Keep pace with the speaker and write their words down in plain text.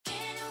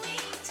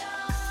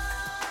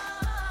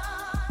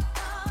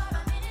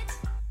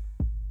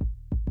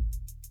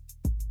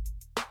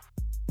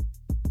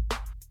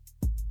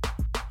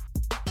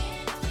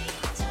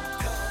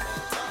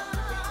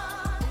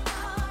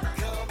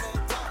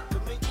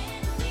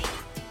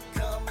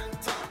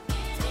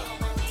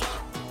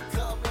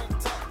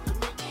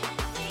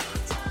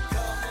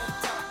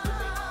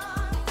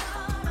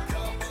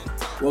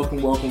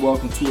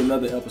Welcome to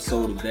another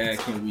episode of Dad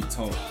Can We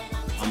Talk.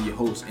 I'm your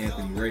host,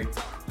 Anthony Ray,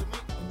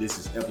 and this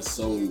is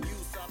episode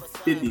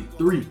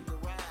 53.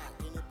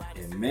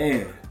 And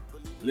man,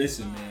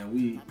 listen, man,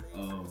 we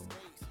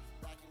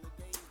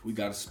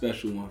got a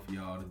special one for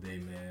y'all today,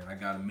 man. I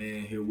got a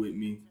man here with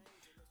me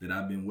that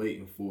I've been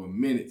waiting for a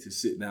minute to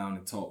sit down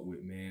and talk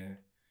with, man.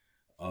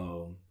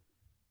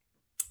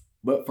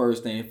 But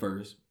first thing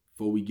first,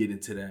 before we get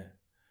into that,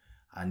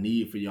 I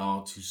need for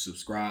y'all to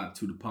subscribe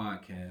to the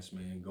podcast,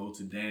 man. Go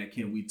to Dad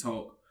Can We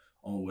Talk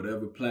on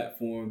whatever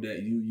platform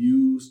that you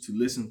use to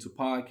listen to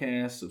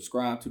podcasts.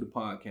 Subscribe to the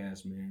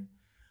podcast, man.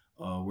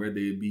 Whether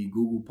it be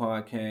Google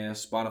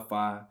Podcasts,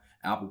 Spotify,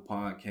 Apple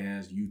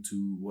Podcasts,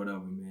 YouTube,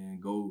 whatever, man.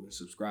 Go and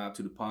subscribe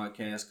to the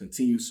podcast.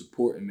 Continue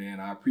supporting, man.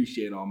 I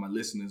appreciate all my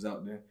listeners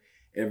out there.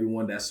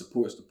 Everyone that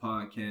supports the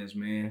podcast,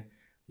 man.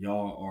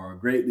 Y'all are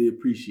greatly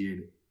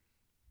appreciated.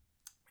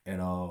 And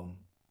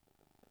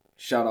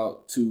shout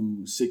out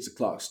to 6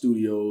 O'Clock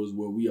Studios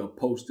where we are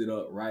posted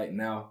up right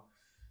now.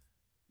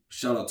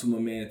 Shout out to my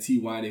man T.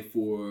 Whitey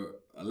for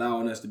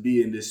allowing us to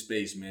be in this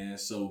space, man.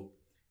 So,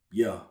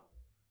 yeah.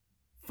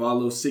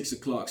 Follow 6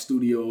 O'Clock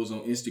Studios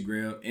on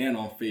Instagram and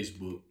on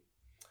Facebook.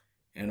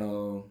 And,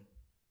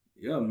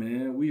 yeah,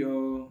 man,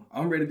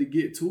 I'm ready to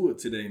get to it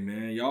today,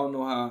 man. Y'all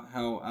know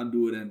how I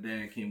do it at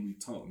Dad Can We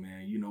Talk,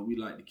 man. You know, we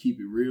like to keep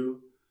it real.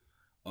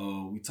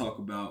 We talk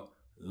about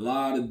a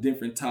lot of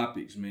different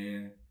topics,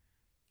 man.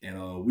 And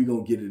we're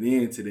going to get it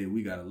in today.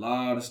 We got a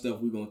lot of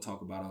stuff we're going to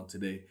talk about on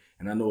today.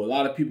 And I know a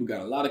lot of people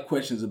got a lot of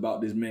questions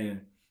about this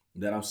man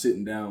that I'm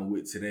sitting down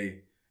with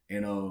today.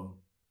 And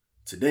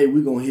today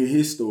we're going to hear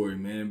his story,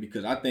 man,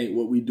 because I think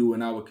what we do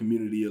in our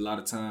community a lot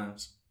of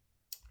times,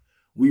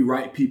 we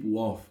write people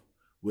off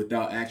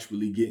without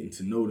actually getting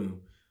to know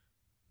them.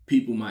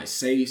 People might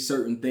say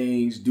certain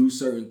things, do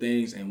certain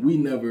things, and we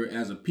never,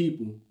 as a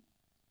people,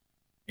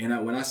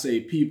 and when I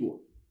say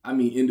people, I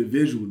mean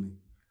individually,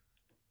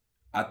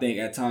 I think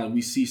at times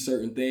we see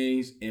certain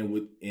things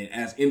and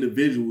as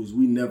individuals,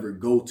 we never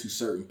go to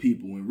certain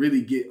people and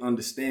really get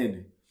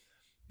understanding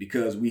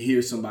because we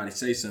hear somebody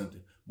say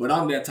something. But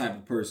I'm that type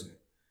of person,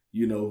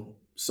 you know.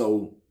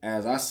 So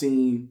as I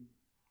seen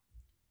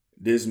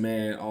this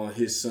man on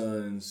his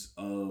son's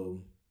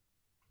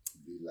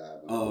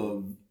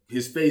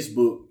his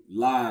Facebook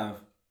live,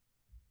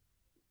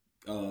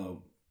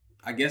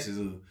 I guess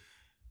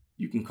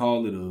you can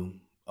call it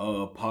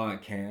a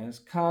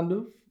podcast, kind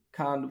of.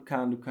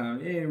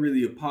 It ain't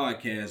really a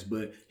podcast,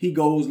 but he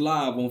goes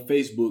live on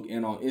Facebook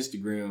and on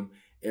Instagram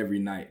every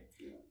night.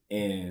 Yeah.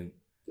 And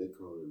they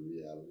call it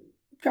reality.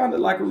 Kind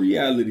of like a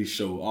reality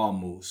show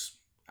almost.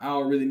 I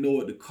don't really know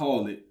what to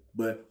call it,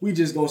 but we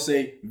just gonna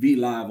say V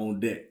Live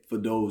on deck for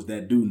those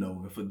that do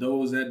know. And for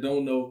those that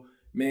don't know,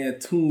 man,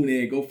 tune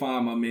in. Go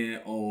find my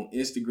man on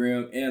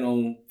Instagram and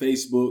on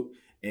Facebook.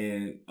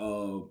 And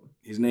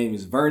his name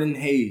is Vernon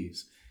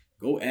Hayes.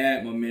 Go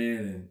add my man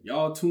and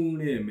y'all tune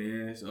in,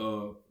 man. It's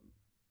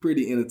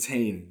pretty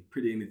entertaining.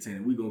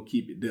 We gonna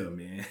keep it there,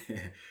 man.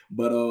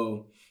 But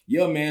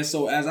yeah, man.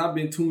 So as I've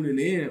been tuning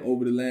in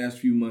over the last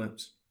few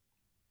months,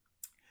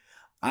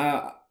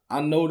 I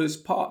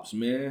noticed Pops,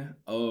 man.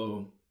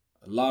 A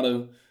lot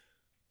of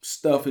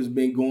stuff has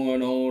been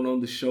going on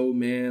the show,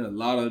 man. A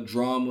lot of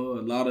drama,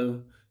 a lot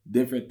of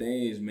different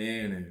things,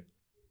 man, and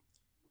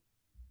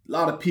a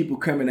lot of people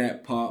coming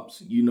at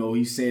Pops. You know,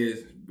 he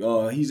says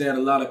he's had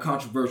a lot of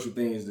controversial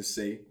things to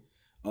say.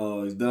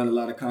 He's done a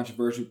lot of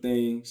controversial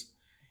things.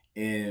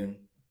 And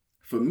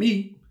for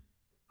me,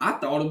 I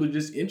thought it was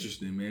just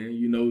interesting, man,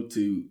 you know,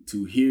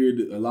 to hear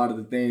a lot of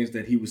the things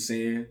that he was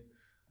saying.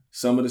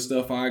 Some of the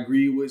stuff I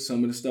agree with,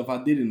 some of the stuff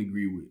I didn't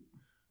agree with.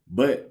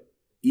 But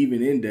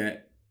even in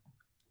that,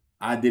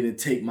 I didn't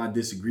take my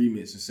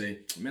disagreements and say,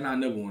 man, I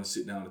never want to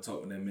sit down and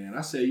talk with that man. I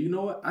say, you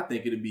know what? I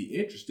think it'd be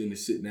interesting to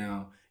sit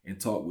down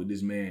and talk with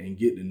this man and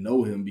get to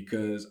know him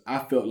because I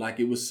felt like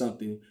it was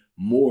something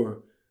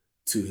more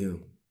to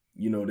him.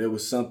 You know, there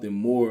was something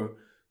more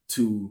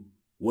to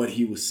what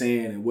he was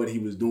saying and what he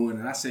was doing.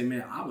 And I say,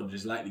 man, I would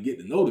just like to get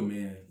to know the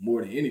man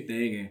more than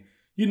anything. And,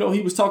 you know,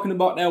 he was talking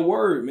about that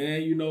word,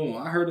 man. You know,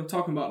 I heard him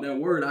talking about that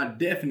word. I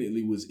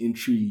definitely was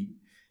intrigued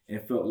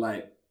and felt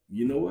like,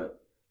 you know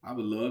what? I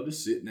would love to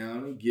sit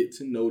down and get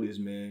to know this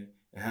man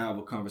and have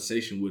a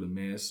conversation with him,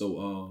 man.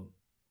 So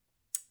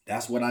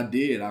that's what I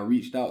did. I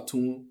reached out to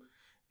him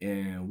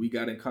and we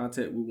got in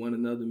contact with one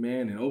another,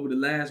 man. And over the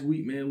last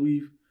week, man,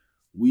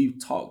 we've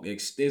talked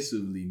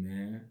extensively,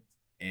 man.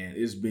 And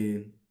it's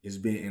been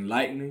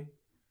enlightening.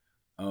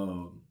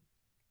 From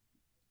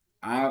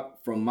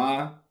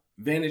my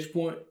vantage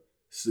point,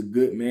 it's a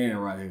good man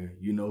right here.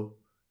 You know,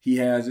 he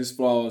has his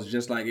flaws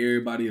just like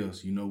everybody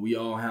else. You know, we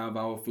all have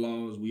our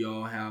flaws. We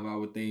all have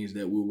our things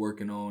that we're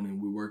working on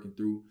and we're working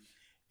through.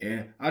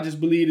 And I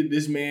just believe that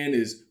this man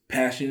is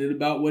passionate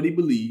about what he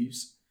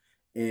believes.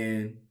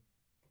 And,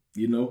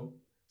 you know,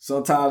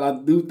 sometimes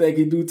I do think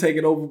he do take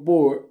it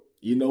overboard,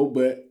 you know,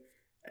 but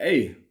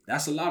hey,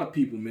 that's a lot of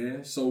people,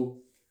 man.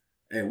 So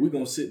Hey, we're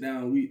gonna sit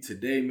down.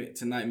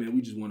 Tonight, man,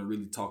 we just want to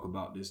really talk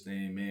about this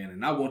thing, man.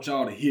 And I want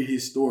y'all to hear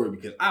his story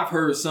because I've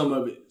heard some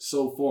of it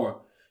so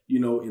far,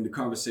 in the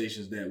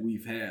conversations that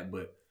we've had.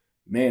 But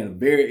man,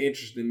 very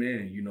interesting,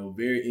 man.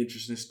 Very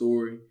interesting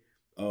story.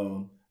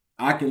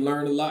 I can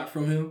learn a lot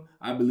from him.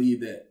 I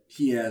believe that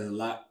he has a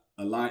lot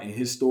in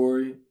his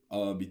story,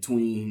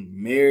 between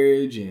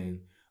marriage and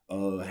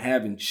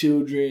having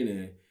children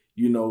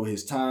and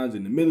his times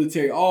in the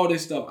military, all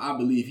this stuff. I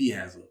believe he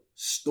has a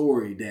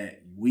story that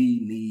we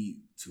need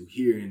to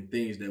hear and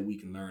things that we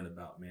can learn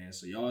about, man.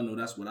 So y'all know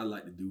that's what I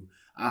like to do.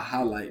 I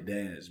highlight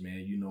dads,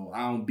 man. I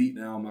don't beat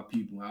down my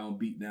people. I don't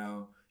beat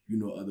down,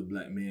 other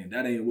black men.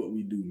 That ain't what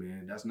we do,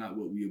 man. That's not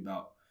what we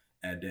about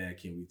at Dad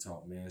Can We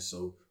Talk, man.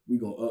 So we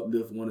gonna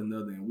uplift one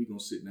another and we gonna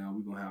sit down.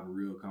 We gonna have a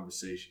real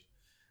conversation.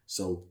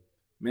 So,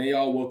 man,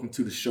 y'all welcome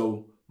to the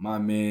show, my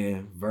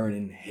man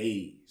Vernon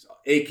Hayes,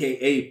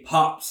 aka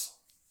Pops.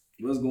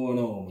 What's going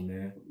on,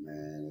 man?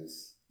 Man,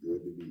 it's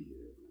good to be here,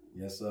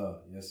 man. Yes, sir.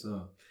 Yes,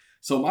 sir.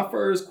 So my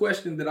first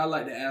question that I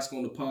like to ask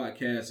on the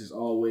podcast is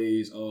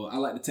always, I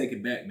like to take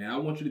it back, man. I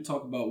want you to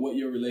talk about what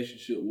your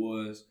relationship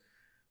was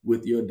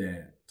with your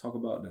dad. Talk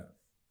about that.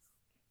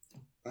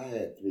 I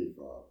had 3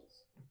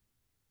 fathers.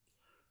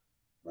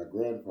 My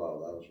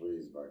grandfather, I was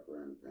raised by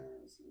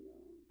grandparents, and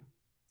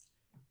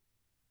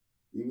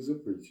he was a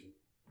preacher.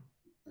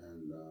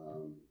 And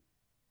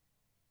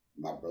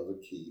my brother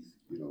Keith,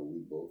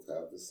 we both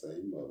have the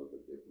same mother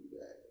but different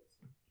dads.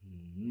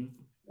 Mm-hmm.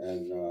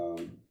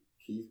 And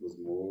Keith was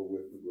more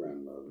with my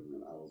grandmother,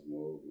 and I was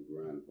more with my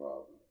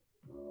grandfather.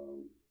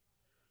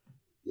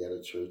 He had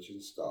a church in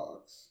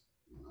Starks,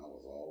 and I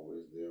was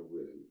always there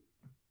with him.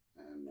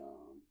 And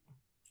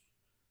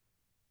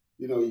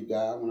he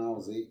died when I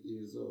was 8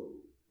 years old.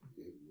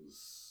 It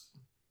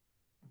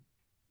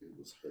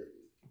was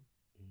hurting.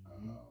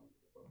 Mm-hmm.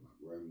 But my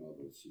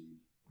grandmother,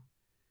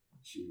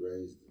 she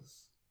raised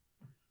us.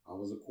 I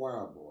was a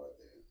choir boy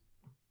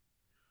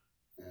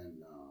then. And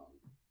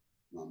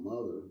my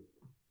mother,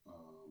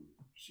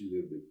 she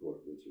lived in Port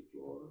Richard,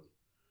 Florida.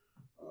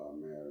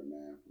 Married a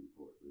man from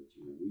Port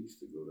Richard. And we used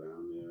to go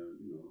down there,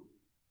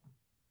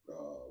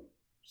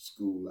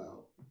 school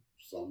out,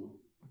 summer,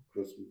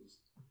 Christmas.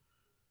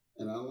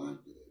 And I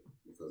liked it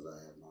because I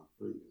had my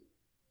freedom.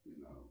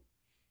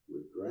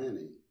 With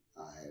Granny,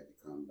 I had to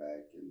come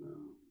back and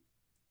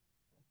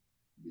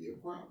be a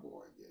choir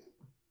boy again.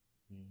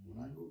 Mm-hmm.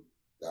 When I go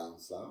down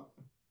south,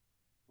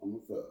 I'm a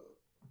thug.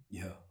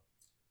 Yeah.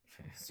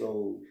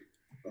 So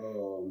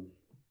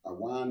I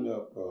wind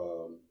up,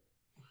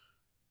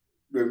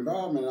 the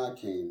environment I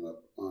came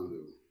up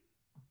under,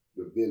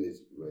 the village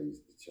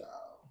raised the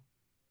child.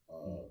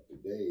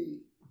 Today,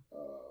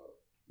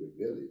 the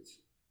village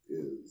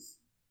is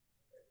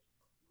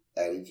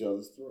at each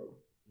other's throat.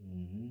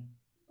 Mm-hmm.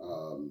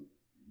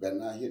 Better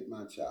not hit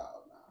my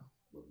child now.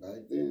 But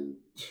back then,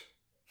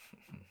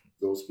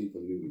 those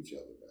people knew each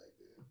other back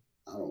then.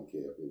 I don't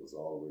care if it was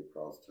all the way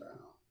across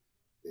town.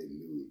 They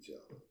knew each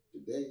other.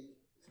 Today,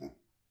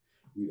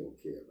 we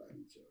don't care about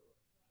each other.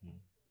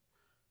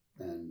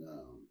 Mm-hmm. And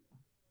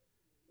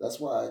that's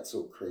why it's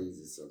so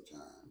crazy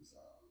sometimes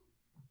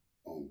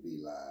on Be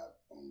Live,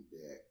 on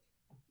deck,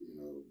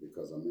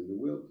 because I'm in the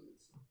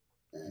wilderness.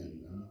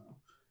 And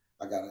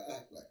I got to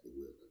act like the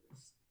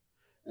wilderness.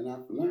 And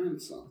I've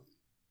learned something.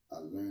 I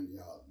learned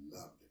y'all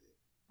loved it.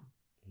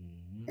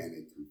 Mm-hmm. And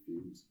it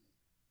confused me.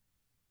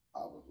 I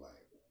was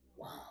like,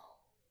 wow.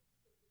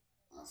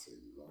 I said,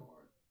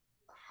 Lord,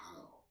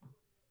 how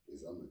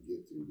is I'm going to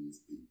get through these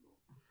people?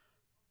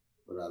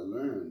 But I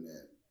learned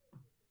that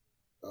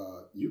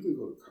you can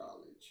go to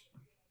college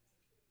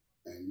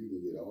and you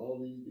can get all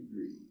these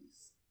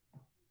degrees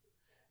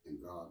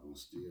and God will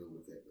still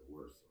look at the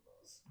worst of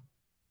us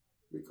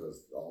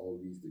because all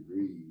these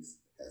degrees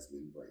has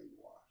been brainwashed.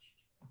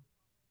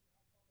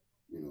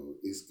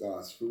 It's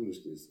God's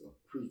foolishness of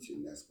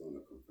preaching that's going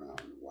to confound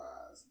the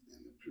wise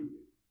and the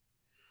prudent.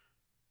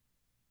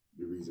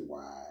 The reason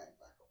why I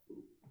act like a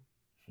fool.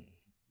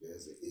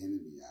 There's an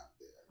enemy out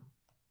there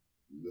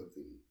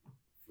looking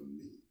for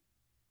me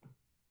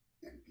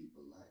and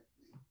people like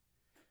me.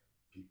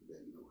 People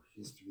that know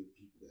history,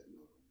 people that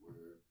know the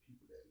word,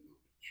 people that know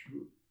the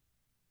truth.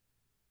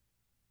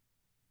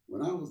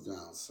 When I was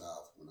down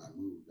south, when I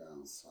moved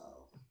down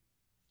south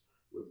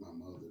with my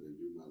mother to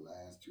do my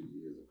last 2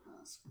 years of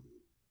high school,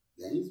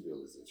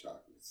 Gainesville is a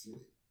chocolate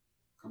city.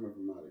 Coming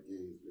from out of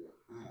Gainesville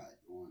High,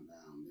 going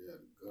down there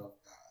to Gulf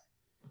High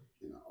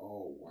in an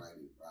all-white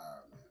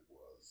environment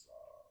was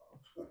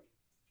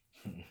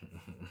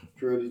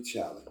pretty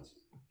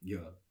challenging.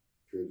 Yeah.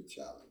 Pretty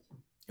challenging.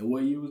 And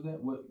what year was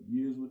that? What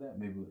years was that?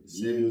 Maybe what,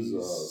 years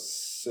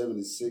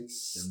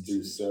 76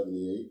 through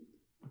 78.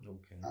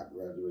 Okay. I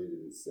graduated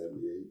in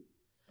 78.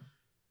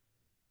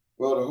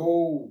 Well, the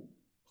whole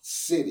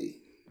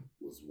city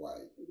was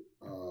white.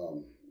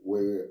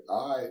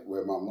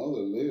 Where my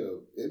mother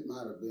lived, it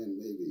might have been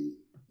maybe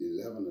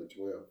 11 or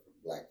 12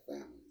 black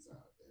families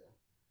out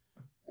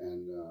there.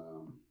 And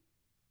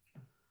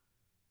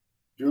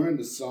during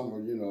the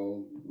summer,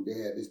 they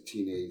had this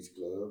teenage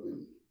club.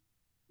 And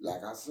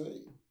like I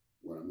say,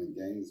 when I'm in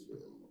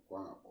Gainesville, I'm a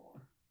choir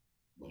boy.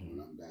 But when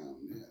I'm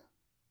down there,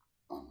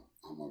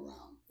 I'm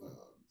around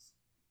thugs.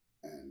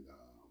 And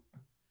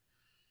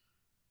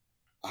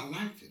I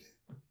liked it.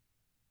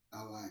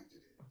 I liked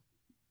it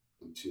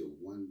until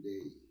one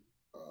day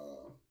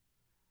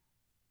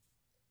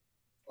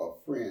a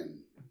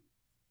friend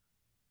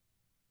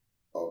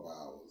of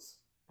ours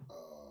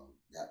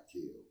got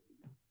killed.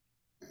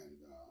 And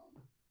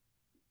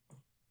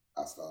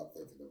I started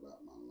thinking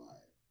about my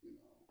life, you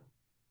know.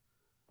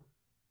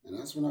 And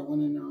that's when I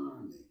went in the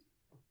Army,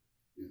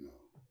 you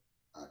know.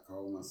 I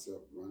called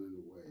myself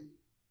running away.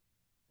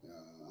 I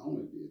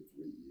only did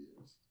 3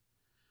 years.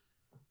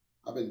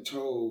 I've been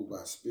told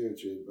by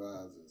spiritual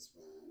advisors,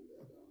 man,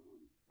 that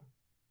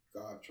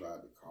God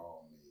tried to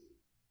call me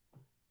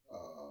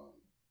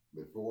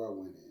before I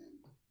went in,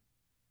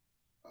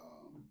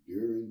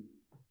 during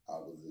I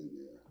was in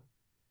there,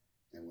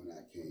 and when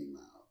I came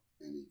out,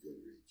 and he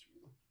couldn't reach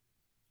me.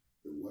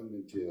 It wasn't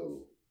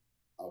until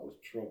I was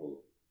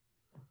troubled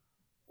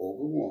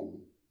over a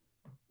woman.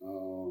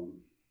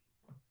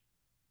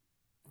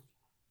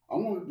 I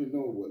wanted to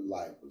know what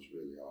life was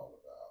really all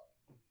about.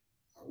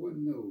 I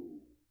wouldn't know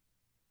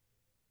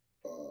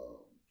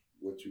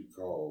what you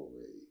call a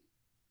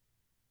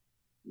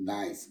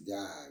nice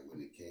guy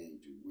when it came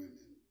to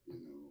women, you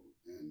know.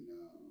 And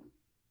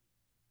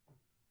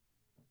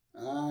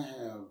I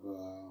have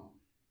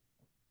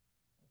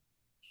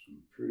some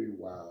pretty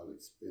wild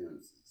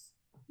experiences,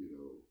 you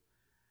know.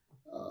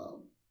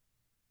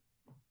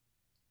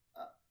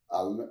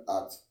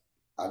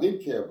 I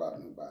didn't care about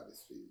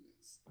nobody's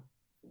feelings,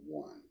 for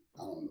one.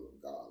 I don't know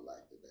if God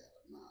liked it that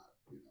or not,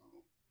 you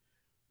know.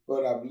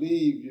 But I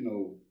believe, you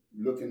know,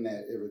 looking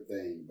at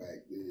everything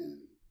back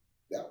then,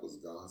 that was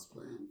God's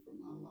plan for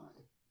my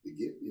life, to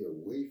get me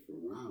away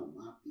from around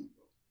my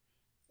people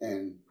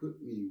and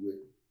put me with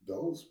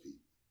those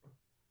people,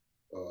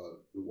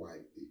 the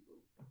white people.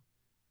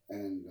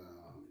 And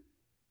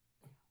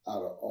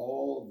out of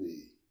all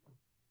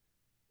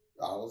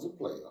I was a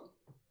player.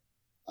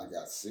 I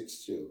got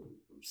 6 children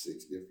from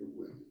 6 different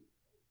women,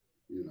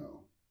 you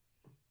know.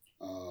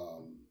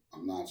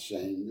 I'm not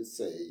ashamed to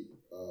say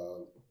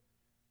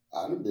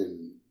I done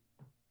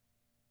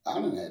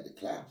had the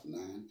claps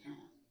 9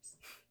 times,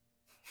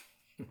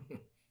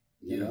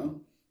 you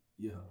know?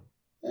 Yeah.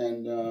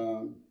 And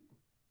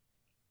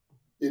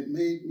it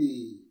made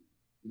me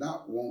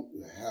not want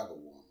to have a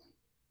woman,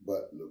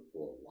 but look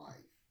for a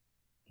wife.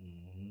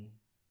 Mm-hmm.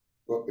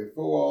 But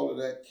before all of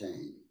that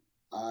came,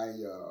 I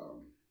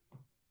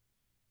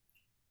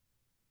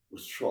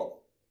was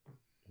troubled.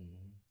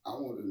 Mm-hmm. I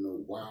wanted to know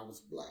why I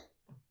was black,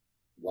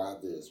 why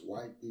there's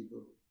white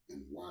people,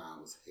 and why I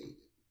was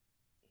hated.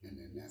 And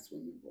then that's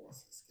when the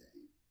voices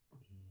came.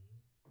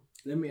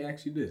 Let me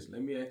ask you this.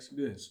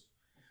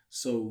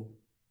 So,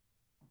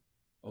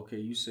 okay,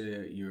 you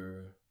said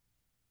your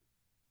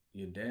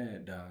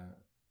dad died.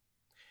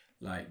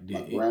 Like,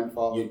 my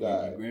grandfather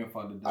died. Your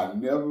grandfather died. I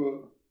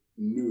never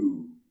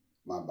knew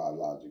my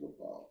biological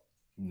father.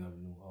 You never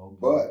knew. Okay.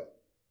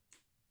 But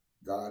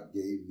God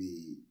gave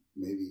me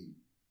maybe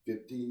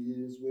 15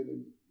 years with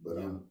him. But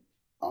yeah.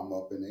 I'm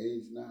up in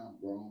age now,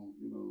 grown,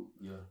 you know.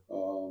 Yeah.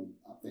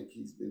 I think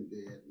he's been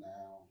dead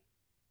now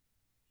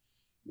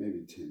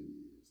maybe 10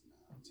 years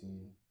now.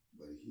 10.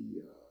 But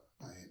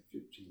I had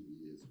 15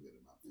 years with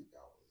him. I think I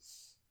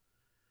was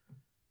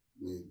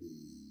maybe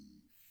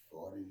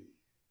 40,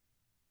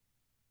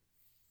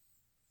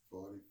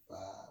 45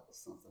 or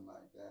something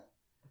like that.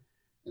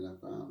 And I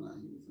found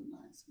out he was a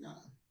nice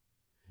guy.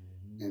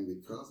 Mm-hmm. And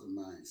because of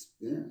my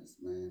experience,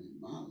 man, in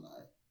my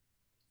life,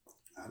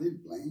 I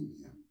didn't blame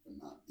him for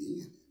not being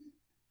in it.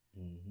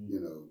 Mm-hmm. You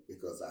know,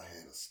 because I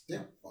had a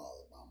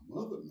stepfather my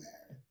mother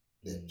married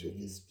that took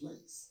his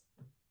place.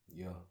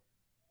 Yeah.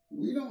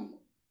 We don't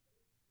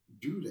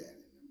do that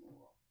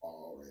anymore,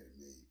 already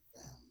made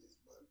families.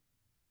 But,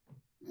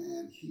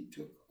 man, he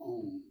took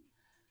on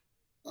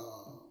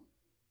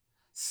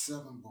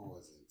 7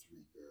 boys and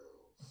 3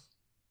 girls.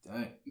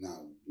 Dang.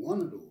 Now,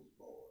 one of those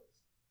boys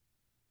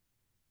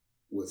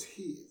was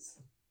his.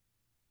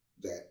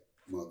 That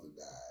mother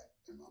died,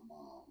 and my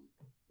mom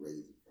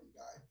raised him from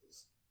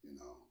diapers, you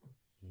know.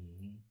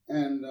 Mm-hmm.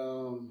 And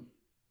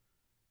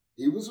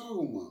he was a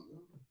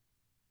homemonger,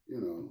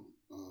 you know.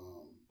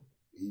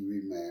 He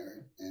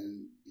remarried,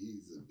 and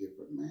he's a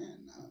different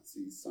man now.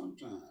 See,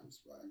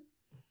 sometimes, right,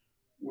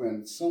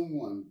 when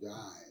someone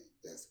died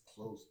that's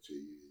close to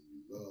you and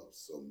you love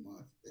so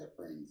much, that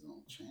brings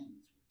on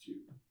change with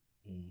you.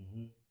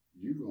 Mm-hmm.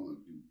 You're going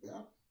to do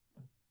better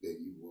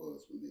than you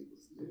was when they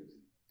was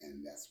living,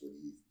 and that's what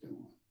he's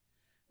doing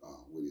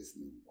with his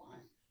new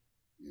wife,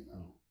 you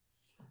know.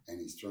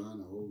 And he's trying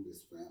to hold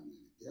his family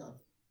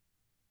together,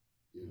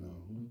 you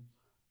know.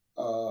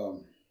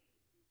 Mm-hmm.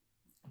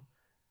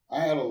 I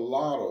had a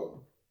lot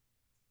of,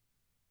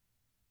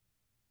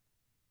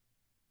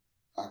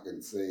 I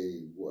can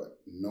say,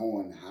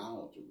 knowing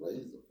how to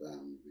raise a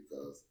family,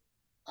 because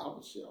I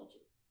was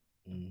sheltered.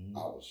 Mm-hmm.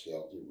 I was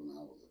sheltered when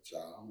I was a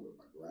child with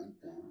my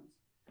grandparents.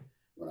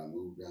 When I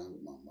moved down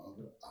with my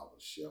mother, I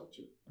was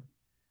sheltered.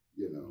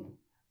 You know,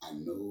 I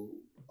know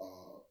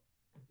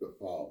the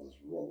father's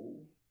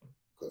role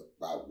because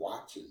by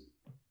watching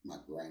my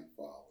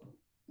grandfather,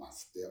 my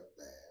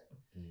stepdad,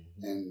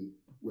 and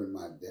when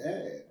my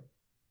dad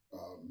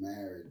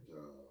married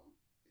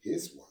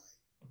his wife,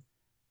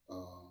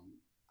 um,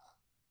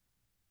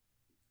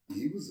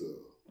 he was a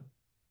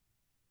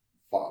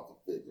father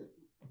figure,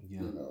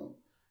 Yeah. you know.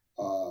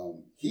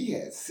 He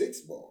had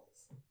 6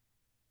 boys,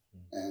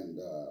 and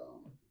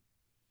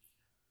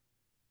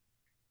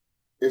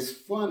it's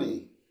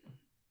funny,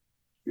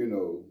 you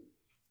know.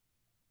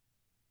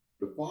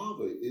 The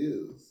father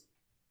is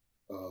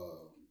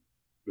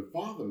the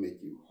father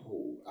make you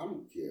whole. I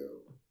don't care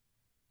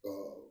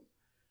uh,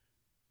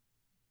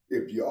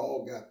 if you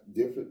all got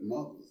different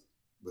mothers,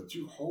 but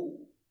you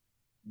whole.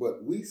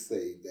 But we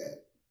say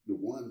that the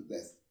one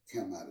that's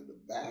come out of the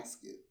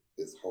basket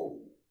is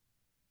whole.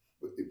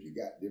 But if you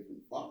got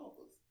different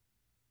fathers,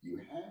 you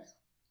have.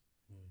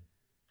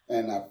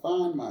 And I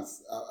find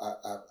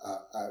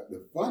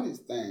the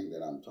funniest thing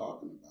that I'm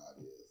talking about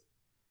is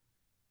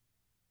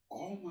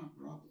all my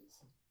brothers,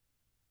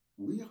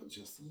 we are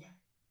just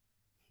alike.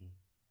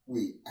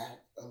 We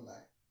act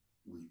alike.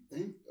 We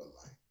think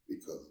alike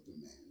because of the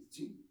man's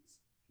genes.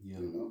 Yeah.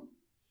 You know?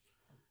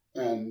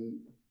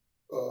 And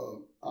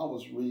I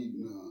was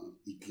reading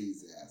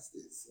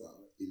Ecclesiastes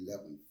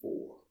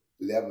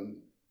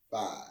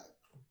 11:5.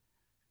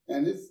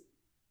 And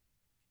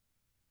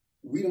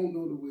we don't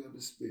know the way of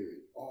the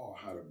spirit or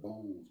how the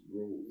bones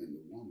grow in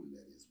the woman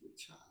that is with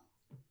child.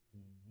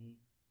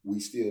 We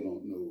still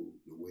don't know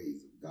the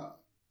ways of God.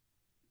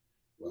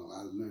 Well,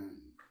 I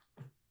learned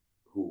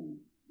who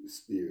the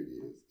spirit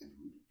is and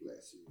who the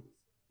flesh is.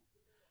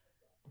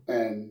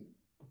 And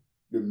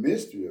the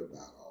mystery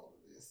about all of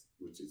this,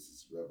 which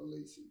is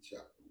Revelation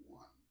chapter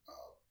 1,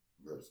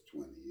 verse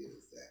 20,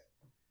 is that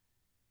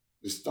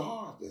the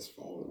stars that's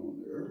falling on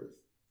the earth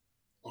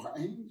are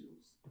angels.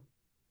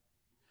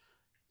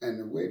 And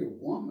the way the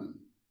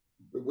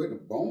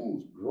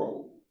bones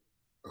grow,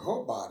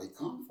 her body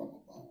comes from a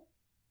bone.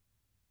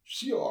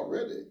 She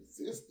already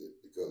existed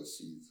because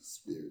she's a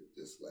spirit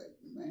just like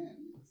the man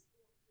is.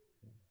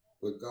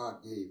 But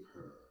God gave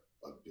her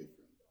a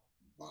different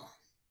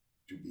body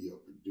to be a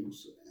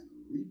producer and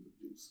a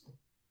reproducer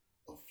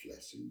of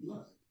flesh and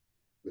blood,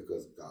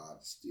 because God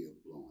is still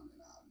blowing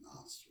in our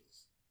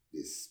nostrils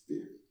this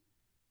spirit,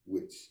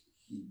 which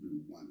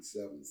Hebrew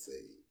 1:7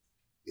 say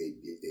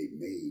they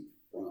made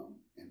from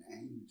an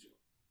angel.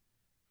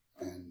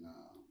 And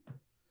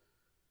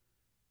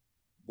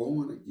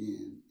born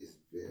again is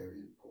very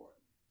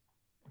important.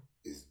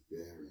 It's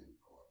very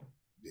important.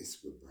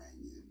 This will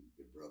bring in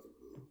the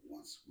brotherhood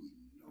once we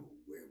know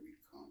where we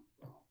come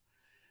from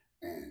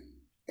and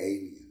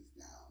aliens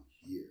down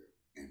here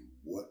and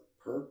what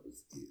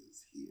purpose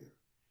is here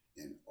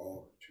in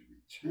order to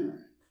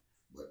return,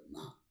 but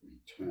not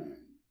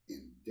return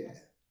in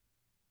death,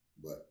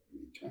 but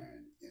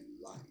return in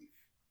life.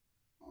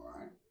 All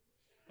right?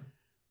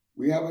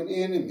 We have an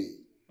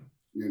enemy,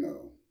 you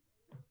know.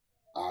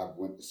 I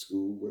went to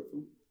school with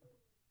them.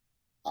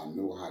 I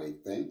know how they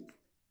think.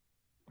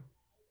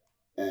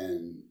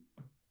 And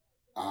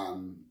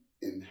I'm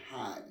in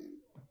hiding.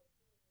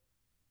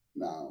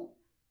 Now,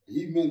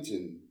 he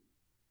mentioned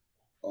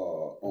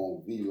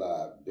on V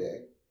Live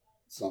Deck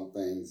some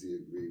things he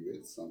agreed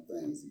with, some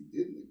things he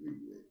didn't agree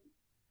with.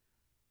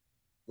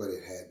 But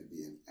it had to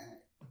be an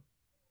act.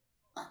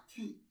 I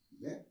can't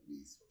let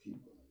these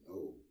people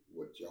know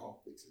what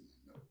y'all fixing to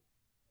know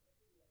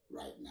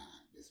right now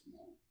at this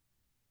moment.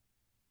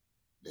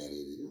 That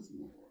it is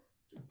more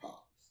to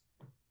Pops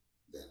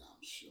than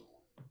I'm showing.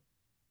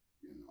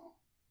 You know,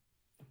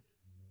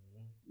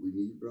 we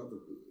need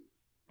brotherhood.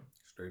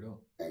 Straight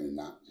up. And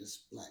not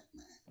just black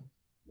man,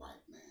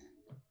 white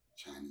man,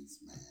 Chinese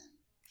man,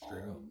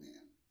 Straight all up.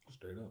 men.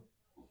 Straight up.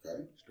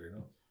 Okay? Straight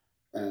up.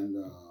 And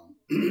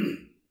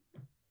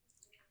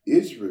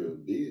Israel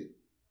did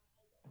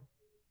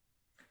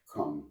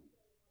come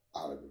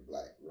out of the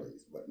black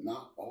race, but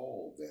not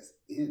all that's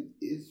in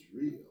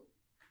Israel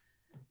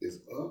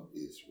is of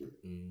Israel.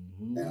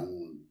 And I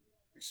want to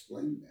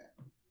explain that.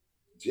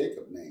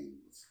 Jacob's name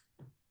was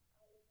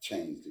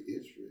changed to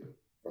Israel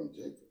from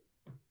Jacob.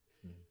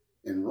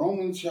 In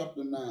Romans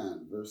chapter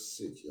 9, verse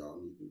 6, y'all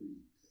need to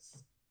read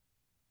this.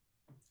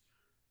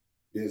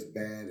 There's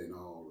bad in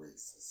all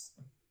races.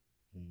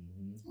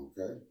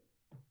 Okay?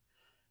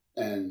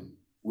 And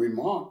we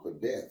mark for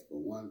death for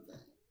one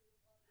thing.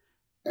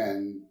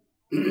 And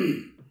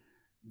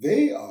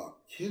they are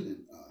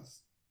killing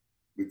us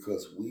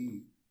because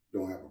we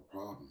don't have a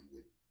problem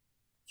with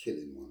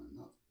killing one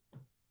another.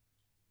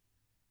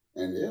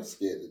 And they're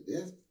scared to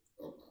death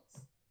of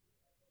us.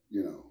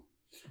 You know,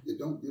 it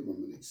don't give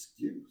them an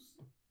excuse,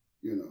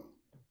 you know.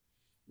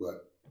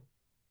 But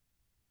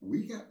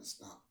we got to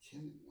stop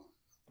killing one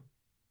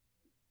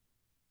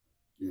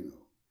another. You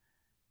know.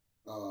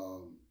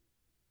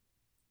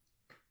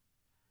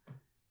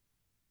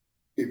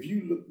 If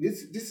you look,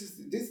 this is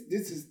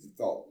the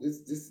thought. This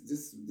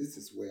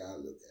is where I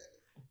look at it.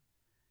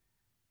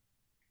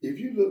 If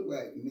you look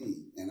like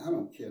me and I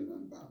don't care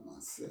nothing about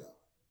myself,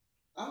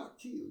 I'll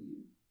kill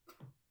you.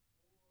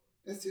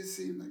 It just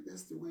seems like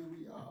that's the way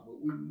we are, but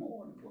we're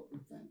more than what we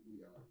think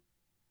we are.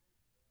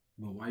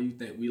 But why you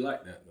think we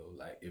like that though?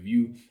 Like if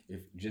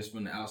just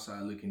from the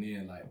outside looking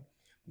in,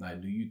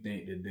 like do you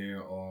think that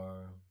there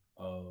are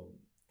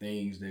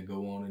things that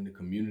go on in the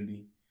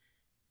community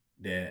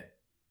that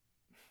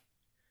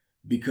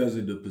because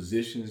of the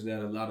positions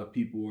that a lot of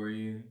people are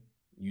in,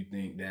 you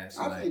think that's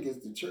I think it's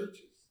the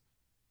churches.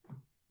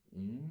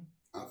 Mm-hmm.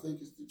 I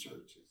think it's the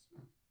churches.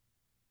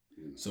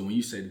 You know? So when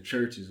you say the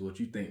churches, what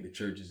you think the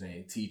churches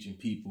ain't teaching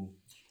people?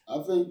 I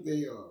think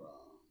they are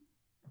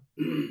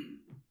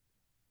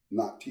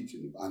not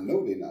teaching. I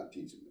know they're not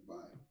teaching the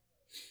Bible,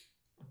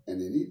 and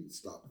they need to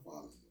stop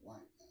following the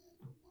white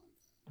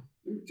man.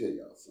 Let me tell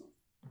y'all something.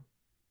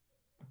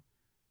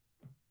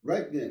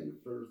 Right there in the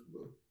first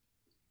book,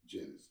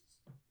 Genesis,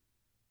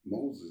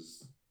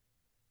 Moses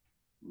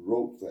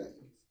wrote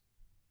things,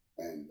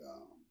 and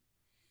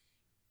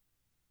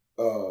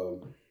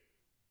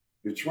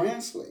the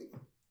translator,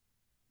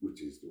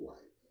 which is the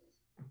white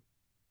man,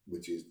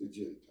 which is the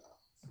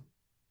Gentiles,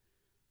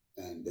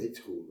 and they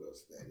told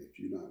us that if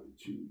you're not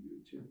a Jew, you're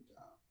a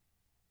Gentile,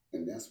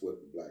 and that's what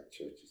the black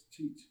churches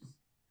teaches.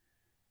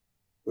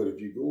 But if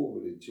you go over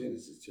to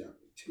Genesis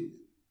chapter 10,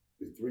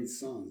 the three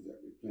sons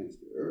that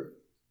replenished the earth,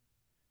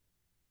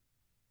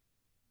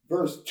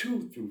 verse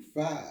 2 through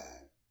 5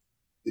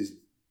 is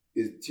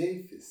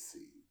Japheth's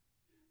seed.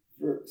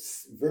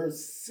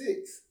 Verse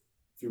 6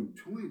 through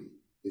 20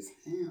 is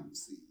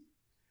Ham's seed.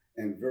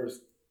 And verse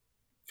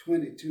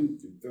 22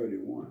 through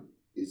 31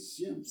 is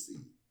Shem's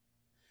seed.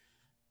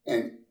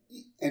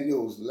 And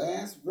those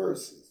last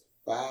verses,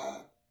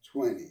 5,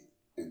 20,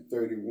 and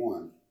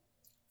 31,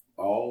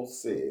 all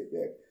said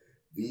that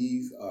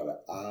these are the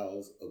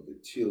isles of the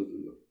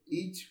children of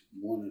each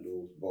one of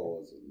those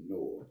boys of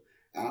Noah,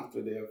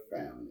 after their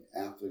family,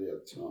 after their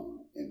tongue,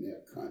 in their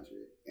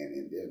country, and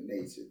in their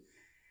nation.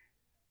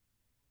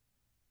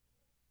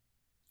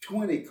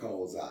 20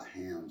 calls out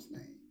Ham's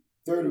name.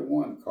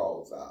 31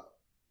 calls out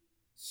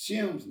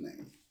Shem's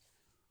name.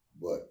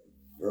 But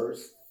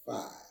verse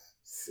 5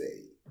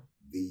 say,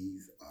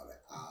 these are the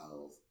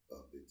isles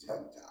of the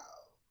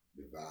Gentiles,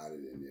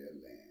 divided in their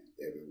land,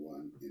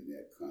 everyone in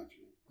their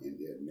country, in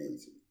their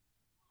nation.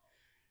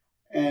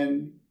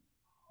 And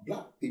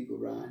black people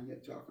around here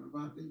talking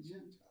about the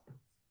Gentiles.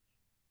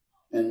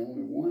 And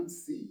only one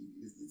seed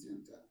is the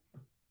Gentile.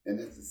 And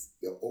that's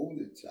the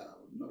oldest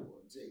child,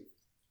 Noah, Japheth.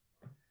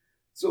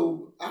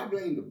 So I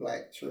blame the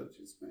black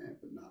churches, man,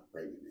 for not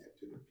bringing that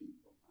to the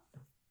people.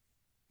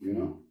 You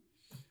know?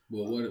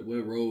 Well,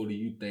 what role do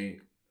you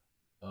think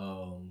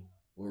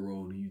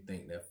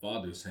that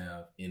fathers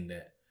have in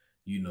that,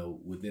 you know,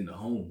 within the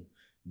home?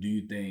 Do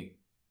you think,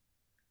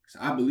 so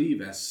I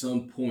believe at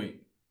some point,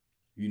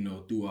 you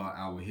know, throughout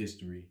our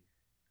history,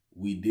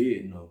 we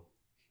did know.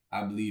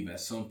 I believe at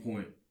some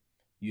point,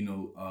 you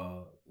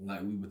know,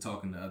 like we were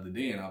talking the other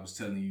day, and I was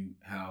telling you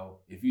how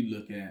if you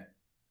look at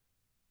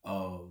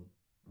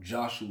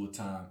Joshua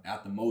time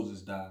after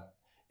Moses died,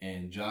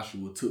 and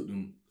Joshua took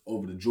them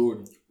over to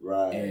Jordan,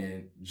 right?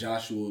 And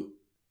Joshua,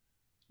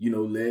 you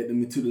know, led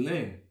them into the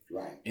land,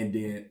 right? And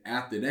then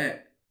after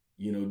that,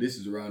 you know, this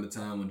is around the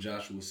time when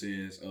Joshua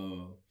says,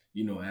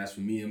 you know, as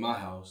for me and my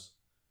house,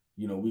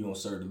 you know, we're gonna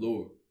serve the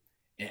Lord.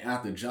 And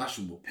after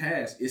Joshua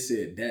passed, it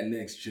said that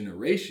next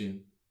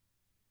generation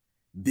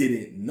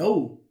didn't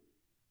know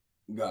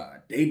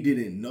God. They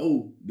didn't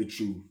know the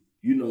truth,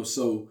 you know.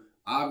 So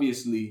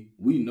obviously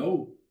we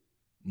know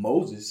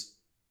Moses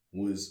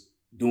was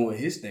doing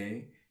his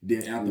thing.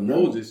 Then after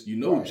Moses, you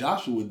know, right,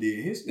 Joshua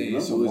did his thing.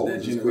 So it's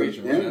that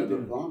generation right after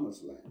the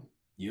promised land.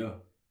 Yeah.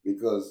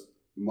 Because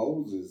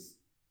Moses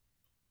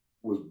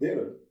was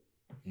bitter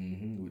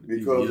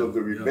because of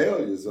the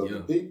rebellions of the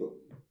people.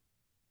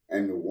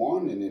 And the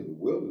warning in the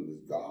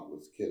wilderness, God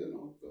was killing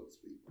off those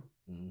people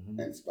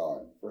and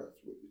starting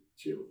fresh with the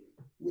children,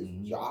 which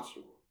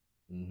Joshua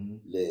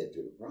led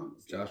to the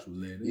promise. Joshua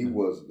led. He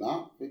was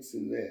not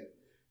fixing that.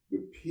 The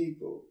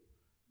people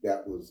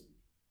that was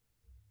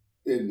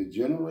in the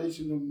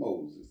generation of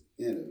Moses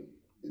entered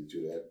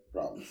into that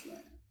promised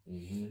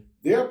land.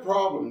 Their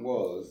problem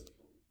was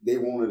they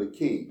wanted a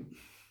king.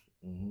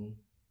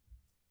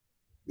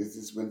 This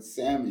is when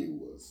Samuel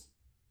was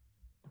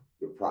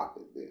the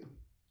prophet then.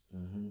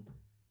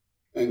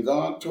 And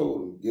God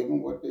told them, give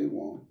them what they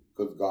want,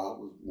 because God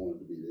wanted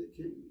to be their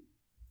king.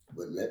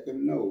 But let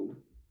them know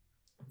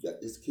that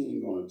this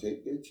king going to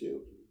take their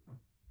children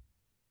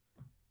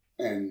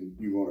and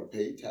you're going to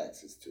pay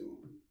taxes to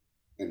them.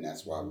 And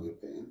that's why we're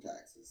paying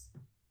taxes,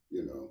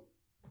 you know.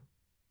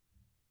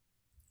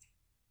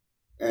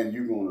 And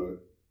you're going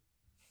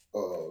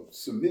to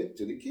submit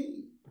to the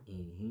king,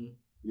 you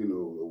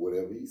know, or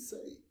whatever he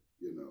say,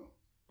 you know.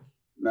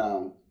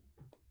 Now,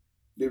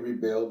 they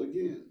rebelled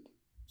again.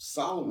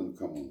 Solomon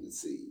come on the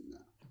scene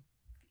now.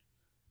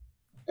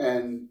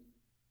 And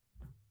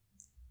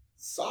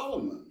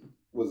Solomon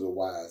was a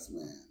wise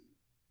man,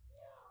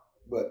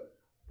 but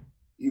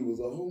he was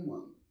a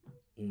homemonger.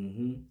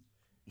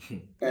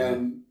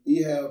 And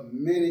he had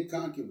many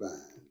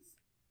concubines.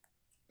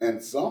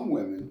 And some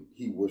women,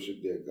 he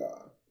worshiped their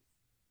God.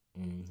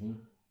 Mm-hmm.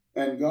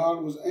 And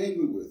God was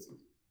angry with him.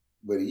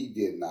 But he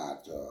did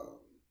not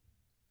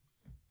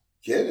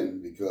kill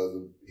him because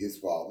of his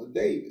father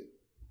David,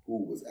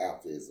 who was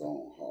after his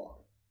own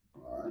heart.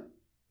 All right?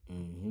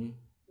 Mm-hmm.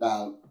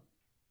 Now,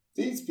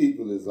 these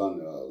people is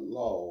under a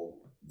law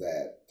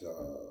that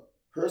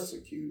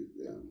persecuted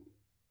them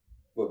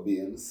for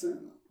being a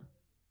sinner.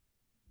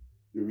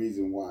 The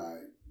reason why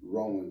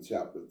Romans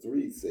chapter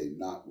 3 say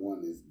not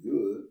one is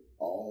good,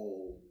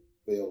 all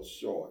fell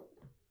short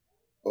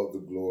of the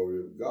glory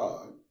of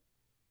God,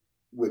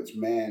 which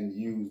man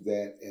used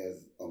that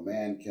as a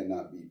man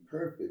cannot be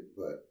perfect,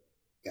 but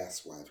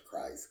that's why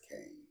Christ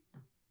came,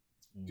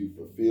 to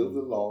fulfill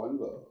the law in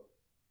love.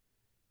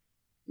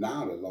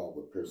 Now the law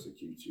will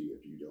persecute you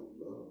if you don't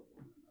love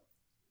one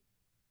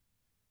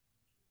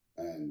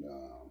another. And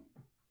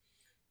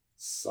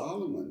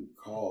Solomon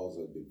caused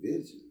a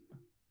division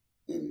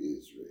in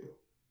Israel.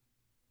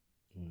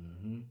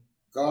 Mm-hmm.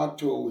 God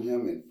told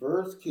him in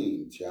 1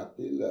 Kings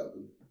chapter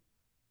 11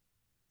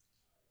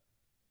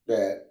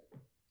 that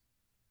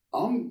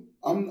I'm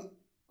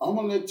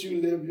gonna let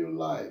you live your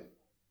life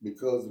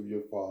because of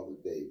your father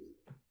David,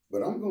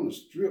 but I'm gonna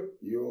strip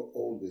your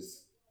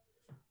oldest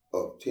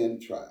of 10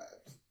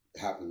 tribes,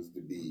 happens to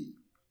be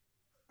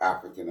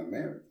African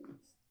Americans,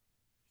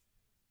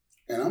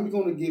 and I'm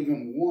gonna give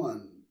him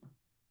one,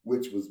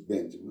 which was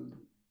Benjamin,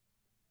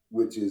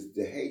 which is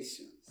the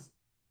Haitians.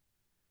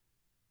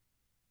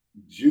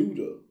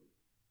 Judah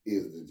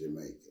is the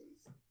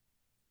Jamaicans,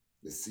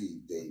 the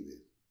seed David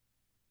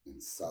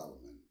and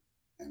Solomon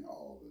and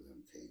all of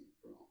them came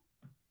from.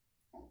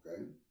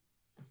 Okay?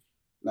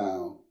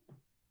 Now,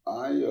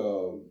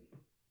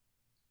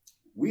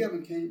 we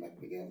haven't came back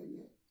together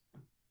yet.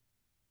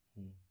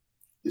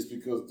 It's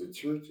because the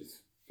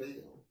churches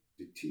failed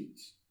to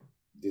teach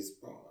this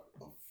part,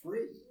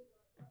 afraid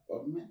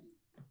of man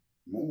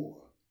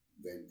more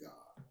than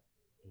God.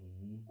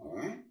 Mm-hmm. All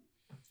right?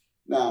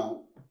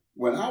 Now,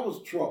 when I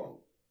was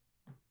troubled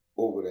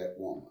over that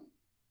woman,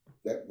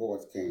 that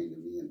voice came to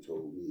me and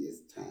told me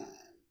it's time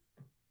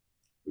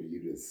for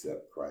you to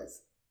accept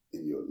Christ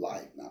in your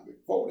life. Now,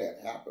 before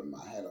that happened,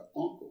 I had an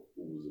uncle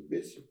who was a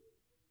bishop.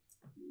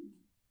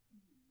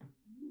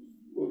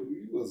 Well,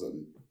 he was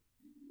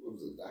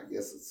I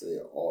guess I'd say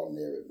an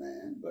ordinary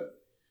man, but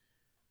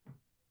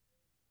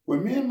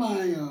when me and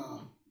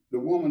the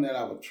woman that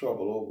I was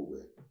troubled over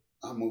with,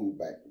 I moved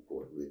back to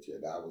Port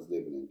Richard. I was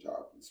living in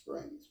Tarpon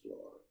Springs,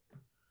 Florida.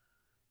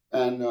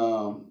 And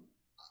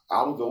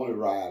I was the only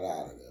ride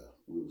out of there.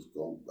 We was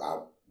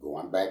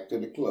going back to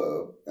the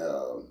club,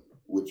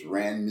 which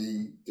ran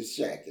me to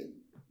shacking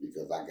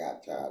because I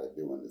got tired of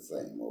doing the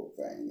same old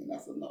thing. And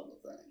that's another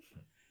thing.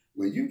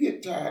 When you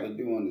get tired of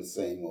doing the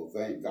same old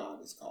thing,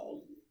 God is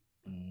calling you.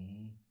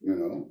 Mm-hmm. You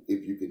know,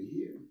 if you could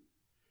hear him.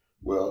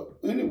 Well,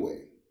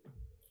 anyway,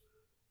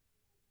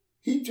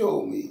 he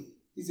told me,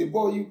 he said,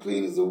 boy, you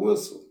clean as a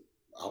whistle.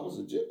 I was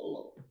a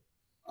gigolo.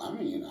 I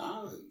mean,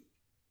 I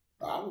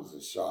was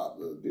a sharp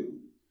little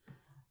dude.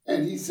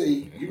 And he said,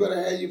 you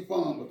better have your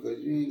fun because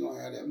you ain't going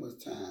to have that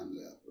much time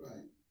left,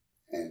 right?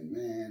 And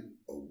man,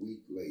 a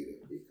week later,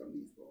 here come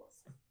these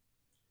bosses.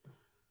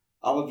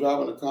 I was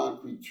driving a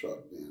concrete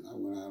truck then. I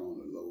went out on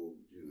the load,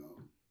 you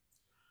know.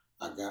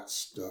 I got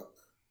stuck.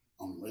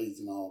 I'm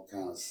raising all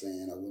kind of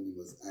sand. I wasn't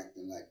even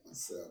acting like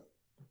myself,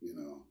 you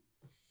know.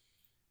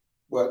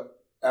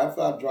 But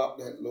after I dropped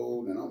that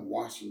load and I'm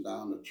washing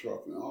down the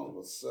truck and all of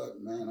a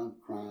sudden, man, I'm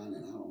crying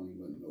and I don't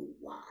even know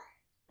why.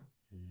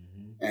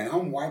 Mm-hmm. And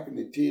I'm wiping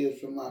the tears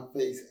from my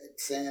face,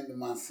 saying to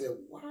myself,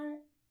 why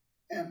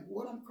and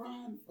what I'm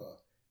crying for?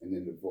 And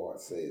then the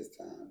voice says, it's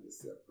time to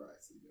accept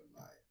Christ in your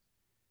life.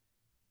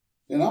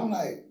 And I'm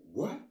like,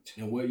 what?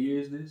 And what year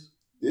is this?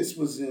 This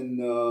was in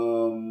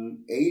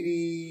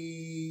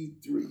 83.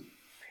 83,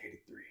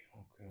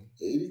 okay.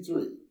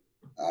 83.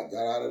 I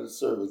got out of the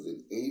service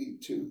in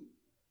 82.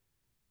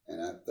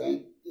 And I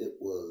think it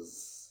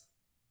was,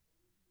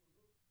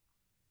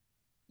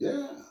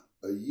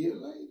 a year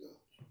later.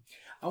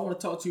 I want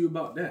to talk to you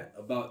about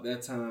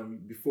that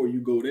time before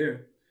you go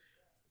there.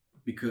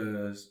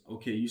 Because,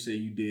 okay, you say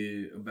you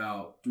did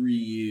about 3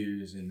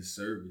 years in the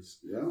service.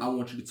 Yeah. I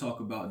want you to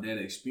talk about that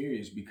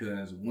experience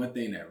because one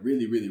thing that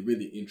really, really,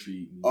 really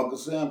intrigued me. Uncle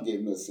Sam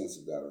gave me a sense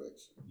of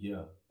direction.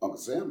 Yeah. Uncle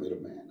Sam made a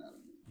man out of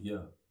me.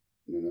 Yeah.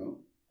 You know?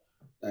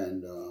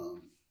 And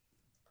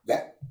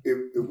that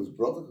it was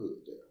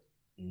brotherhood there.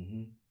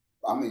 Mm-hmm.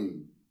 I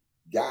mean,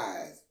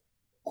 guys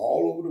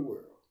all over the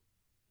world.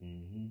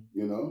 Mm-hmm.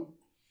 You know?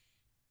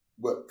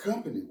 But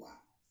company-wise,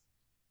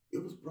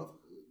 it was brotherhood.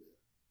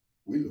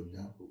 We looked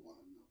out for one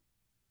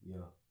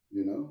another. Yeah.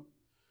 You know?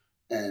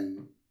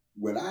 And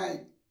when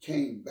I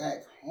came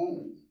back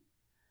home,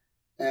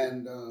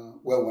 and,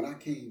 when I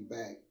came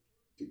back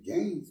to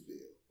Gainesville,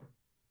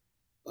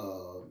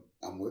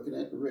 I'm working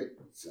at the rec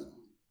center,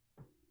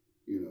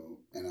 you know,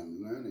 and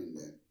I'm learning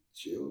that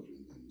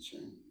children didn't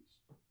change.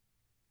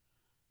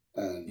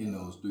 And in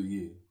those 3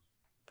 years?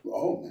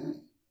 Oh,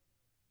 man.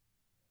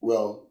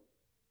 Well,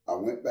 I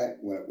went back,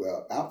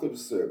 after the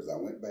service, I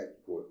went back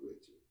to Port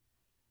Richard.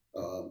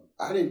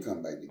 I didn't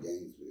come back to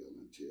Gainesville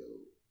until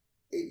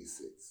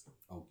 86.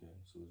 Okay,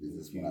 so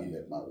This is when I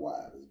met my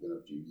wife. It's been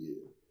a few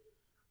years.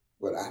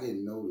 But I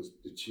didn't notice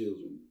the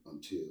children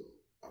until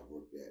I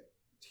worked at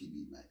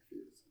TB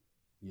McPherson.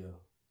 Yeah.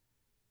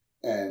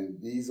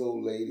 And these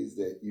old ladies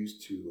that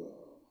used to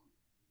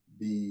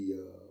be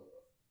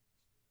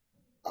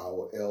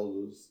our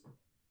elders,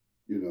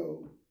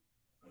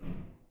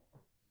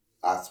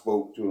 I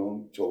spoke to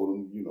them, told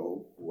them,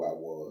 who I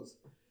was,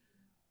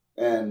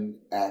 and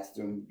asked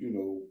them,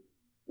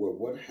 well,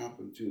 what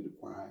happened to the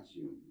choirs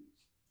unions?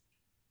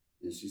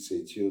 And she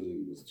said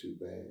children was too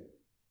bad.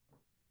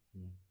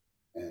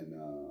 And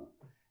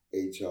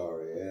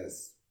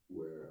HRS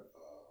were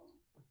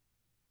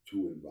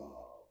too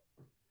involved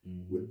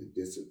with the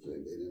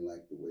discipline. They didn't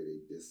like the way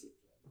they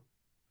disciplined.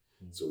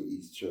 So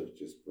each church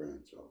just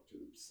branched off to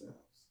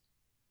themselves.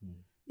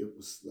 It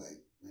was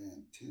like,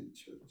 10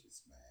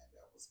 churches,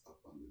 that was up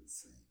under the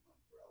same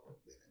umbrella.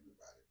 Then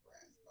everybody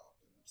branched off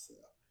to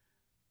themselves.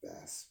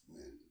 That's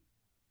when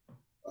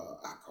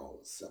I call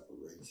it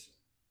separation.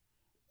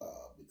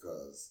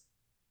 Because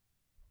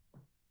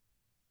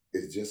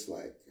it's just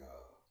like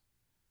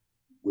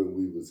when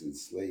we was in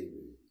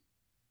slavery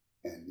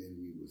and then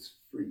we was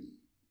free,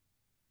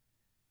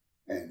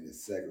 and the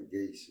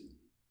segregation,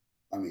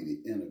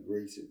 the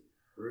integration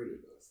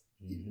hurted us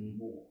even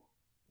more.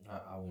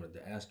 I wanted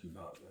to ask you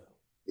about that.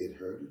 It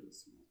hurted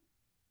us,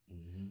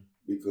 man.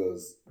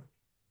 Because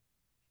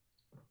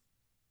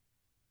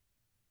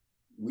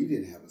we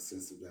didn't have a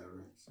sense of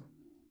direction.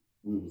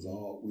 We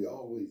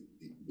always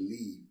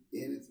believed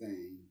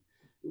anything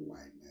the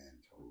white man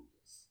told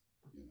us,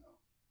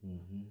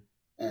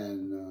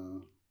 And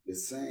the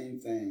same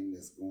thing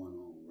that's going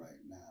on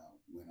right now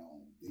went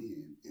on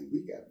then, and we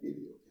got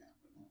video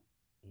camera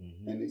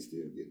now, and they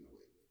still getting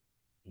away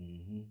with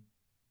it.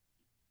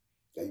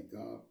 Thank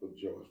God for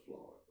George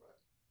Floyd,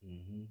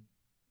 right?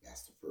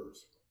 That's the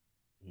first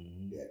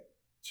one. That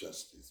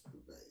justice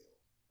prevailed,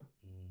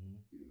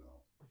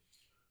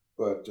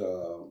 But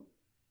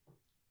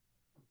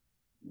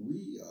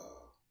we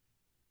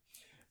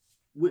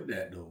with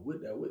that though,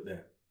 with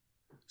that.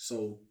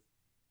 So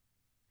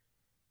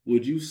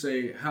would you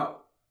say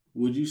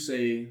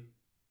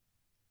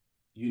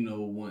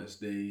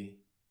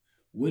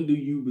when do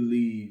you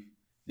believe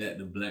that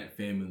the black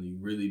family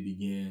really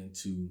began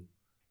to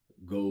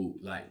go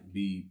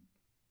be,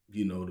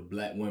 the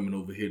black woman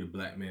over here, the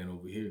black man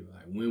over here?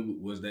 Like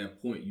when was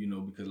that point,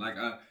 because like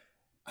I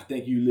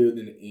think you lived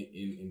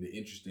in the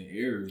interesting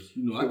eras.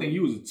 I think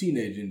you was a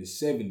teenager in the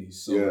 70s.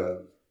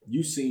 So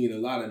you seen a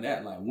lot of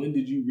that. Like when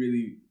did you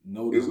really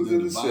notice? It was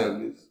in the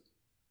 70s,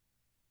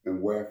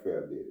 and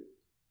welfare did it.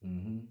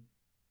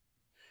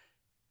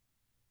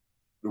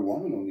 The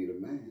woman don't need a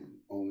man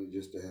only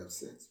just to have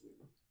sex with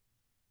him.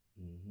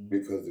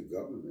 Because the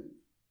government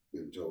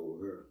then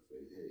told her,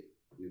 say, hey,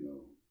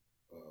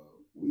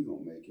 we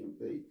gonna make him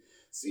pay.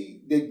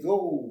 See, the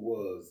goal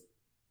was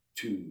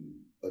to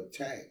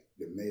attack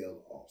the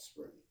male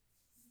offspring,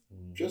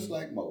 just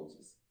like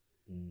Moses.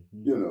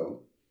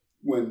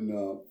 When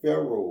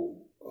Pharaoh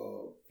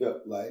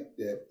felt like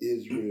that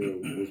Israel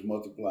was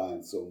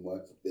multiplying so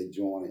much, they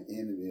joined an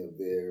enemy of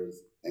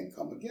theirs and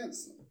come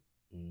against them.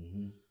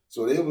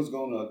 So they was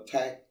going to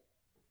attack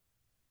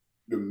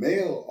the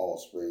male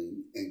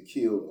offspring and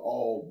kill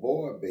all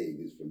boy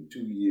babies from 2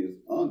 years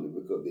under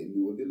because they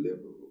knew a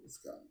deliverer was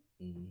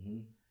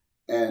coming.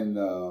 And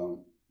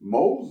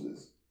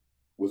Moses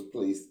was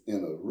placed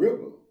in a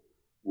river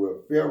where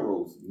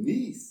Pharaoh's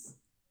niece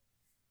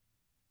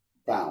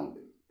found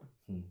him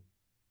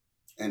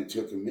and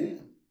took him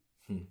in.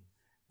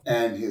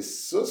 And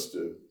his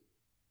sister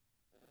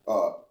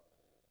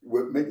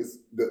would make us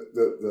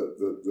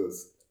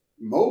the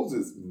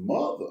Moses'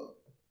 mother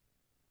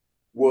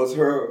was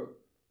her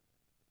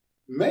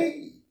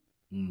maid.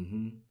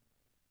 And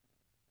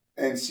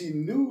she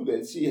knew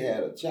that she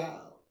had a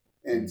child,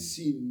 and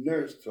she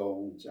nursed her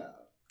own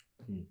child.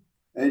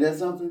 Ain't that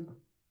something?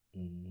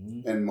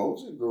 And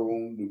Moses grew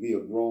on to be a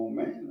grown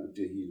man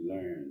until he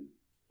learned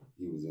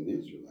he was an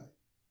Israelite.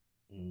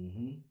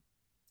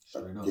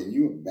 Can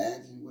you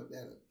imagine what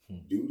that'll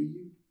do to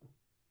you?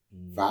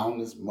 Found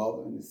his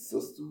mother and his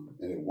sister,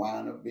 and it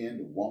wound up being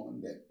the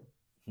woman that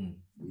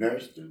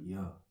nursed him.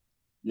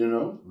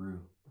 Real.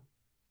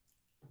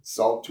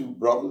 Saw two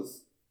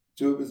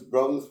of his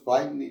brothers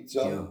fighting each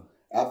other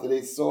after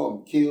they saw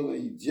him kill an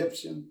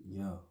Egyptian.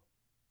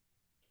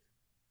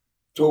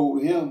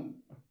 Told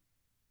him,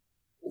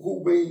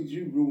 who made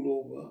you rule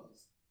over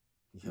us?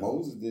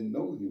 Moses didn't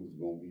know he was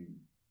going to be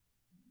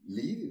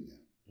leading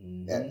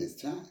them at this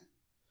time.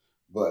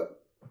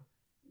 But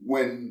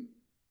when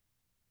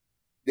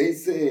they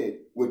said,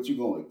 what, you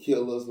going to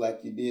kill us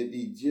like you did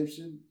the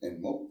Egyptian?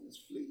 And Moses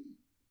fled.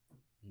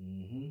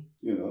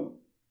 He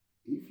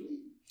fled.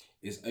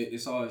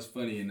 It's always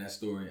funny in that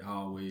story. I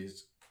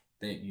always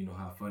think,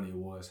 how funny it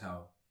was,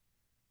 how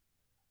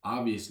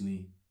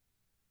obviously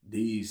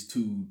these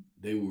two,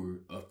 they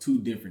were of two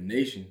different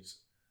nations,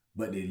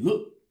 but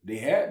they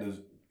had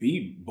to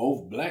be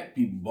both black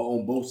people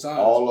on both sides.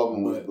 All of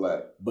them was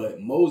black.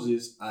 But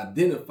Moses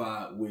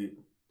identified with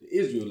the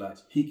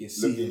Israelites. He can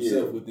see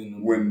himself within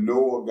them. When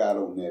Noah got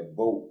on that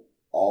boat,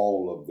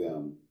 all of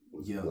them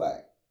was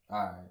black. All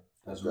right.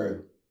 That's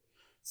real.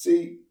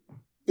 See,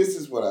 this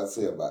is what I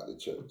say about the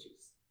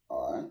churches.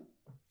 All right.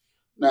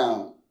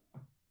 Now,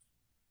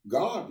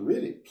 God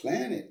really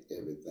planted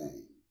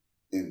everything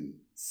in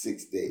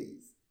 6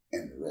 days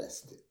and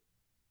rested.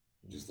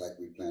 Just like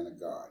we plant a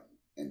garden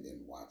and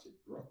then watch it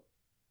grow.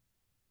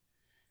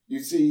 You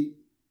see,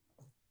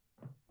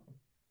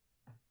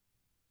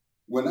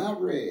 when I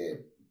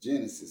read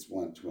Genesis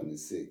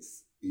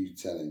 1:26, you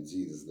telling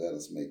Jesus, let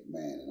us make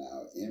man in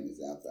our image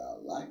after our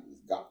likeness.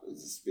 God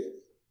is a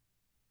spirit.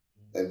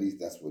 At least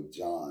that's what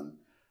John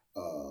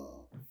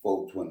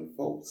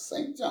 4:24,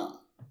 St. John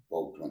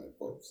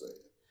 4:24 said.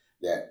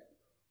 That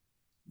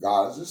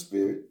God is a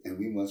spirit and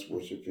we must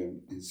worship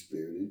him in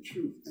spirit and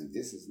truth. And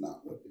this is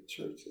not what the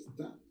church has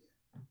done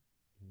yet.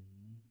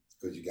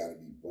 Because you got to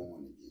be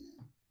born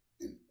again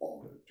in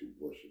order to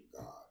worship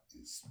God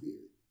in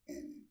spirit and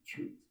in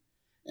truth.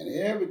 And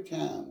every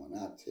time when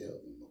I tell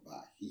them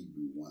about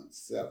Hebrew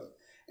 1:7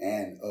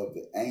 and of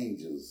the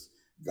angels,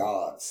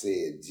 God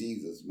said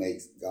Jesus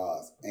makes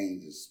God's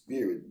angel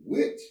spirit,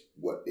 which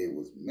what they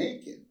was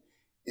making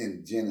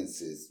in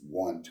Genesis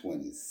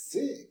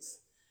 1:26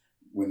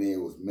 when they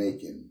was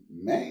making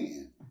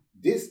man.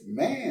 This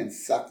man,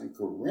 2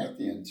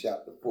 Corinthians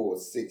chapter 4,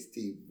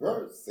 16th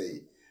verse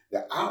say,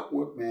 the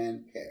outward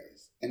man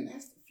perishes, and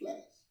that's the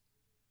flesh.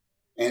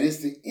 And it's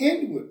the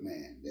inward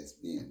man that's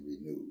being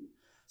renewed.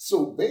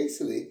 So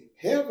basically,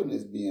 heaven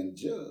is being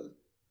judged.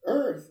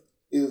 Earth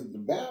is the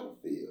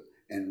battlefield.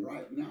 And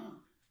right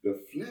now, the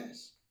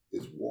flesh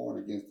is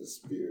warring against the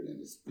spirit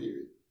and the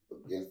spirit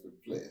against the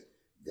flesh.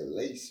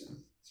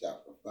 Galatians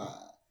chapter 5,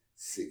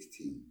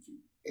 16 to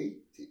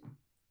 18.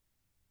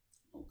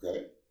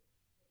 Okay?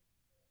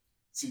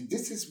 See,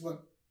 this is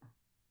what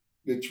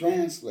the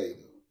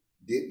translator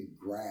didn't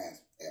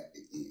grasp at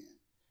the end.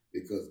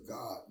 Because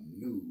God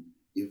knew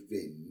if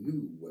they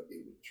knew what they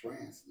were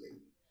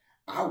translating,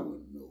 I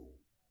wouldn't know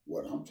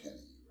what I'm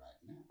telling you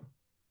right now.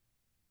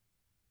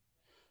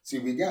 See,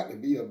 we got to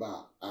be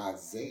about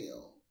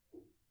Isaiah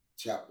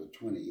chapter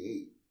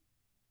 28,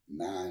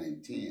 9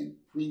 and 10.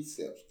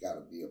 Precepts got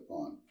to be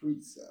upon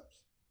precepts.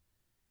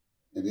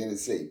 And then it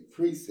say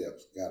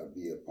precepts got to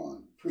be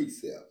upon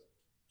precepts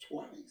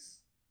twice.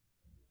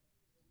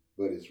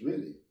 But it's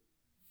really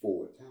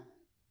 4 times.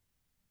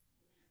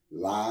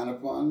 Line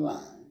upon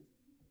line,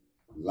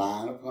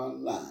 line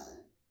upon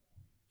line,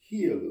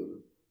 here a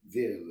little,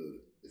 there a little.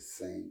 The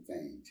same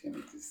thing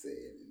Timothy said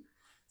in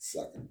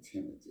 2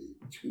 Timothy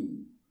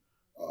 2,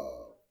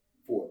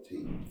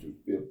 14 through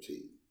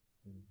 15.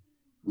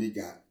 We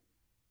got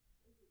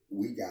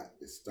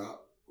to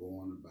stop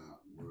going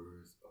about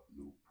words of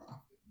no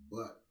profit,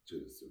 but to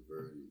the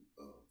subverting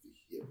of the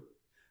hearer.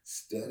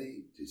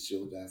 Study to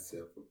show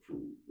thyself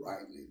approved,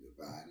 rightly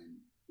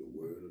dividing the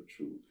word of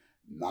truth,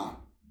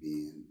 not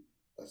being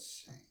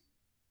ashamed.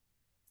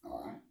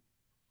 All right?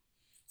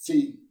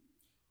 See,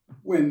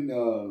 when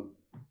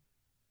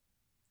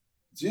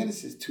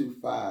Genesis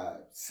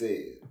 2:5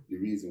 said the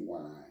reason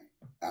why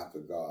after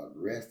God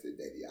rested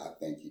that I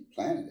think he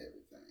planted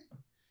everything.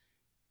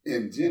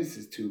 In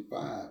Genesis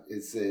 2:5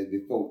 it said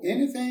before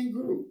anything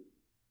grew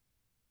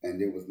and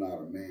there was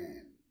not a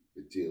man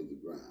to till the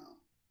ground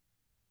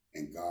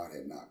and God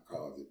had not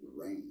caused it to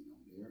rain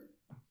on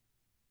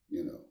the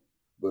earth,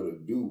 but a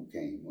dew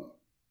came up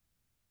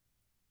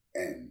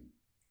and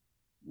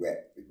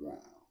wet the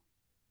ground.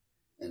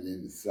 And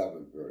in the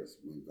 7th verse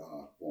when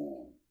God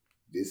formed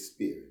this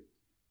spirit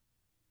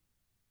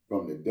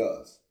from the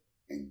dust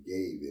and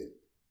gave it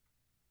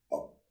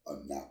a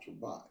natural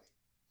body.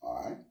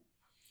 All right?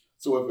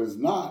 So if it's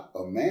not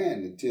a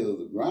man to till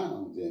the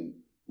ground,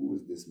 then who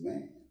is this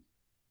man?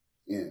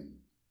 In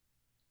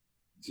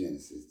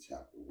Genesis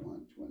chapter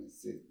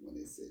 1:26, when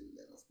they said,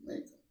 let us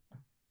make him.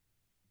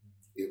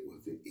 It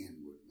was the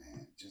inward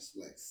man, just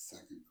like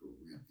 2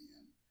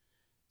 Corinthians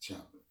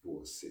chapter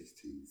 4,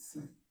 16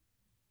 says.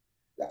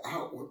 The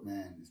outward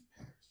man is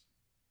perishing.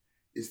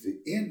 It's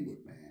the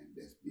inward man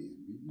that's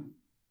being renewed.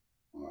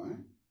 All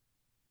right?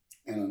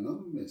 And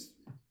another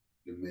mystery,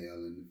 the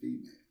male and the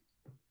female,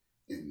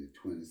 in the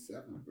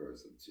 27th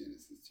verse of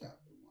Genesis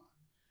chapter 1.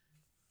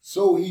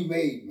 So he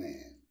made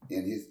man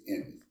in his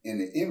image. In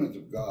the image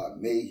of God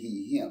made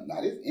he him.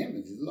 Now this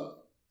image is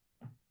love.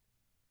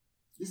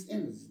 This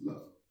image is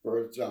love.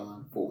 1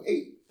 John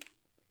 4:8.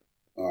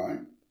 All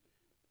right?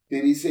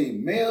 Then he say,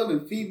 male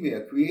and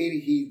female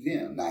created he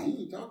them. Now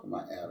he ain't talking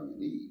about Adam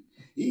and Eve.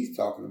 He's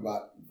talking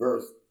about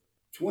verse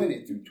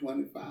 20 through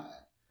 25.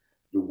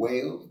 The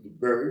whales, the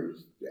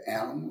birds, the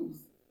animals,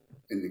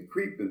 and the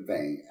creeping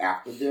thing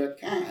after their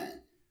kind.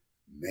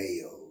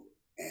 Male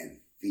and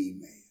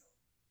female.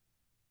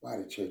 Why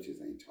the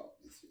churches ain't taught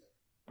this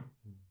yet?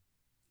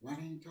 Why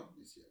they ain't taught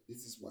this yet?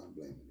 This is why I'm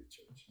blaming the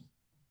churches.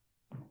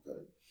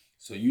 Okay?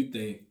 So you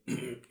think,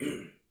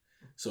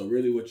 so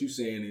really what you're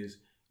saying is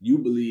you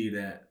believe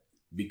that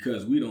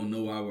because we don't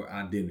know our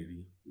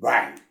identity.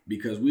 Right.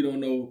 Because we don't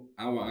know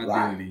our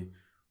identity,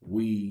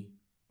 we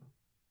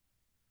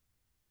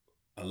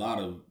a lot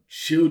of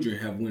children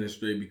have went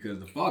astray because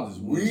the fathers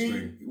went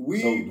astray.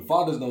 So the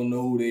fathers don't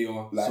know who they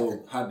are,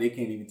 so how they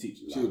can't even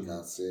teach the children. Like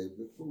I said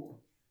before,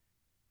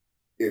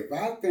 if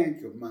I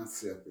think of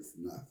myself as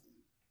nothing,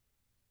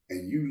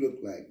 and you look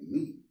like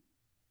me,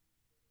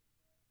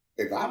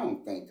 if I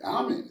don't think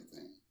I'm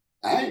anything,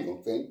 I ain't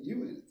gonna think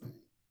you anything.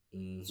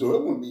 Mm-hmm. So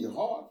it wouldn't be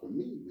hard for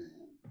me, man.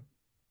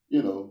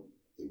 You know,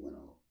 it went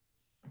on.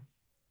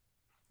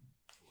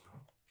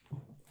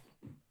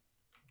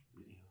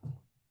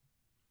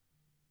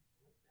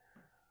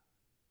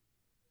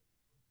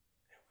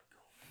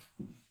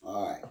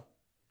 All right.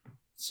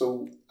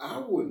 So I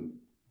wouldn't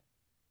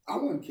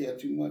care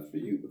too much for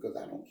you because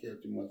I don't care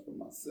too much for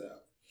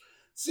myself.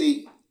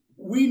 See,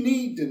 we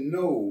need to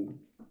know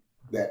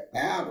that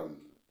Adam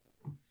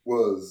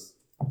was.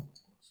 Let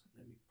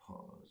me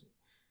pause.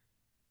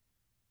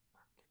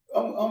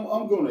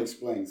 I'm going to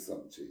explain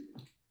something to you.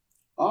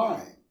 All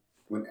right.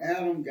 When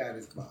Adam got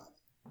his body,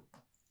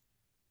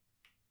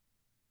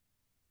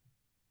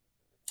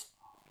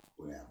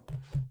 what happened?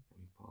 Let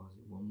me pause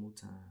it one more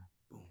time.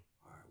 Boom.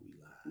 All right, we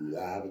live. We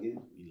live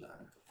again? We live.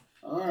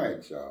 All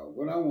right, y'all.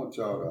 What I want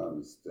y'all to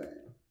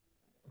understand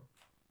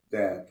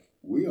that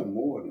we are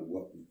more than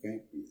what we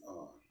think we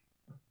are.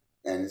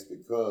 And it's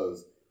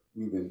because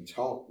we've been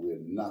taught we're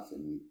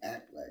nothing. We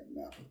act like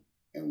nothing.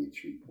 And we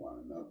treat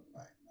one another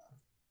like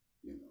nothing.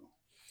 You know,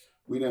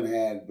 we done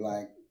had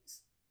blacks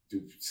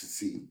to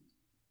secede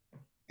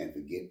and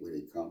forget where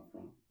they come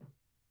from.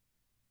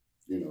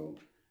 You know,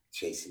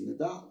 chasing the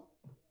dollar.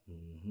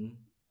 Mm-hmm.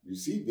 You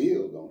see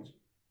Bill, don't you?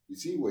 You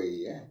see where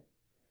he at.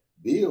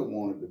 Bill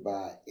wanted to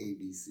buy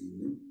ABC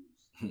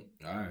News.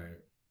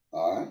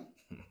 All right.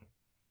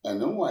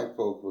 And them white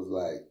folk was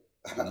like,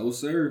 no,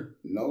 sir.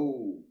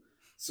 No.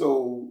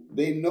 So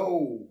they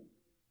know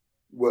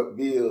what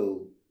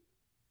Bill,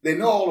 they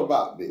know all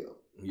about Bill.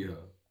 Yeah.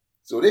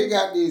 So they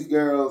got these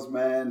girls,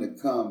 man, to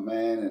come,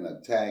 man, and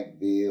attack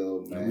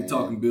Bill, man. And we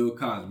talking Bill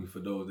Cosby for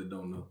those that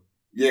don't know.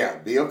 Yeah,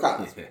 Bill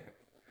Cosby.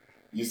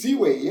 You see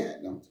where he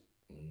at, don't you?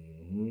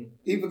 Mm-hmm.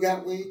 He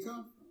forgot where he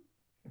come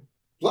from.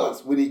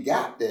 Plus, when he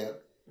got there,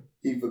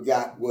 he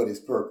forgot what his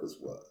purpose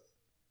was.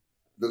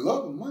 The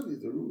love of money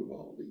is the root of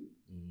all evil.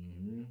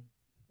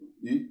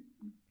 Mm-hmm.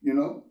 You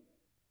know?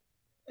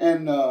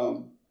 And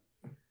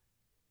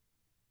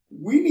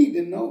we need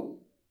to know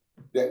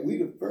that we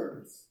the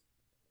first.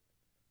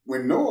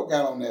 When Noah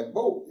got on that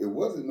boat, it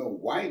wasn't no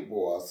white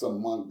boy or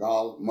some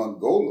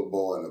Mongolia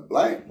boy and a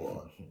black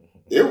boy.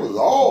 It was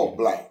all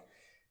black.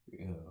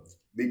 Yeah.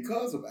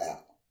 Because of Adam.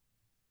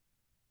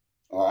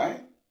 All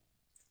right?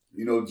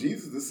 You know,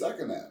 Jesus the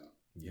second Adam.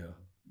 Yeah.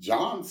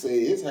 John said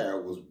his hair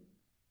was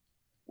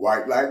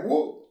white like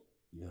wool.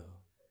 Yeah.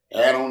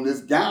 Had on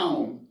this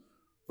gown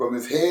from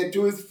his head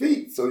to his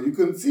feet, so you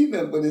couldn't see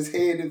nothing but his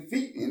head and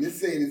feet. And it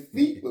said his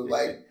feet was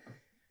like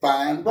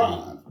fine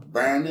bronze,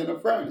 burned in a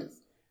furnace.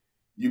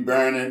 You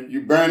burn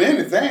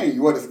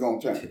anything, what it's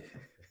gonna turn.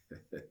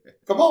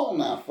 Come on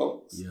now,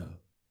 folks. Yeah.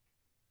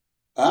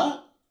 Huh?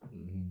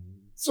 Mm-hmm.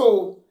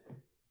 So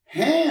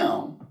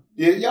Ham,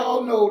 did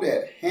y'all know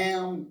that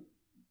Ham,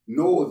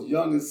 Noah's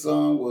youngest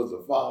son, was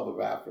the father of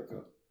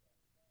Africa?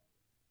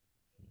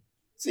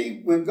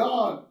 See, when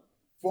God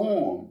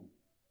formed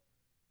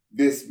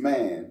this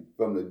man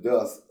from the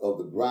dust of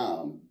the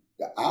ground,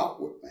 the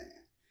outward man,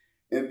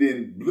 and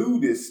then blew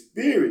this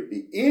spirit,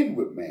 the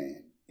inward man,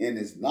 in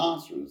his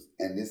nostrils,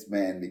 and this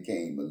man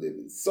became a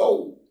living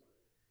soul,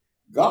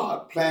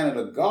 God planted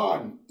a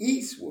garden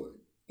eastward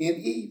in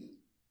Eden.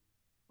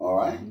 All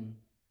right? Mm-hmm.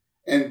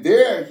 And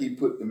there he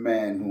put the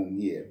man whom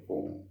he had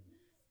formed.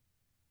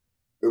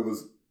 It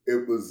was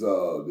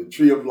the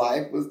tree of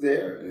life was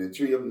there, and the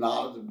tree of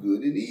knowledge of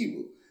good and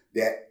evil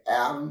that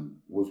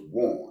Adam was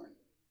warned.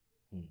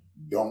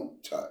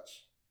 Don't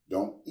touch,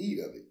 don't eat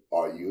of it,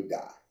 or you'll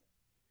die.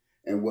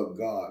 And what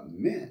God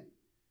meant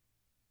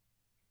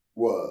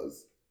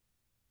was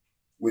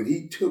when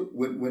he took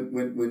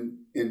when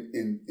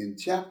in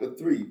chapter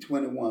 3,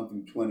 21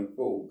 through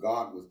 24,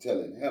 God was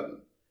telling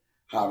heaven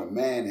how the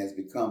man has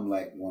become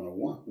like one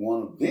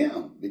of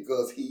them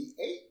because he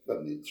ate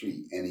from the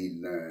tree and he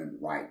learned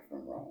right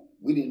from wrong.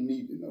 We didn't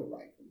need to know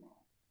right from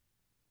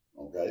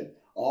wrong. Okay?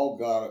 All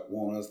God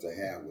wants us to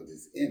have was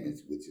his image,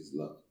 which is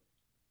love.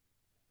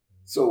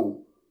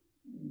 So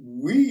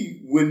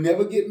we would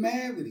never get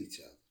mad with each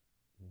other.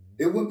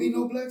 There wouldn't be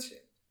no bloodshed.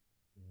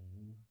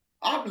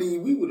 I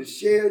believe we would have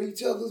shared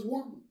each other's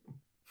woman.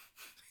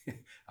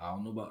 I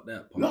don't know about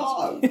that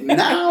part. No,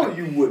 now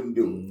you wouldn't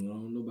do it. I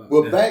don't know about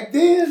but that. Back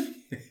then,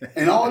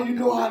 and all you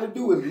know how to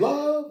do is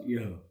love.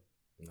 Yeah.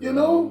 You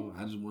know?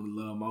 I just want to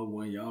love my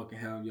one. Y'all can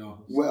have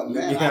y'all. Well,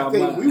 man, I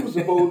think we were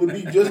supposed to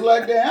be just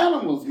like the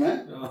animals,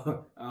 man.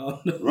 I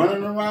don't know.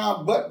 Running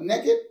around butt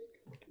naked,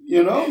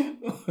 you know?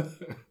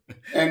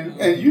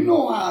 And you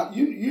know how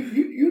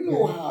you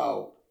know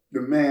how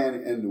the man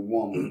and the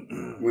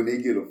woman, when they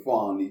get a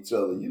fall on each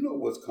other, you know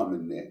what's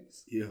coming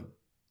next. Yeah.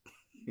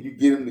 You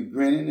get them to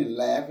grinning and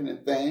laughing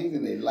and things,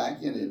 and they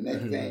like you, and the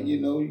next thing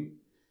you know,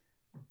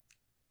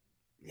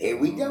 here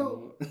we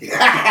go.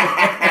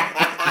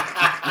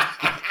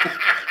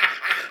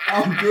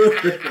 I'm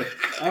good.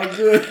 I'm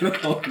good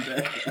on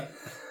that.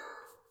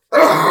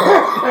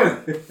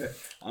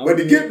 But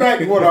to get back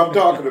to what I'm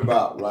talking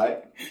about,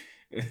 right?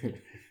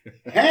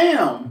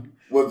 Ham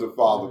was the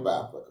father of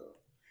Africa.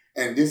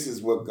 And this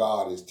is what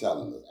God is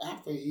telling us.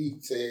 After he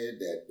said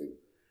that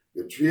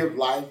the tree of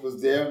life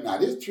was there. Now,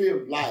 this tree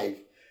of life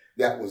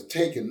that was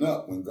taken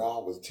up when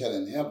God was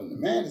telling heaven, the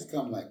man has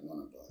come like one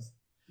of us.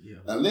 Yeah.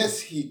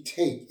 Unless he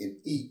take and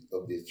eat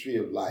of this tree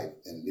of life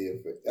and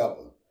live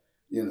forever,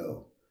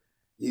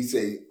 he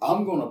say,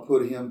 I'm going to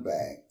put him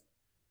back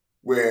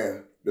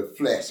where the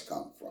flesh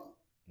come from.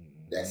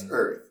 Mm-hmm. That's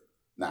earth.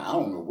 Now, I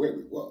don't know where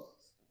we was.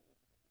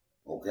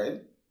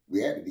 Okay?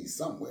 We had to be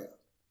somewhere,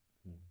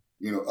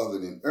 other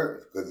than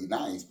earth, because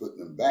now he's putting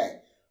them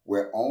back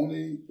where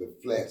only the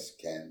flesh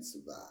can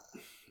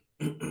survive.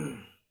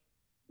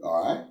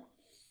 All right?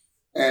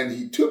 And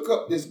he took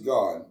up this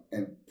garden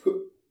and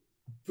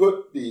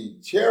put the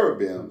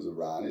cherubims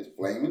around it,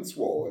 flaming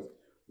swords,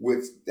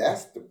 which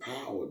that's the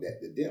power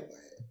that the devil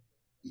had.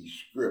 He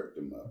stripped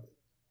them of it.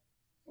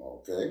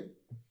 Okay?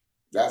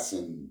 That's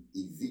in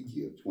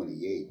Ezekiel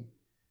 28.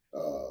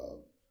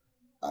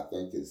 I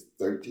think it's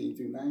 13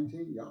 through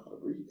 19. Y'all ought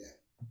to read that.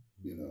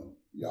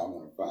 Y'all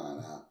going to find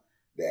out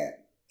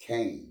that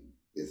Cain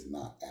is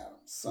not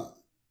Adam's son.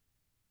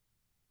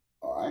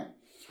 All right?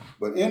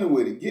 But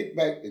anyway, to get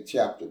back to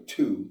chapter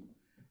 2,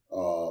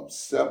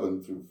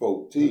 7 through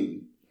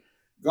 14,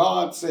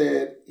 God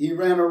said he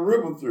ran a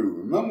river through.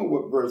 Remember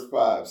what verse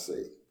 5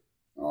 said.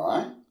 All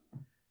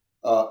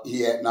right?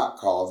 He had not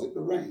caused it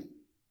to rain.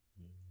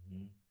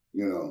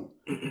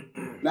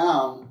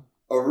 Now,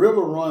 a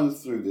river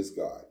runs through this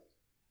garden.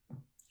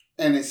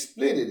 And it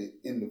split it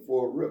into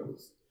 4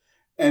 rivers.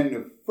 And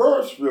the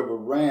first river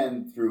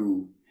ran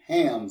through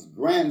Ham's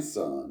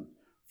grandson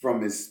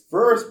from his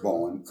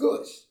firstborn,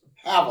 Cush,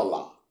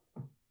 Havilah.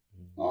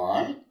 All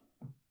right?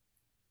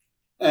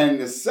 And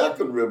the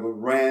second river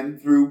ran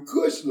through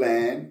Cush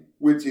land,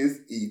 which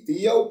is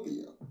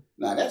Ethiopia.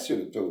 Now, that should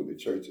have told the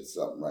churches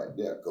something right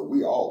there, because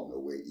we all know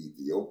where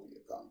Ethiopia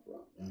come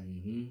from. Right?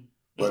 Mm-hmm.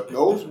 But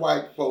those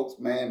white folks,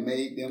 man,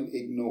 made them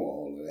ignore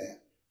all of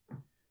that.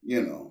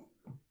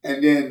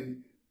 And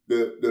then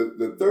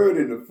the third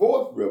and the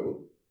fourth river,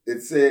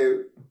 it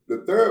said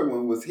the third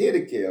one was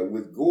Hiddekel,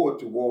 which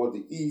goeth toward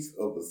the east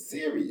of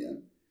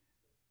Assyria.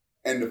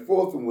 And the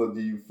fourth one was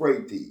the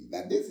Euphrates.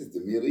 Now, this is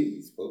the Middle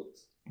East,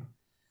 folks.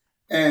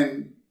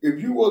 And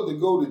if you were to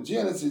go to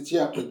Genesis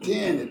chapter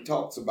 10, it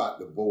talks about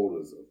the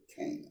borders of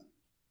Canaan.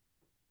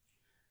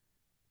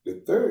 The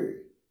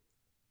third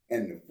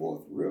and the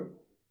fourth river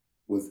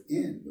was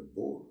in the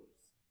borders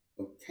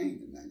of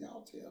Canaan. Now,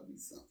 y'all tell me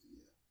something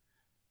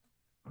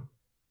here.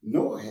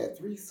 Noah had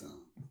 3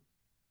 sons.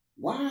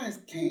 Why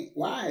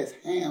is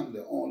Ham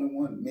the only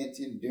one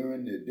mentioned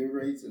during the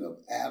duration of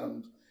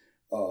Adam's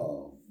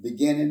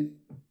beginning?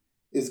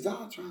 Is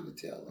God trying to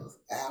tell us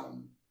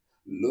Adam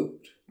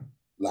looked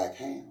like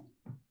Ham?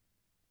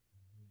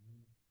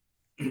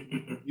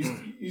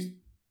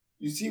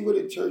 You see what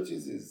the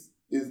churches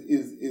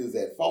is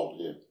at fault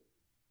here?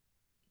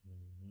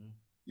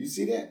 You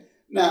see that?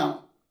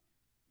 Now,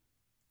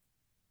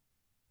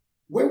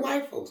 where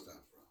white folks come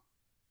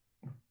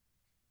from?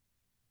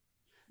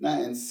 Now,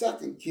 in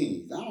 2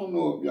 Kings, I don't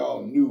know if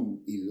y'all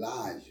knew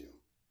Elijah,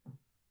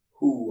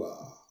 who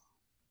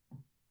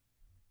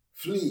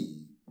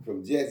fled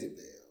from Jezebel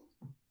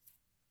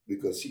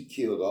because she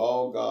killed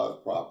all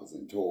God's prophets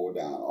and tore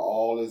down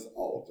all his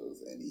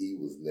altars, and he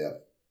was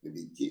left to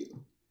be killed.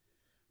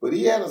 But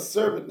he had a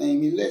servant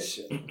named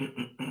Elisha,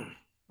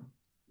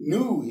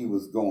 knew he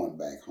was going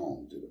back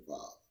home to the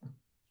Father.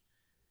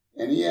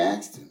 And he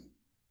asked him,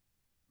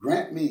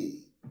 grant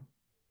me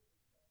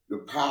the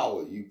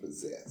power you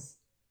possess.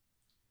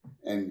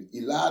 And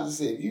Elijah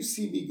said, if you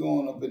see me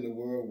going up in the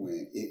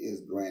whirlwind, it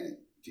is granted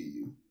to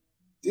you.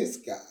 This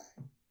guy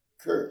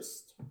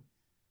cursed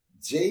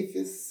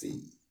Japheth's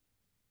seed,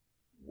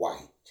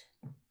 white.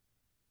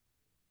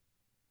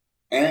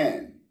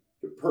 And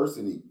the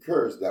person he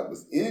cursed that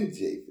was in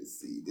Japheth's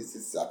seed, this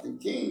is 2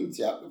 Kings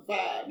chapter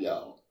 5,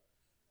 y'all.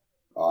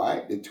 All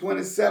right, the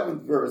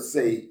 27th verse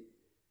say,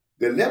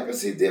 the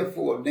leprosy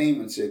therefore of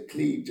Naaman shall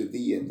cleave to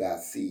thee and thy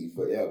seed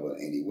forever.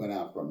 And he went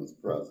out from his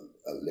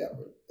presence, a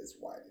leper as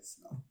white as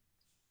snow.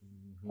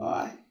 Mm-hmm. All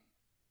right,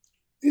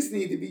 this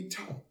need to be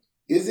taught.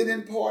 Is it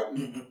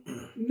important?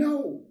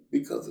 No,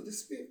 because of the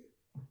Spirit.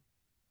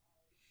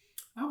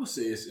 I would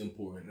say it's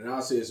important, and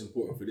I'll say it's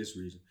important for this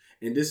reason.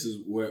 And this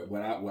is where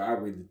I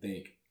really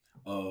think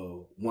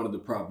one of the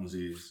problems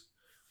is.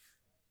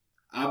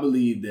 I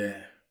believe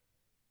that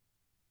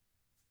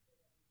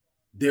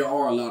there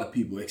are a lot of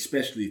people,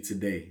 especially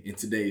today, in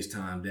today's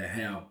time, that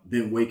have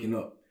been waking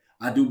up.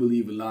 I do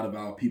believe a lot of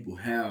our people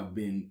have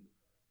been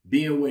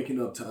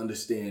waking up to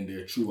understand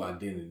their true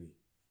identity.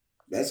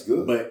 That's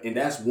good. And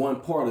that's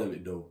one part of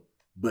it, though.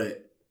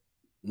 But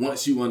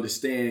once you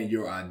understand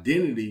your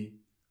identity,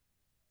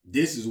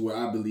 this is where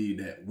I believe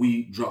that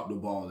we drop the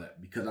ball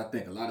at. Because I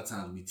think a lot of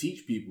times we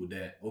teach people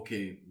that,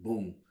 okay,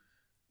 boom,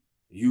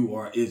 you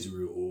are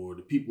Israel, or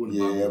the people in the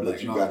Bible. Yeah,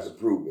 but you got to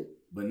prove it.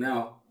 But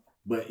now,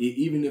 But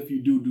even if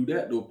you do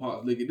that, though,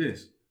 Pops, look at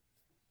this.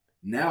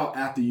 Now,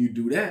 after you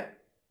do that,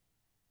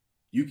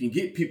 you can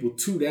get people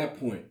to that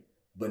point.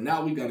 But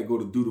now we got to go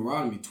to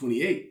Deuteronomy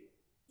 28.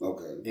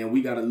 Okay. And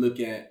we got to look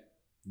at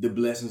the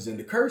blessings and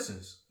the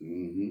cursings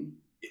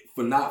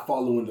for not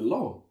following the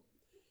law.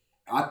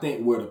 I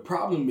think where the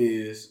problem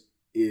is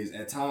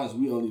at times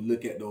we only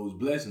look at those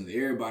blessings.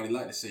 Everybody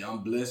like to say,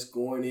 I'm blessed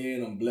going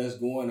in, I'm blessed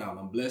going out,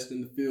 I'm blessed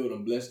in the field,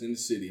 I'm blessed in the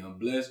city, I'm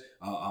blessed.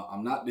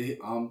 I'm not the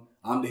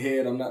I'm the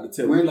head, I'm not the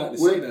tail. We like to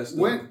say that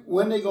stuff.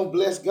 When they gonna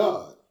bless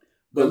God?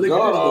 But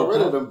God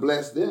already done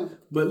blessed them.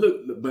 But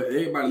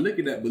everybody look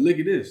at that. But look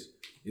at this.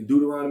 In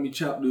Deuteronomy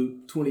chapter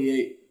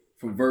 28,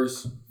 from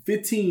verse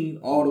 15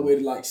 all the way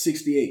to like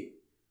 68,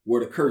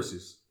 were the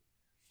curses.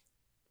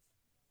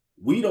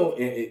 We don't,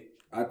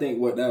 I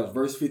think that was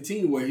verse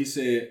 15 where he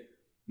said,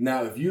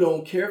 now if you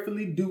don't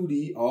carefully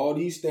do all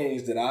these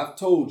things that I've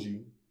told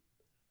you,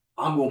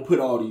 I'm going to put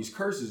all these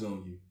curses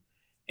on you.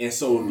 And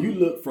so if you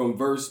look from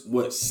verse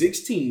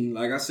 16,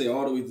 like I said,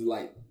 all the way to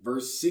like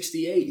verse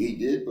 68. He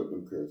did put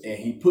them curses. And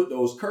he put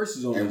those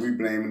curses on us. And we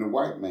blaming the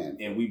white man.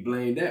 And we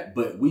blame that.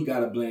 But we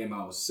got to blame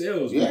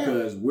ourselves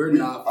because we're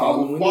not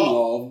following the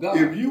law of God.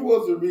 If you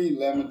was to read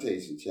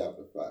Lamentation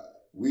chapter 5,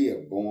 we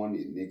have borne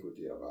the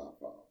iniquity of our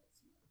fathers.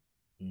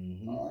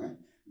 All right?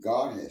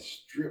 God has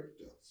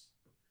stripped us.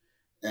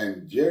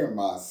 And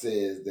Jeremiah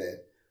says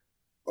that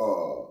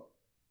the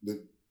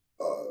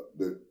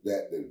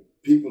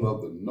people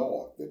of the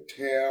north, the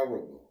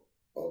terrible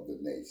of the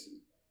nation,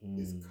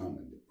 is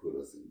coming to put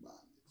us in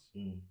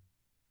bondage.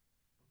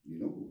 You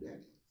know who that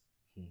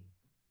is?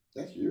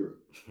 That's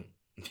Europe.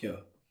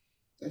 Yeah.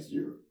 That's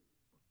Europe.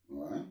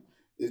 All right?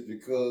 It's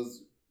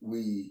because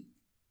we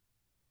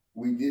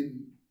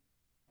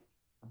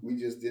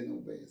just didn't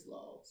obey his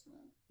laws, man.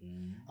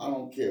 I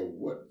don't care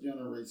what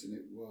generation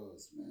it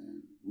was,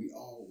 man. We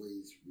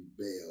always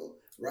rebel.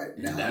 Right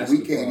now, we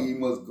can't even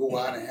must go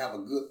out and have a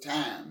good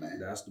time, man.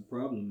 That's the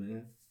problem,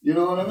 man. You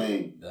know what I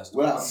mean? That's the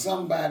Without problem.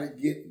 somebody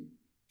getting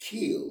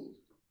killed,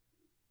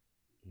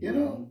 you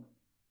know,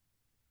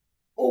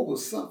 over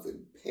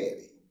something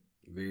petty.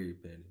 Very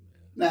petty,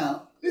 man.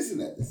 Now,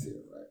 listen at this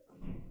here,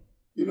 right?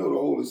 You know the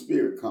Holy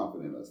Spirit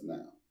comforting us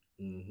now.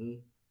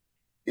 In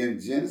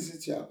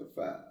Genesis chapter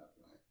 5,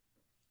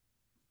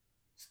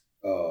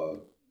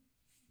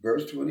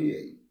 verse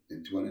 28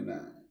 and 29,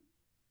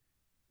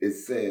 it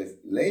says,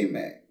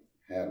 Lamech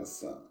had a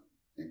son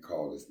and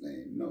called his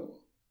name Noah,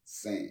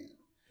 saying,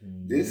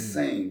 this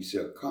same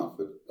shall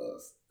comfort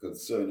us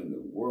concerning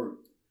the work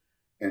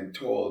and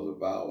toils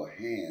of our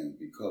hands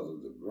because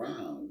of the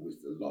ground which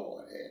the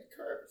Lord had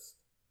cursed.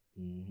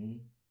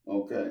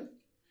 Okay?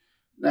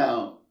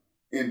 Now,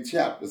 in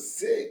chapter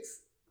 6,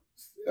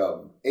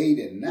 8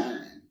 and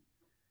 9,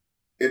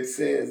 it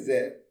says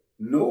that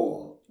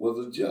Noah was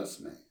a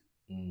just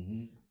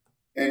man.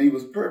 And he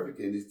was perfect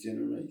in his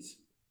generation.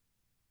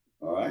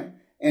 All right?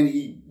 And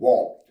he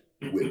walked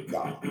with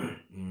God.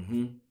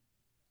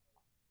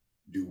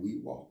 Do we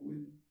walk with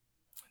him?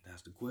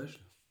 That's the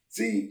question.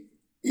 See,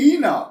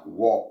 Enoch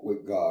walked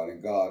with God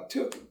and God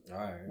took him. All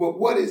right. But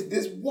what is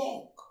this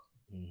walk?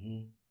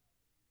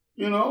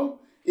 You know,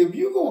 if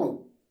you're going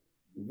to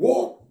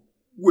walk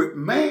with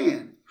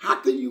man,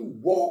 how can you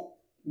walk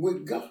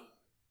with God?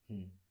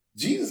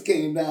 Jesus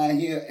came down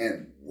here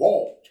and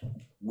walked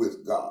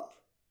with God.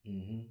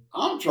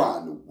 I'm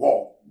trying to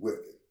walk with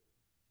it.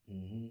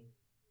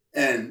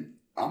 And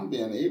I'm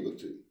being able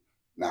to.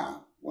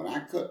 Now, when I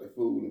cut the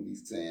food and be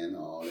saying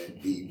all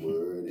that B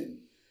word and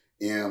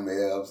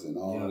MFs and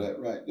all that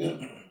right there,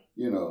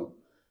 you know,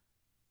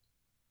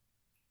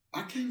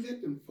 I can't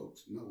let them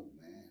folks know,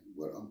 man,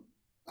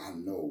 I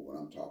know what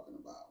I'm talking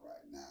about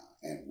right now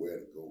and where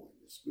to go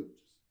in the scriptures.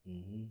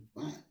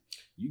 Fine.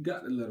 You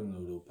got to let them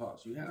know, though,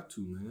 Pops. You have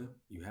to, man.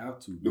 You have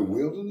to. The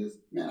wilderness?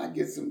 Man, I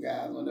get some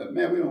guys on that.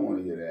 Man, we don't want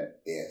to hear that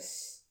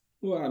S.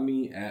 Well, I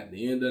mean, at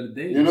the end of the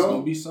day, you there's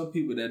going to be some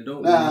people that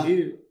don't want to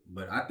hear it.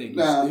 But I think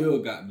you still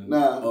got to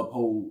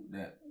uphold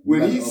that.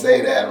 When he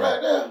say that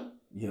right there,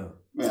 yeah.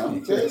 Man, I'm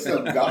going to tell you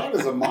something. God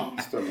is a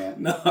monster,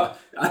 man. No,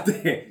 I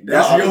think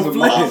that's God your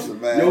flesh. Monster,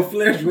 man. Your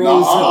flesh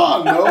rolls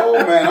up.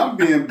 No, man. I'm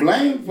being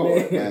blamed for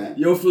it, man.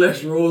 Your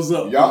flesh rolls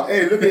up. Y'all,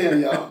 hey, look at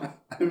him, y'all.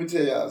 Let me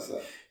tell y'all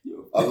something.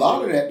 A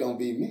lot of that don't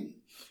be me.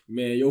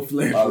 Man, your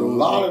flesh rolls up. A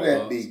lot up, of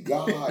that be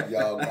God,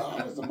 y'all.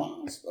 God is a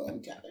monster.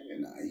 I'm telling you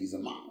now. He's a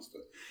monster.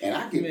 And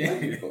I get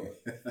blamed for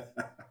it.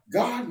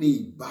 God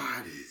need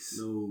bodies.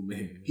 No,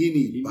 man. He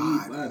need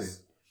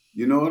bodies.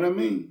 You know what I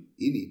mean?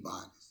 He need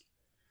bodies.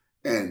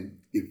 And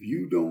if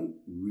you don't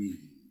read,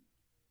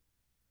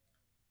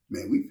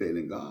 man, we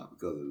failing God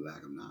because of the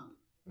lack of knowledge.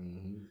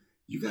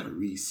 You got to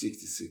read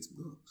 66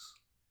 books.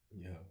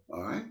 Yeah.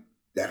 All right?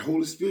 That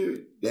Holy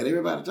Spirit that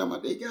everybody talking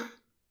about they got.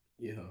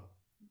 Yeah.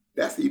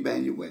 That's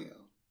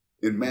Emmanuel.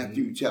 In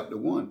Matthew chapter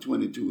 1,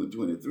 22 and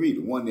 23, the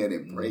one that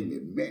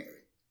impregnated Mary.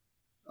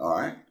 All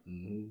right?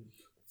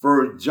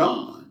 1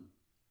 John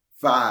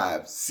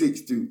 5,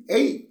 6 through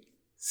 8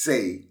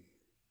 say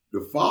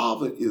the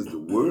Father is the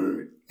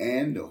Word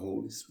and the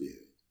Holy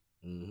Spirit.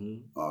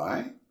 All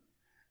right?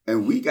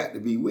 And we got to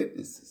be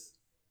witnesses.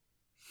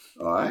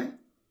 All right?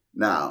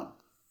 Now,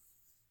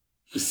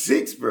 the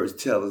 6th verse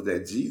tells us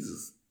that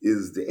Jesus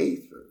is the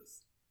 8th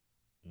verse.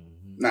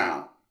 Mm-hmm.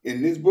 Now,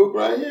 in this book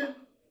right here,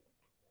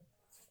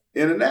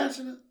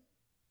 International,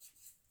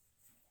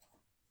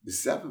 the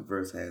 7th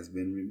verse has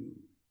been removed.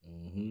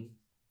 Mm-hmm.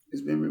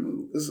 It's been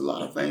removed. There's a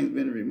lot of things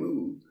been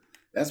removed.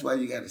 That's why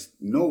you got to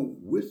know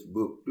which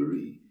book to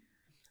read.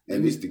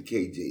 And it's the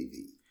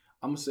KJV.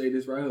 I'm going to say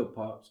this right here,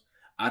 Pops.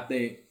 I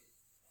think,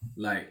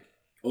 like,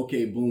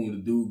 okay, boom, the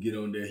dude get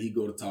on there, he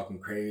go to talking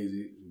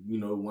crazy. You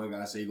know, one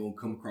guy say he gonna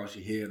come across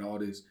your head, all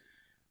this.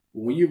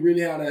 But when you really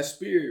have that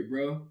spirit,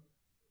 bro,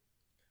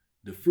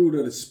 the fruit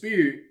of the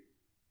spirit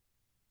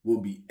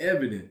will be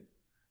evident.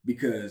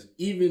 Because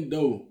even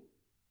though,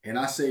 and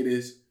I say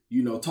this,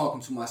 you know, talking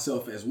to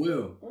myself as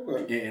well,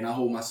 okay, and I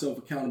hold myself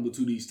accountable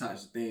to these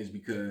types of things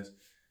because,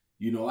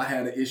 you know, I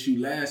had an issue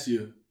last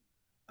year.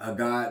 A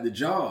guy at the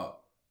job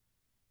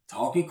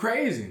talking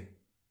crazy.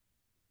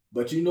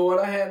 But you know what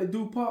I had to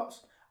do,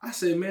 Pops? I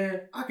said,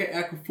 man, I can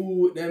act a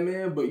fool with that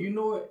man, but you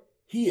know what?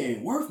 He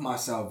ain't worth my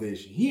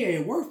salvation. He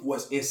ain't worth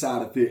what's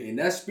inside of it. And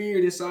that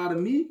spirit inside of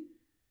me,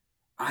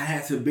 I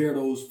had to bear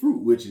those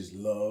fruit, which is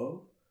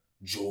love,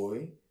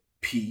 joy,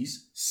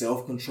 peace,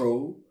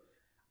 self-control.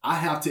 I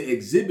have to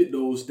exhibit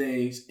those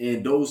things,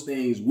 and those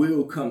things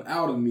will come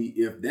out of me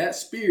if that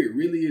spirit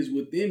really is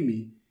within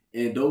me.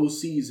 And those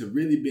seeds have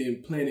really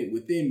been planted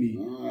within me.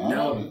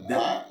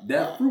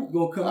 That fruit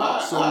gonna come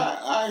out. So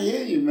I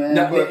hear you, man.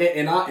 Now,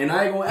 and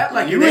I ain't gonna act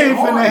like you ain't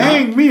finna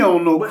hang me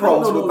on no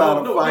cross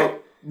without a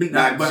fight. But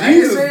I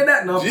ain't saying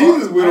that. No,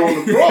 Jesus went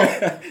on the cross.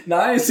 No,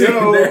 I ain't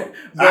saying that.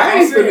 I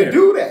ain't finna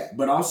do that.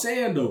 But I'm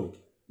saying though,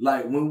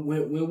 like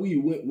when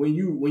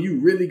you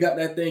really got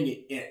that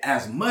thing and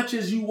as much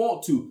as you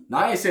want to. Now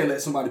I ain't saying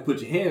let somebody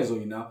put your hands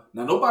on you now.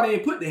 Now nobody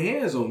ain't put their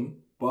hands on me,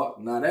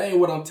 but now that ain't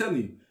what I'm telling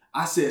you.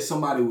 I said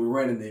somebody was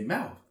running their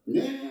mouth.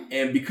 Yeah.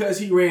 And because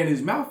he ran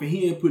his mouth and he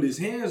didn't put his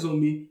hands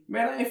on me,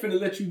 man, I ain't finna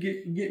let you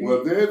get me.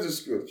 Well, there's a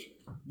scripture.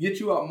 Get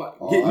you out me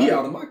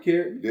out of my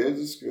character. There's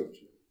a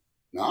scripture.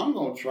 Now I'm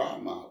gonna try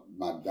my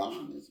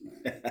darndest,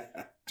 man,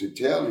 to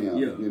tell him,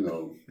 you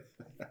know,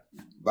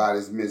 about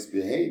his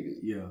misbehavior.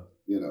 Yeah.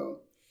 You know.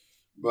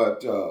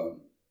 But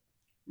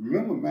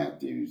remember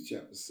Matthew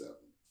chapter 7,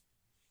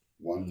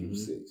 1 through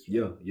 6.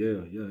 Right?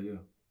 Yeah.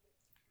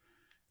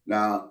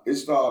 Now, it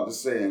started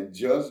saying,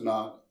 judge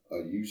not,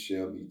 or you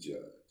shall be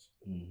judged.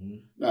 Mm-hmm.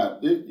 Now,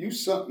 you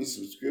sent me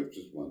some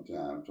scriptures one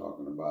time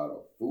talking about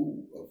a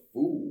fool. A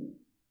fool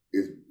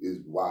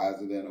is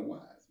wiser than a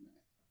wise man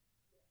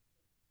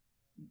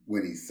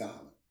when he's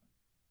silent.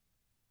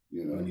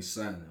 You know? When he's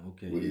silent,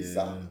 okay. When he's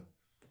silent,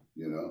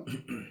 you know?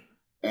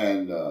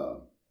 And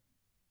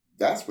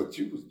that's what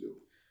you was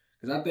doing.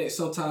 Because I think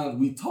sometimes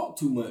we talk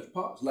too much,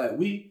 Pops. Like,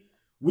 we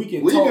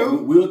can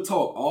talk. We'll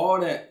talk all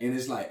that, and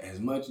it's like as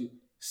much as...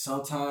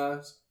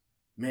 Sometimes,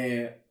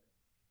 man,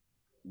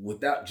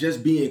 without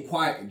just being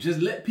quiet, just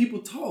let people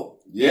talk.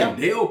 Yeah.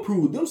 And they'll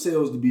prove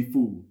themselves to be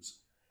fools.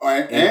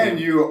 And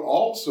you'll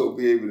also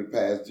be able to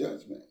pass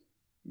judgment.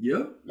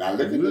 Yeah. Now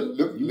look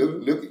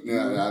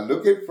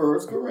at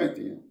 1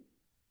 Corinthians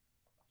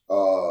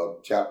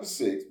chapter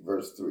 6,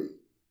 verse 3.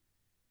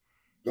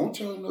 Don't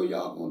y'all know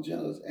y'all gonna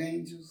judge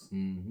angels?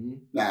 Mm-hmm.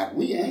 Now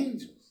we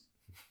angels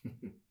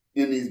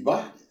in these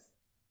bodies.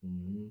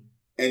 Mm-hmm.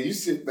 And you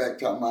sit back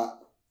talking about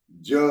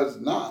judge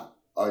not,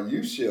 or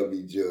you shall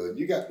be judged.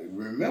 You got to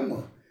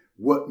remember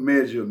what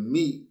measure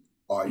meat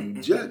are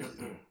you judging.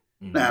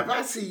 Mm-hmm. Now, if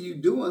I see you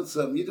doing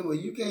something, you know, well,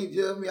 you can't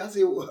judge me. I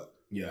say, well,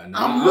 yeah, no,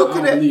 I'm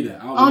looking at you.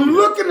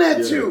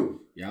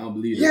 Yeah, I don't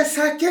believe that. Yes,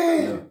 I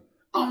can. Yeah.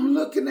 I'm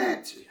looking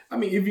at you. I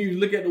mean, if you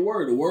look at the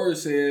word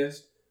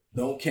says,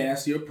 don't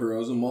cast your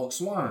pearls amongst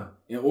swine.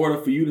 In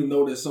order for you to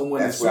know that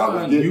someone is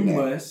swine, you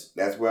must.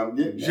 That's where I'm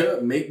getting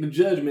at. Make the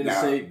judgment and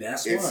say,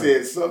 that's swine. It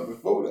says something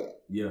before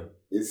that. Yeah.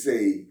 It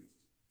say,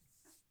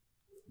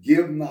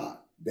 give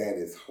not that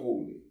is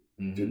holy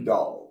to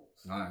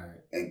dogs. All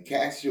right. And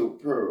cast your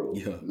pearls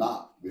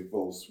not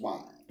before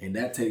swine. And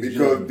that takes because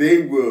judgment.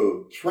 They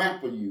will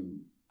trample you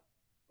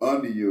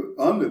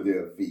under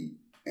their feet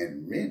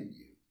and rend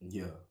you.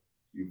 Yeah.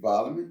 You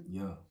follow me?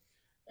 Yeah.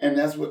 And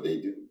that's what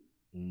they do.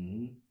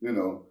 Mm-hmm. You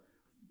know,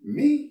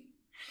 me,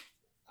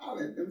 I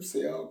let them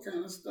say all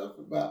kind of stuff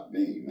about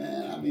me,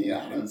 man. I mean,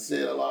 I done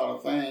said a lot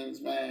of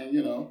things, man,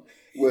 you know.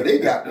 Well, they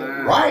got the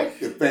right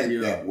to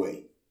think that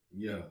way.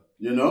 Yeah.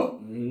 You know?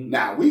 Mm-hmm.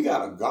 Now, we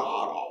got a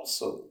God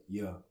also.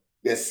 Yeah.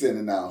 That's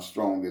sending out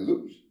strong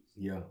delusions.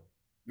 Yeah.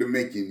 To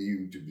making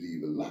you to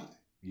believe a lie.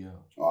 Yeah.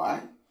 All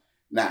right?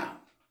 Now,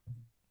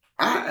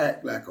 I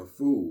act like a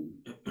fool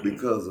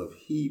because of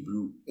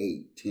Hebrew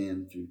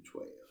 8:10 through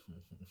 12.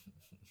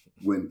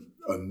 When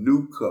a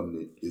new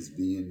covenant is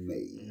being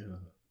made. Yeah.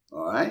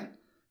 All right?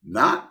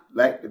 Not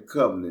like the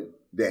covenant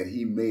that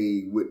he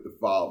made with the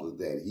fathers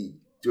that he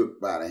took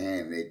by the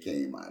hand and they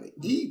came out of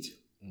Egypt.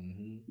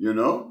 Mm-hmm. You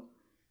know?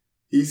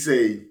 He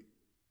said,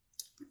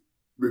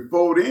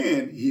 before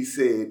then, he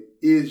said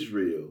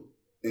Israel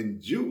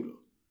and Judah,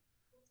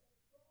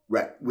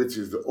 right, which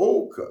is the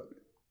old covenant.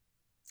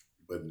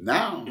 But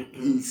now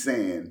he's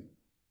saying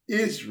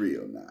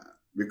Israel now,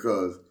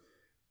 because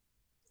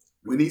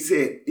when he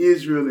said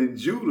Israel and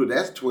Judah,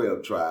 that's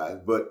 12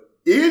 tribes, but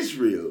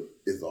Israel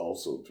is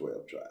also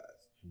 12 tribes.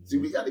 Mm-hmm. See,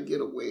 we got to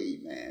get away,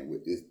 man,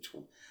 with this,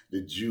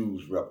 the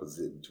Jews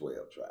representing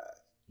 12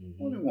 tribes.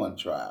 Mm-hmm. Only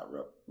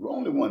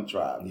one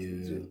tribe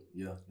is the Jew.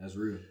 Yeah, that's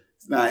real.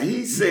 Now,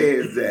 he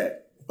says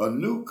that a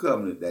new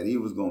covenant that he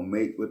was going to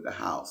make with the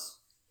house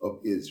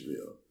of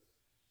Israel,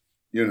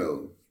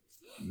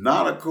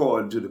 not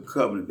according to the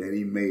covenant that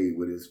he made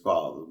with his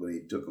fathers when he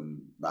took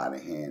them by the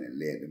hand and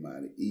led them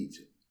out of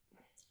Egypt.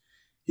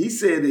 He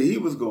said that he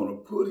was going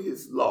to put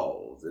his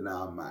laws in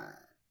our mind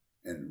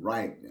and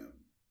write them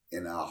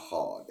in our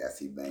heart.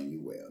 That's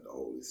Emmanuel, the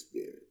Holy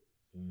Spirit.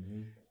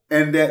 Mm-hmm.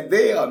 And that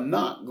they are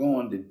not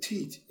going to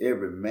teach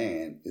every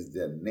man is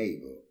their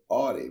neighbor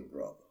or their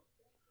brother,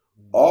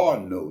 or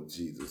know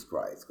Jesus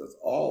Christ, because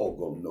all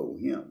gonna know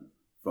him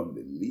from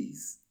the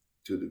least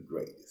to the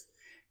greatest.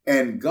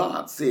 And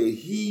God said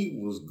he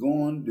was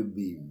going to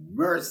be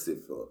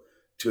merciful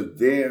to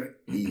their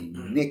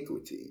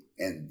iniquity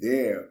and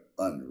their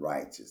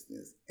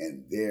unrighteousness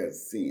and their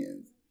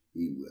sins.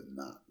 He will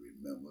not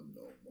remember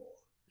no more.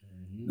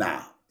 Mm-hmm.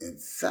 Now, in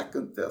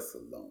 2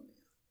 Thessalonians,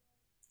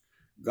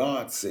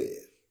 God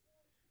said,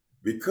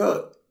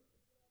 because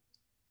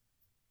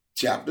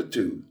chapter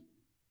 2,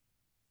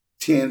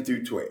 10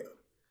 through 12,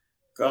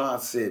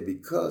 God said,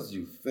 because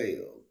you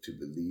failed to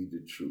believe the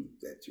truth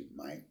that you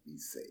might be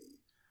saved,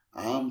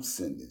 I'm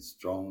sending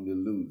strong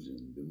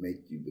delusion to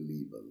make you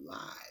believe a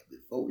lie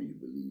before you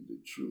believe the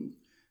truth,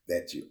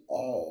 that you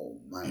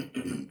all might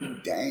be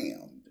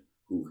damned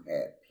who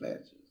had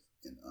pleasures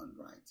in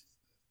unrighteousness.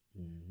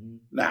 Mm-hmm.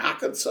 Now, I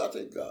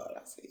consulted God.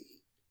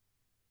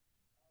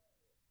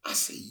 I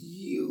say,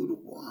 you the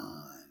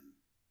one.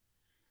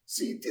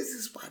 See, this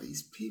is why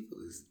these people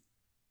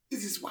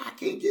this is why I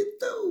can't get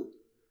through.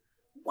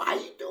 Why are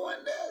you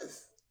doing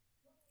this?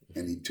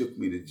 And he took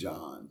me to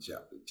John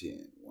chapter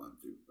 10, 1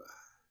 through 5.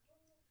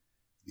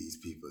 These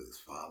people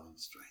is following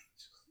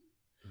strangers.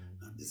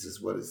 Now, this is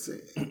what it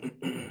says.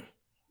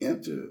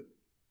 Enter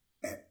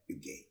at the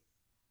gate.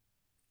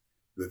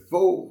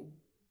 Before,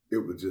 it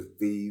was just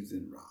thieves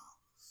and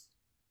robbers.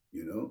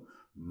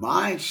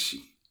 My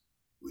sheep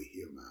will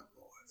hear my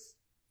voice,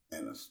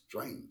 and a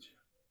stranger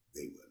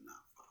they will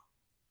not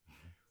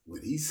follow.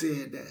 When he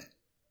said that,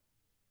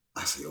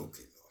 I said,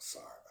 okay, Lord,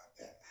 sorry about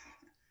that.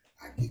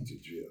 I get your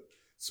drill.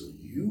 So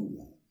you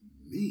want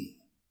me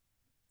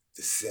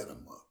to set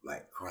them up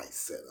like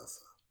Christ set us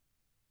up.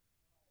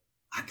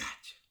 I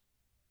got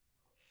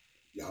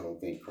you. Y'all don't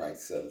think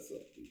Christ set us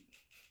up, do you?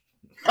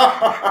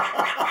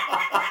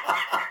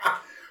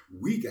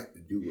 We got to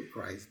do what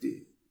Christ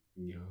did.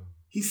 Yeah.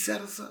 He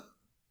set us up.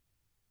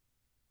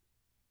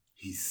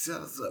 He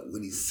set us up.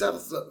 When he set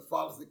us up, the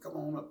Father said, come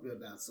on up here,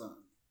 thou son.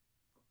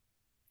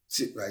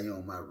 Sit right here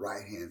on my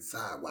right-hand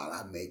side while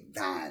I make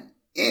thine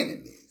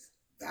enemies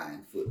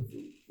thine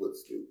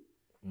footstool.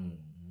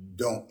 Mm-hmm.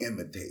 Don't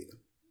imitate them.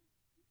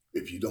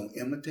 If you don't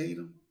imitate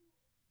them,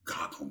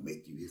 God gonna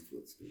make you his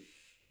footstool.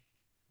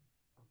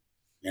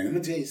 And let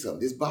me tell you something.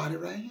 This body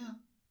right here,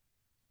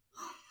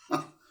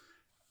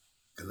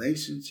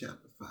 Galatians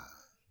chapter 5,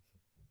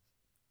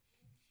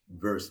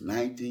 verse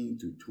 19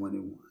 through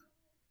 21.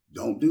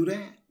 Don't do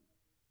that.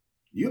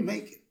 You'll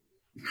make it.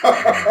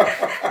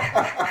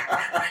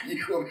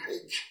 You gonna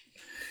make it.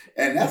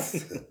 And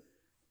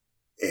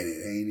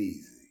it ain't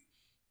easy.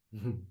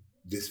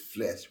 This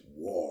flesh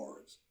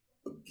wars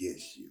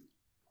against you.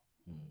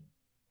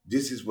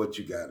 This is what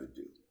you gotta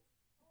do.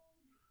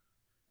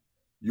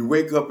 You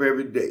wake up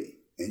every day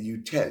and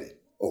you tell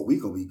it, oh, we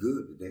gonna be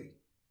good today.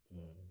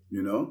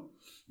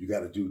 You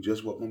gotta do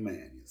just what my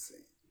man is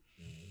saying.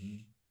 Mm-hmm.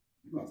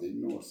 You have to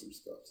ignore some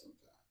stuff sometimes.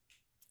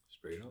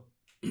 Straight up.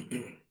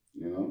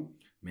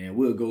 Man,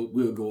 we'll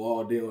go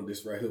all day on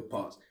this right here,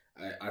 Pops.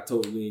 I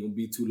told you we ain't gonna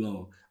be too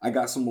long. I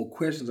got some more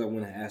questions I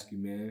want to ask you,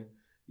 man.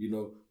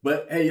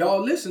 But hey,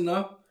 y'all listen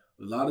now.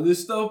 A lot of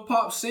this stuff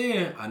Pop's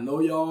saying, I know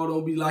y'all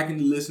don't be liking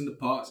to listen to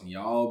Pops, and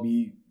y'all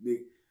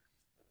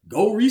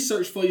go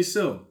research for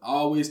yourself. I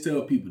always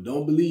tell people,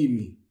 don't believe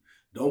me.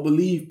 Don't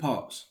believe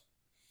Pops.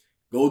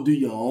 Go do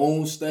your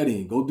own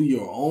studying. Go do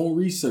your own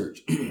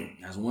research.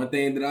 That's one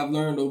thing that I've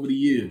learned over the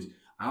years.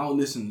 I don't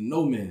listen to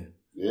no man.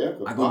 Yeah,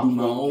 I go do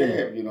my own.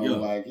 You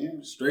don't like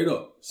him. Straight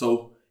up.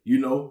 So,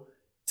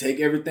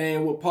 take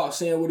everything what Pop's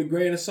saying with a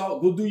grain of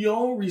salt. Go do your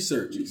own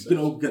research.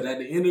 Because at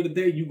the end of the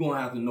day, you're going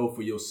to have to know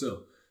for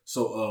yourself.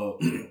 So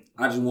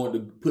I just wanted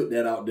to put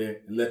that out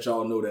there and let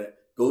y'all know that.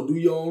 Go do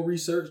your own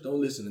research.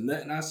 Don't listen to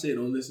nothing I said.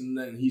 Don't listen to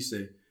nothing he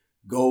said.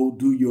 Go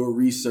do your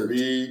research.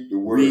 Read the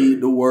word.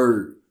 Read the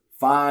word.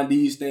 Find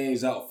these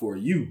things out for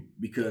you.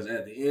 Because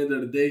at the end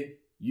of the day,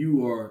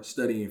 you are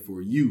studying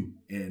for you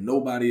and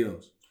nobody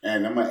else.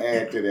 And I'm going to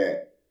add to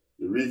that.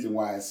 The reason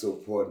why it's so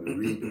important to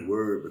read the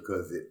word,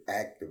 because it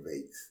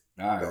activates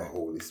the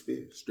Holy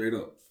Spirit. Straight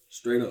up,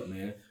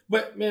 man.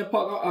 But man,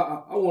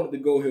 Pop, I wanted to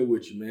go here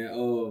with you,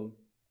 man.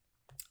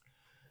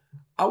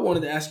 I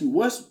wanted to ask you,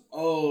 what's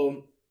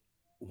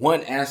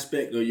one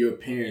aspect of your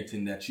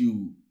parenting that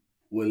you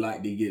would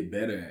like to get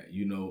better at?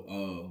 You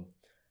know,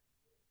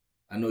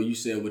 I know you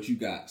said what you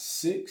got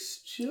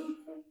 6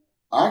 children.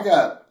 I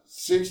got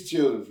 6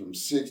 children from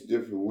 6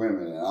 different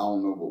women, and I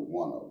don't know but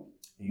one of them,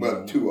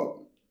 but 2 of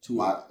them.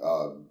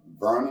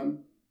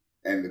 Vernon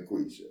and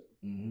LaQuisha.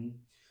 Mm-hmm.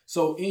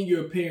 So in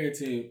your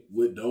parenting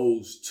with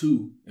those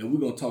 2, and we're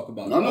gonna talk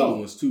about the other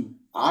ones too.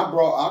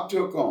 I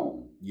took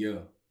on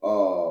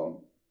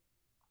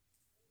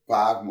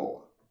 5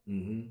 more.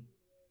 Mm-hmm.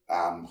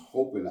 I'm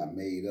hoping I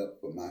made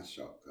up for my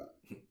shortcut.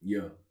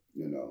 Yeah.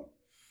 You know.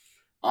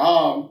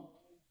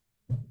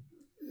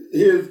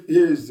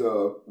 Here's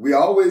we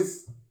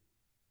always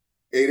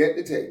ate at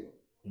the table.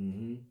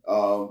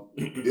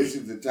 Mm-hmm. This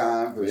is the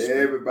time for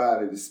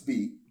everybody to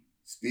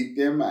speak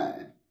their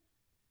mind.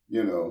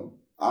 You know,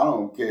 I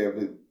don't care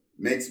if it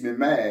makes me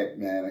mad,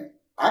 man.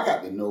 I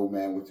got to know,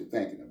 man, what you're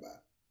thinking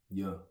about.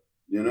 Yeah.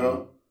 You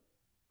know?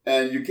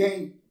 And you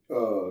can't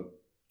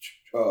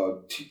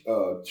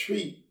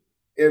treat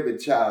every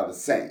child the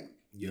same.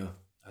 Yeah,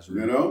 that's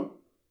right. You know?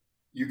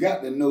 You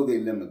got to know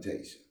their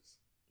limitations.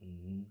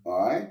 Mm-hmm.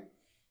 All right?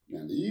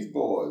 Now, these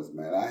boys,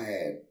 man, I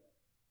had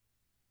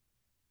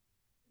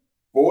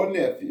 4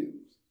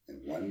 nephews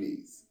and 1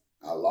 niece.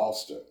 I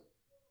lost her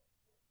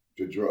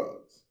to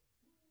drugs.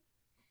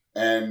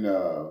 And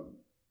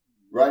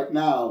right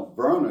now,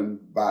 Vernon,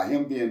 by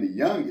him being the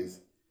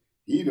youngest,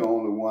 he the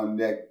only one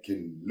that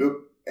can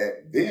look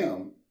at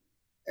them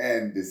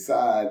and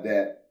decide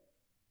that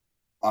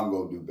I'm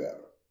going to do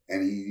better.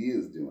 And he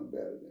is doing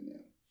better than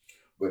them.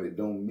 But it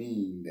don't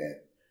mean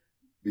that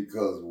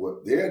because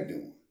what they're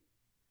doing,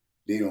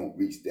 they don't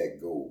reach that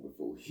goal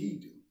before he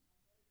do.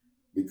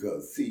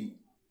 Because, see,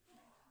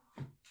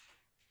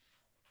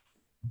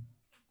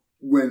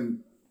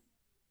 when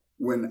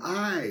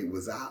I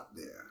was out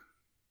there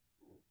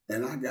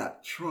and I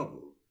got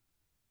trouble,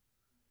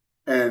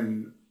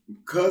 and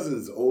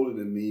cousins older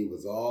than me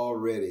was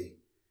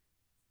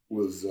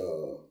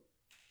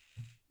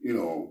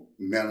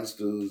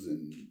ministers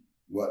and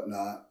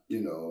whatnot,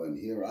 and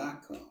here I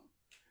come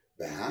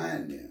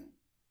behind them,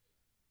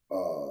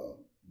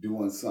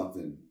 doing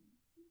something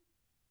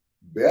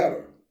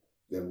better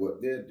than what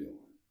they're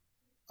doing.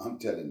 I'm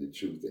telling the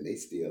truth, and they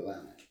still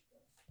lying.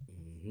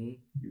 Mm-hmm.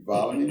 You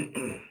follow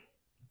me?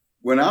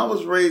 When I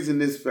was raising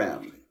this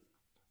family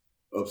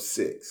of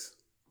 6,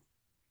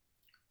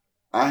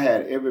 I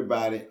had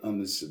everybody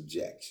under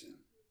subjection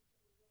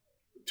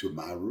to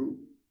my rule.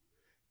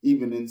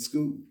 Even in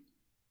school,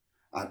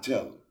 I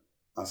tell them,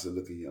 I said,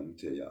 look at here, I'm going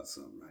to tell y'all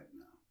something right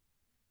now.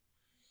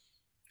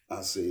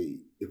 I say,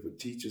 if a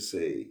teacher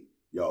say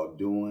y'all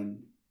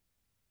doing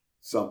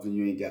something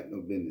you ain't got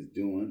no business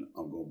doing,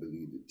 I'm going to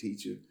believe the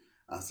teacher.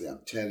 I say,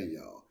 I'm telling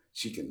y'all,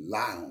 she can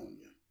lie on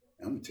you.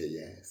 I'm going to tell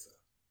your ass up.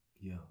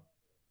 Yeah.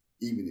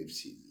 Even if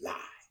she lied.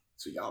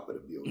 So y'all better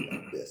be on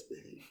your best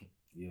behavior.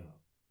 Yeah.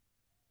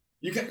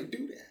 You got to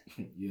do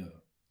that. Yeah.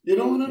 You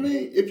know what I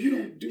mean? If you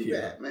don't do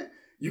that, man,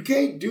 you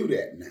can't do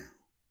that now.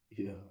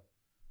 Yeah.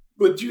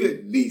 But you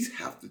at least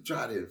have to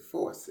try to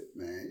enforce it,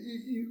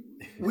 man.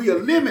 We are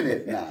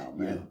limited now,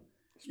 man.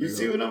 Yeah. You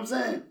see what I'm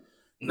saying?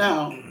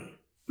 Now,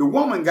 the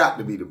woman got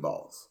to be the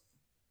boss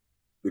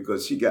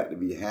because she got to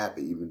be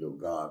happy, even though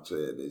God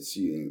said that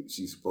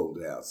she's supposed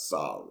to have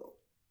sorrow.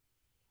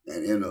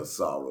 And in her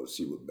sorrow,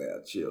 she would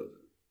bear children.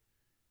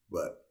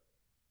 But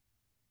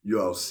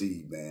y'all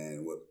see,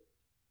 man, what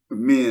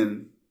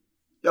men,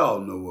 y'all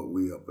know what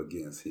we up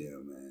against here,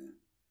 man.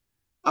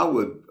 I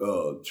would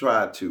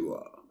try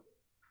to,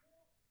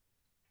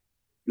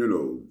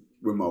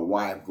 when my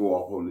wife go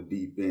off on the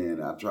deep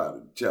end, I try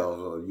to tell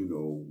her,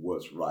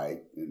 what's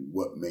right and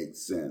what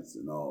makes sense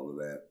and all of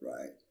that,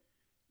 right?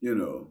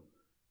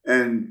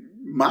 And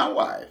my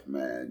wife,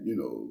 man,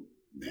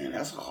 man,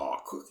 that's a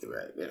hard cookie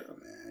right there,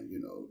 man.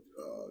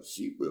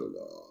 She will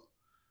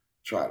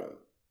try to,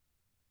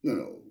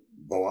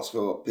 voice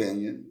her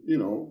opinion.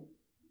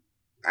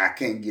 I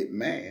can't get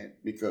mad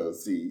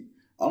because, see,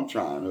 I'm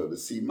trying her to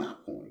see my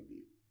point of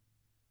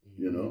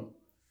view,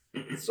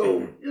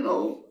 So,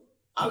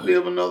 I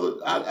live another,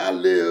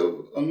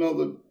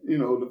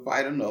 to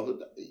fight another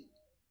day.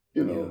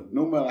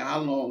 No matter how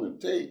long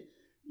it takes,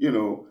 I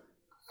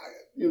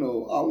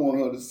want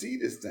her to see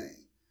this thing.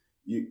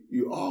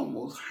 You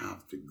almost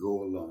have to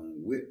go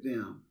along with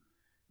them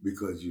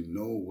because you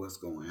know what's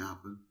going to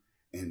happen.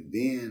 And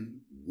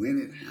then when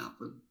it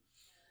happens,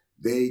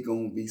 they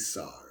going to be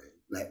sorry.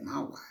 Like my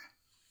wife.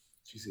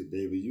 She said,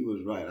 baby, you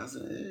was right. I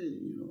said, hey,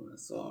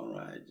 that's all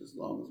right, just as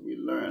long as we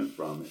learn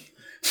from it.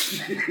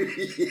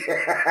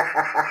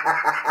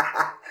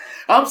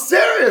 I'm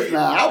serious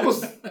now.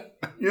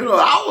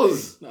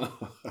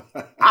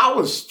 I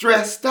was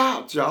stressed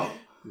out, y'all.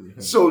 Yeah.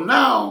 So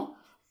now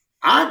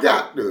I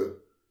got to,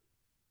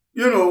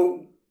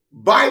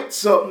 bite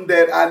something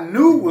that I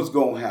knew was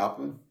going to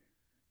happen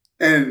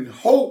and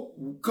hope,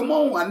 come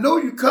on, I know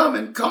you're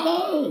coming. Come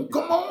on,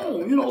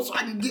 so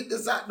I can get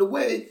this out the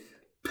way.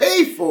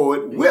 Pay for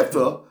it with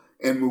her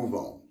and move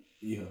on.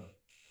 Yeah.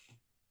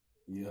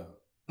 Yeah.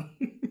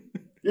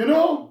 You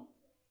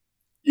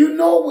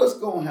know what's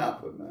going to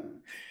happen,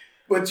 man.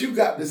 But you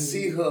got to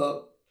see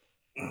her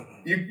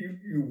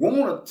You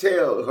want to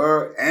tell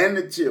her and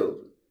the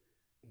children,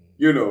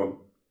 you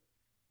know,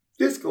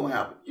 this gonna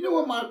happen. You know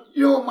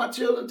what my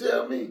children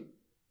tell me?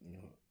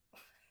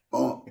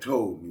 Aunt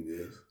told me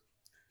this.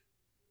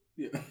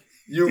 Yeah.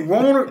 You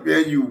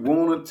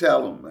wanna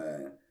tell them,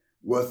 man,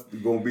 what's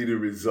gonna be the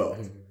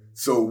result.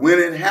 So when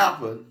it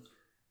happened,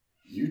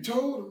 you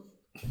told them.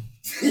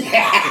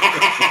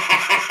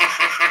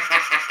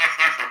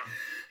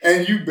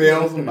 And you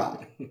bails them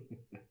out.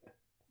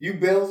 You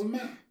bails them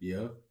out.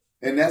 Yeah.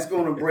 And that's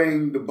gonna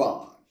bring the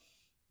bond.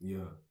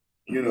 Yeah.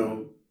 You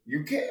know,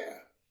 you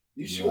care.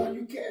 You showing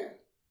you care.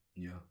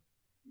 Yeah.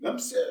 I'm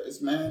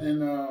serious, man.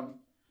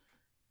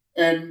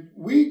 And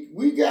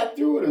we got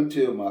through it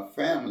until my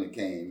family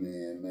came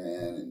in,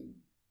 man, and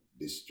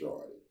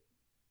destroyed it.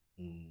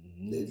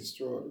 Mm-hmm. They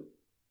destroyed it.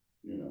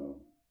 You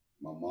know,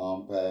 my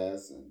mom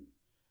passed, and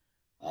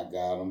I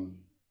got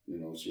them. You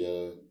know, she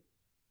had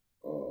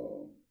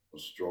a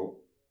stroke,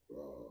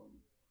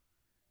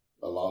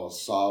 a lot of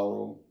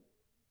sorrow,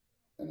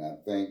 and I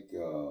think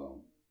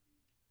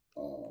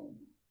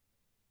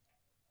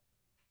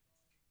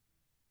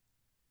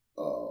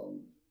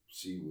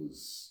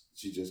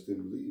she just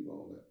couldn't believe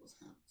all that was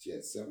happening. She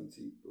had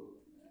 17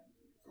 bullet, man,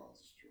 because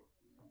of stroke.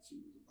 Man. She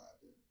was about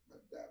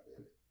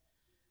diabetic,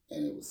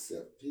 and it was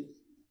self-pity,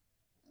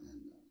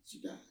 and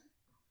she died.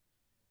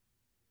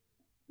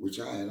 Which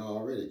I had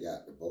already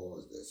got the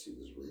boys that she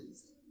was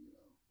raising, you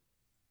know,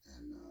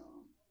 and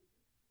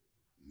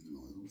you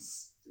know, it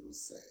was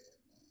sad,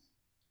 man.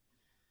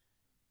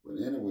 But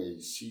anyway,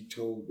 she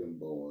told them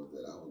boys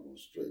that I was gonna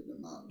straighten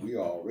them out. We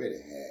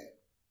already had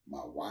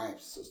my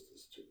wife's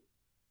sisters too.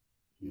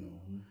 You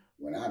know,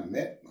 when I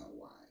met my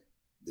wife,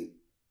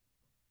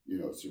 you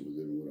know, she was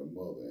living with her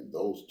mother, and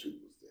those two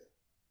was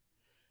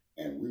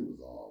there, and we was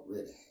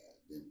already had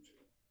them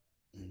two.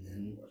 And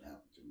then what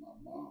happened to my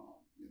mom,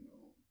 you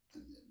know,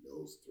 and then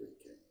those three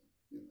came,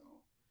 you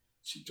know.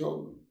 She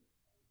told them,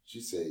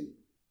 she said,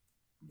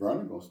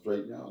 Vernon gonna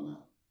straighten y'all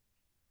out.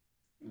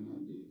 And I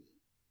did.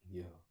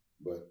 Yeah.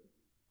 But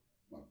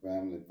my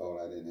family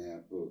thought I didn't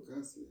have full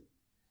custody.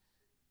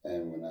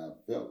 And when I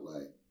felt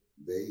like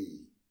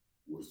they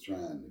was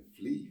trying to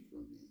flee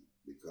from me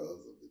because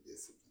of the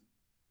discipline,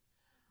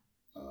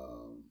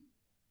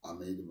 I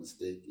made a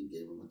mistake and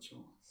gave them a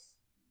choice.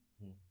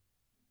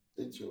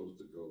 They chose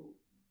to go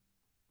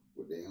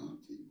with their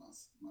auntie,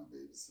 my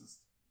baby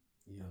sister.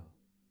 Yeah.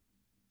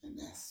 And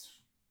that's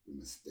the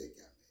mistake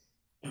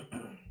I made.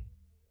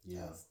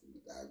 Yeah.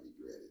 I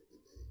regret it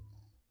today,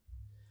 man.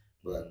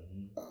 But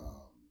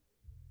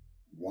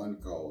one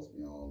calls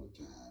me all the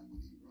time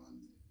when he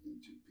runs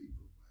into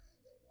people, man,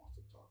 that wants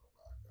to talk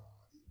about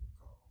God. He would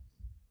call me.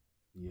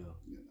 Yeah.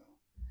 You know,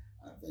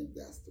 I think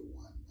that's the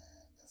one,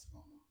 man, that's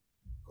gonna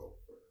go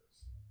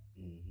first.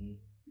 You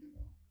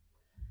know,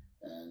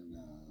 and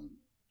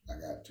I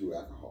got 2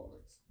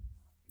 alcoholics.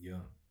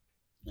 Yeah.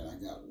 And I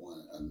got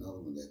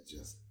another one that's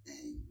just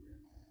angry,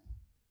 man.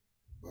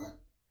 But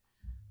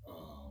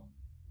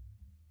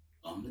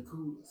I'm the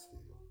coolest still.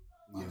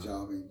 My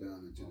job ain't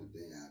done until the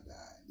day I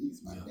die. And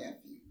he's my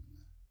nephew.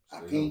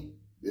 I can't,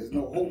 there's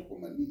no hope for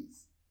my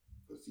niece,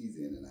 because she's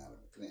in and out of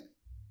the clinic.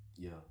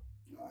 Yeah.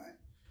 All right.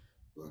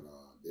 But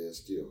there's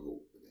still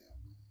hope for them,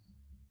 man.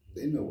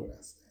 They know what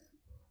I stand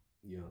for.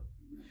 Yeah.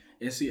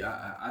 And see,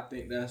 I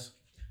think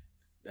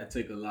that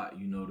take a lot,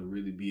 you know, to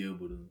really be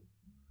able to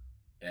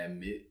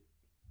admit,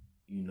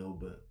 you know,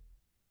 but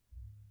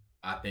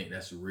I think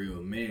that's a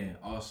real man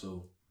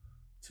also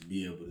to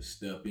be able to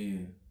step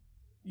in,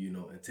 you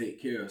know, and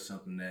take care of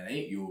something that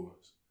ain't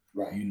yours.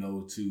 Right. You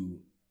know, to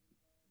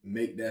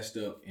make that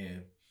stuff,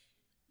 and,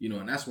 you know,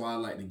 and that's why I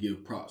like to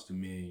give props to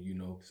men, you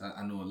know, because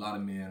I know a lot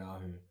of men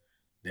out here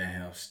that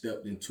have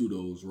stepped into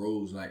those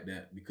roles like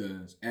that,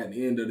 because at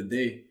the end of the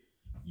day,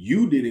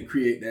 you didn't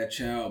create that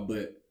child,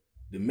 but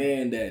the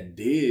man that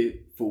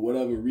did, for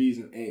whatever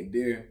reason, ain't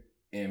there.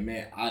 And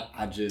man,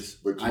 I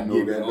just, but you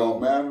know that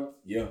don't matter.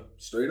 Yeah,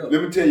 straight up.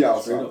 Let me tell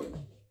y'all something.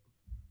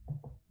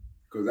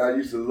 Because I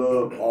used to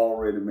love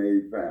already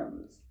made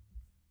families.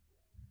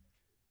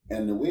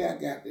 And the way I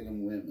got to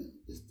them women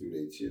is through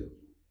their children.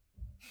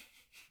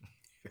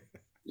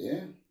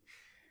 Yeah.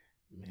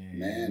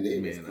 Man, they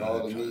was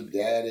calling me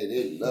daddy.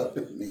 They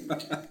loved me.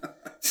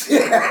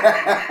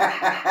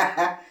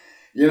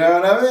 You know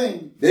what I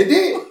mean? They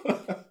did.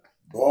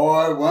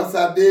 Boy, once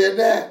I did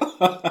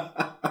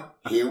that,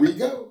 here we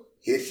go.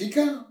 Here she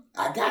come.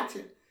 I got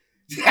you.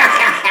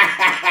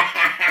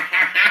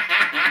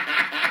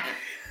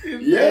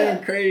 Yeah,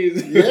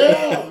 crazy.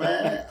 Yeah,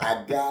 man.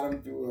 I got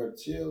them through her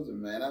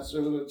children, man. I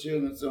showed her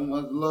children so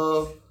much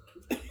love.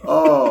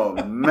 Oh,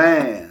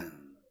 man.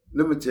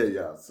 Let me tell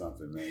y'all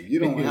something, man. You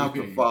don't have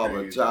to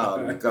father a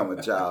child to become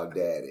a child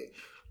daddy.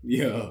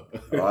 Yeah.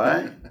 All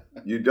right?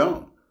 You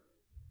don't.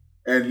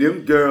 And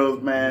them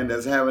girls, man,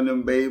 that's having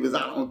them babies,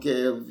 I don't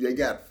care if they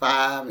got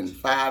 5 and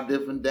 5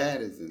 different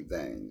daddies and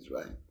things,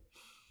 right?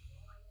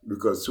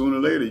 Because sooner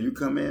or later, you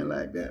come in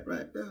like that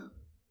right there.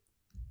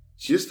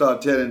 She'll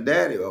start telling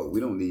daddy, oh, we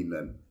don't need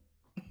nothing.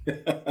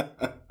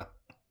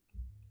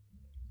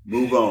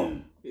 Move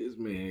on. This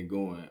man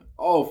going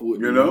off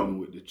with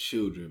with the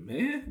children,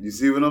 man. You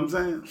see what I'm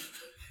saying?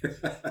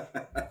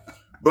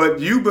 But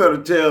you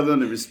better tell them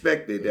to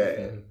respect their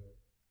dad.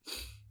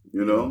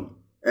 You know?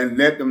 And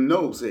let them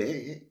know, say,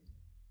 hey,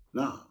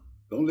 nah,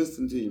 don't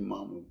listen to your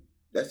mama.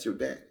 That's your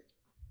daddy.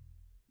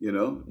 You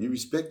know, you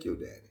respect your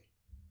daddy.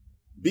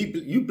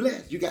 You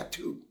blessed. You got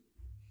two.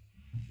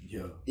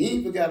 Yeah. He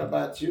ain't forgot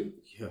about you.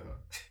 Yeah.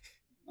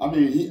 I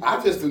mean,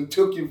 I just done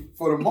took you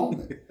for the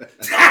moment.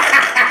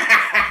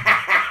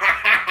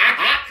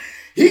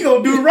 He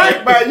gonna do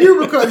right by you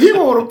because he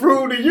want to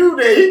prove to you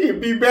that he can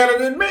be better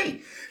than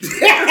me.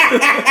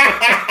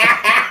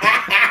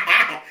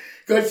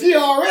 Because she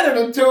already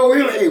done told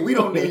him, hey, we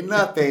don't need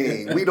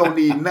nothing. We don't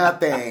need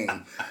nothing.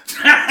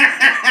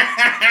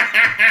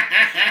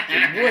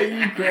 Boy,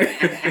 you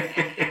crazy.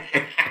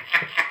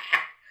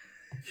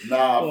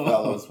 Nah,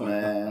 fellas,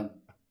 man.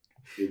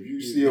 If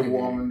you see a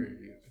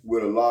woman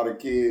with a lot of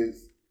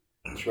kids,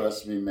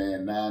 trust me,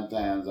 man, 9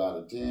 times out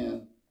of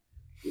 10,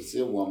 you see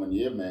a woman,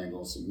 yeah, man,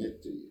 gonna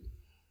submit to you.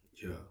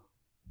 Yeah.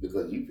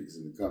 Because you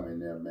fixing to come in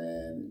there,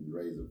 man, and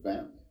raise a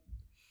family.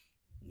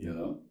 You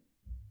know?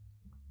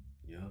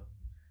 Yeah.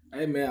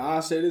 Hey, man,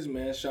 I'll say this,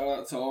 man. Shout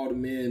out to all the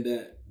men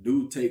that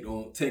do take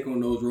on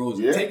those roles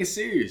and take it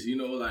serious, you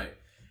know, like,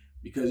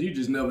 because you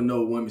just never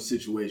know a woman's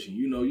situation.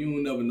 You know, you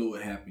never know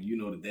what happened. You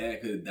know, the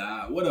dad could have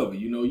died, whatever.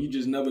 You know, you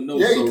just never know.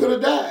 Yeah, he could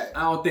have died.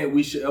 I don't think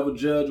we should ever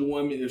judge a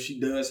woman if she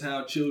does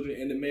have children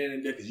and the man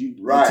in there, because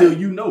until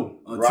you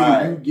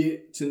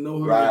get to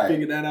know her and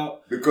figure that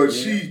out. Because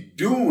she's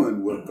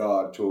doing what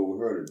God told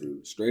her to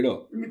do. Straight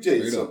up. Let me tell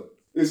you something.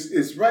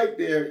 It's right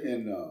there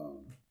in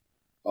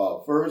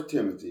 1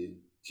 Timothy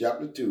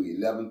chapter 2,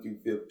 11 through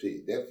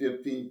 15. That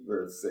 15th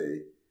verse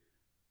say,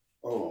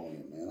 hold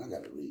on, man, I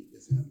got to read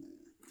this in, man.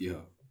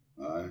 Yeah.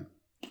 All right.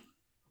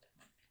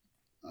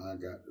 I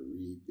got to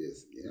read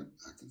this. Yep,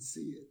 I can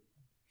see it.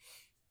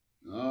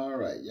 All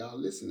right, y'all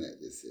listen at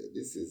this here.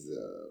 This is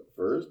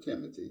 1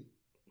 Timothy.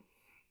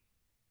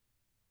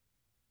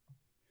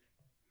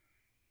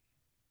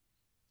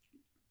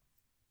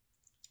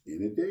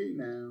 Any day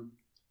now.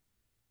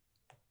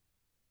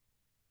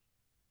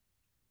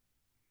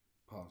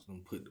 Pops gonna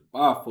put the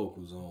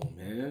bifocals on,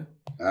 man.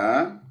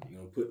 Huh? You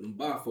gonna put them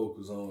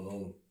bifocals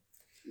on.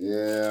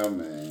 Yeah,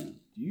 man.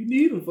 You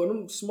need them for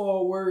them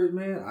small words,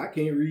 man. I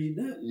can't read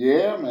that.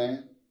 Yeah,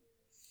 man.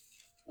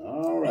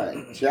 All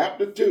right.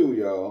 Chapter 2,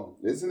 y'all.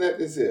 Listen at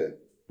this here.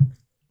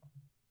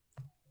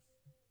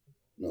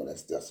 No,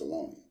 that's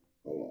Thessalonians.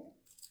 Hold on.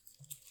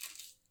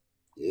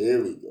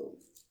 Here we go.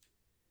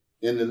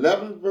 In the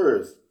 11th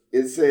verse,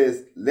 it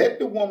says, let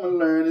the woman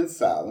learn in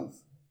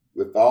silence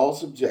with all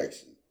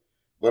subjection,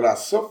 but I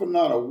suffer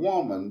not a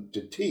woman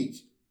to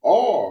teach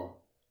or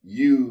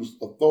use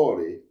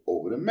authority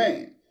over the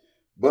man,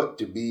 but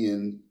to be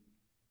in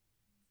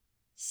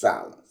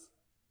silence.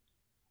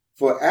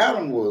 For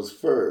Adam was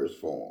first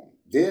formed,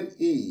 then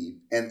Eve,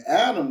 and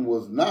Adam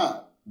was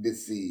not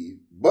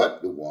deceived,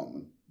 but the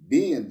woman,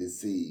 being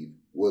deceived,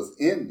 was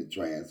in the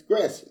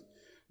transgression.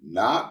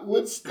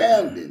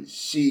 Notwithstanding,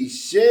 she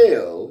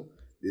shall,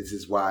 this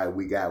is why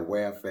we got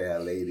welfare,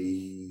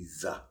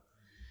 ladies.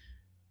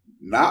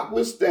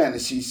 Notwithstanding,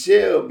 she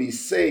shall be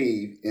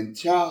saved in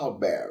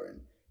childbearing,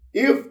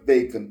 if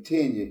they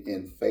continue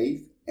in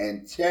faith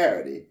and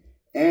charity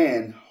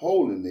and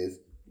holiness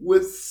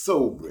with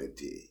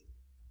sobriety.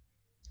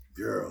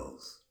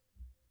 Girls,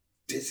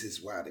 this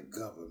is why the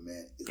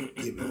government is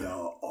giving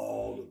y'all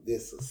all of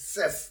this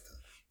assistance.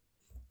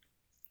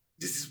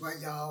 This is why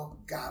y'all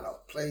got a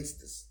place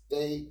to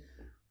stay.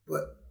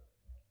 But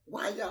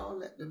why y'all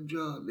let them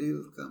drug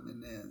dealers come in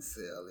there and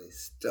sell their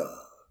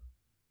stuff?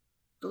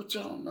 Don't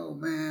y'all know,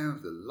 man,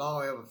 if the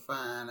law ever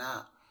find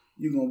out,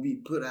 you're going to be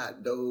put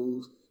out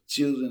those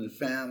children and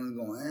families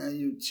going to have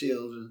your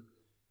children,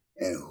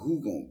 and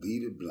who going to be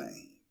to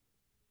blame?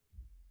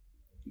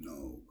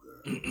 No,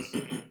 girls.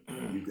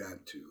 You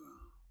got to.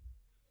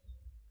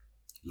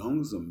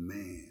 Long as a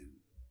man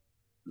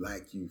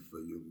like you for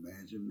your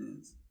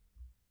measurements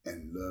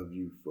and love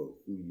you for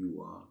who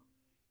you are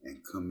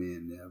and come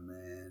in there,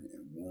 man,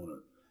 and want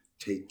to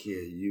take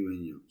care of you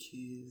and your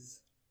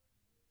kids,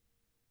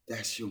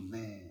 that's your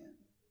man.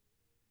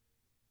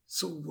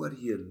 So what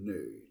he a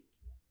nerd?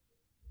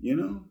 You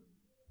know?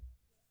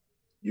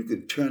 You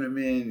can turn him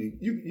in.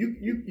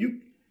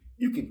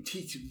 You can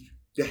teach him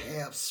to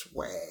have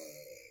swag.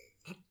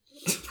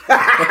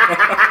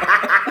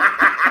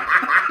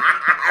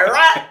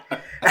 Right?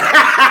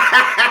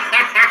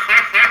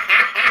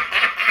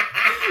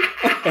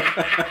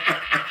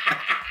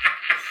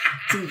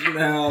 Teach him to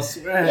have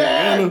swag.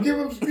 Yeah,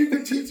 you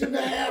can teach him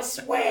to have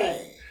swag.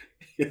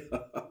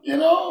 You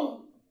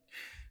know?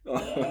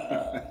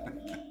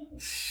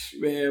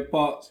 Man,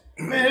 Pops.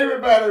 Man,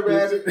 everybody,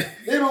 man,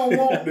 they don't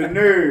want the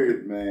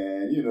nerd,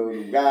 man. You know,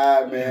 the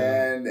guy,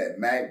 man, that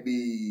might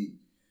be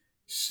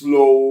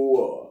slow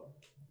or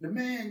the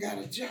man got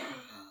a job.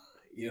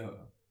 Yeah.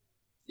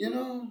 You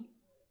know,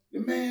 the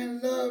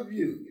man love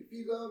you. If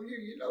he love you,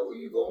 you know,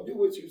 you gonna do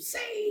what you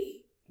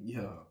say.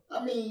 Yeah.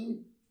 I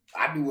mean,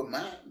 I do what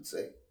mine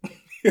say.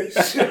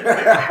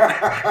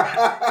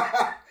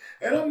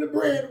 And I'm the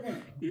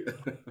breadwinner. Yeah.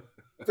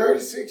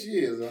 36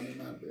 years under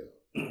my belt.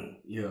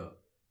 Yeah.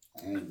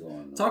 I ain't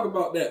going. Talk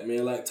about that,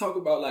 man. Like, talk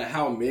about like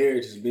how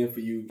marriage has been for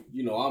you.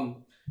 You know,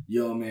 I'm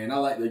young, man. I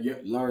like to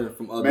learn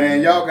from others.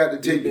 Man, y'all got to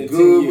take the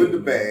good with the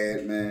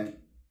bad, man.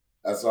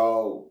 That's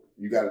all.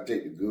 You got to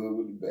take the good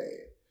with the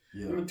bad.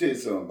 Yeah. Let me tell you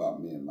something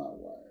about me and my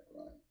wife,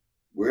 right?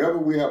 Wherever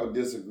we have a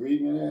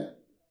disagreement at,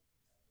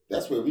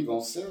 that's where we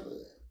going to settle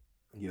at.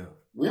 Yeah.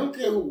 We don't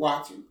care who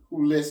watching,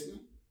 who listening.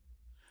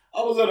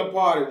 I was at a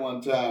party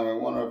one time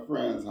at one of her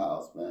friends'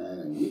 house, man,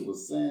 and we were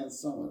saying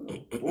some of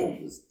the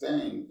bogus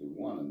things to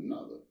one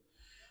another.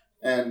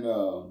 And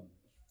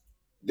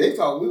they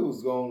thought we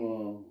was going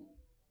to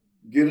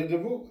get a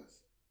divorce.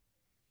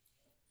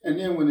 And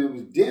then when it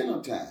was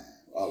dinner time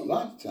or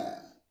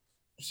lunchtime,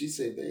 she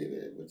said, baby,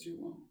 what you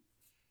want?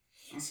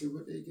 I said,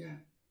 what they got?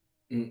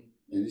 And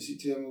then she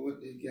tell me what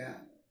they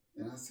got.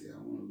 And I said, I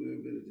want a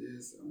little bit of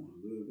this, I want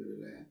a little bit of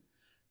that.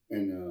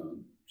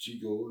 And she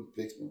go and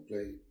fix my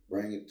plate,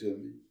 bring it to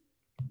me.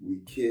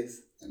 We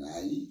kiss and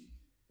I eat.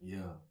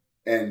 Yeah.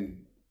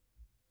 And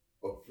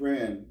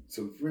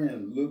some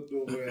friend looked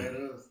over at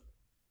us.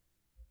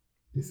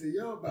 He said,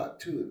 y'all about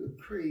two of the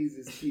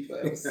craziest people I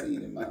ever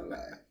seen in my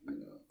life, you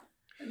know.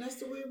 And that's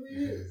the way we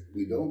is.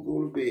 We don't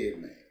go to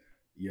bed, man.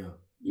 Yeah.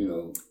 You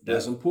know.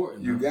 That's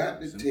important. You got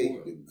to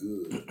take the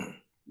good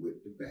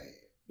with the bad.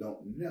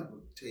 Don't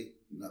never take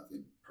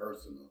nothing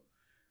personal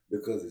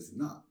because it's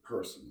not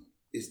personal.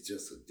 It's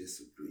just a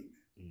disagreement.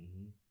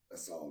 Mm-hmm.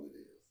 That's all it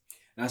is.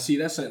 Now, see,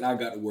 that's something I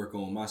got to work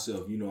on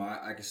myself. You know,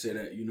 I can say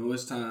that, you know,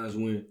 it's times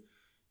when,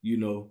 you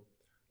know,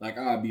 like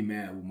I'll be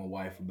mad with my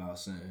wife about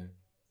something.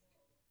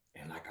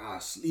 And like I'll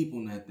sleep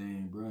on that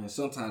thing, bro. And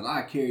sometimes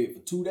I carry it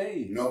for 2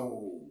 days.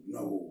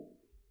 No.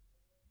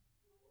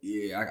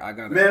 Yeah, I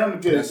got to. Man, I'm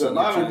going to tell you something.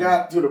 I done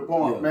got to the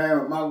point, man,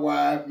 with my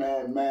wife,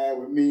 man, mad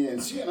with me.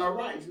 And she in her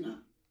rights now.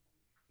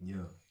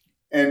 Yeah.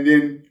 And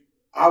then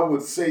I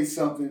would say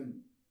something,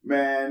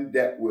 man,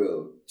 that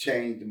will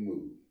change the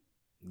mood.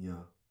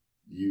 Yeah.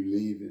 You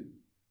leaving?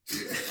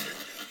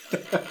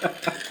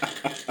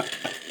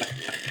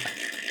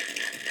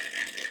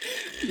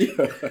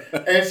 Yeah.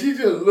 And she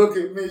just looked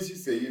at me. She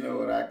said, you know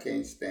what? I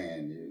can't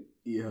stand you.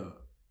 Yeah.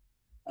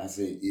 I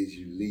said, is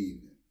you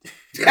leaving?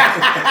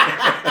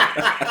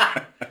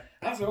 I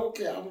said,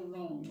 okay, I was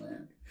wrong,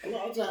 man. A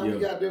lot of times we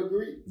got to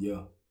agree.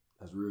 Yeah.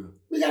 That's real.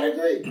 We got to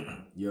agree.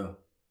 Yeah.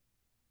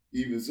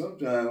 Even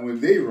sometimes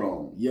when they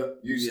wrong,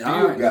 you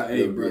still got to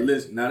agree. Bro,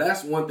 listen, now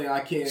that's one thing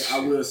I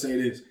will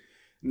say this.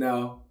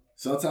 Now,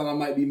 sometimes I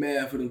might be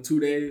mad for them 2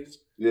 days.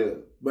 Yeah.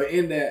 But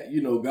in that,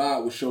 you know,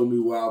 God will show me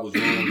where I was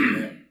wrong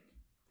in that.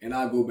 And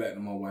I go back to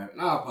my wife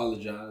and I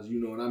apologize, you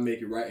know, and I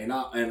make it right. And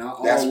I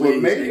that's always,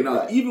 what made it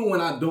right. Even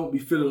when I don't be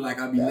feeling like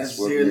I be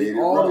necessarily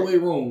all the way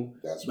wrong.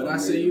 But I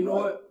say, you know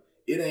what?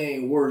 It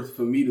ain't worth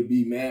for me to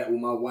be mad with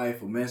my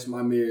wife or mess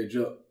my marriage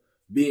up.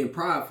 Being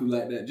prideful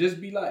like that. Just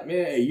be like,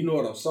 man, hey, you know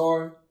what? I'm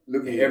sorry.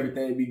 Look at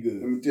everything be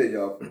good. Let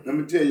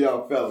me tell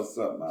y'all fellas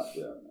something out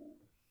there, man.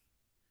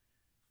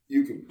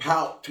 You can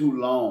pout too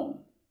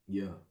long.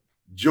 Yeah.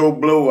 Joe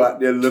Blow out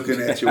there looking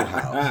at your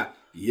house.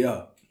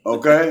 Yeah.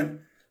 Okay?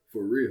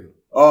 For real.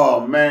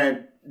 Oh,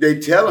 man. They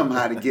tell him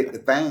how to get the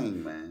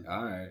thing, man.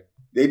 All right.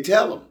 They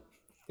tell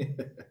him.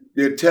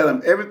 They tell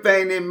him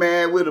everything they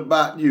mad with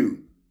about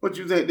you. What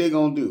you think they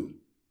gonna do?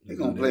 They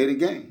gonna play the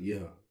game.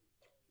 Yeah.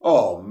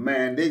 Oh,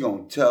 man, they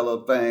gonna tell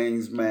her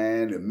things,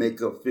 man, to make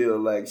her feel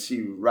like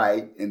she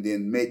right and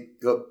then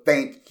make her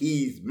think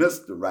he's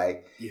Mr.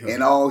 Right,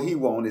 and all he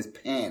want is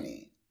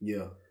panty.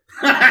 Yeah.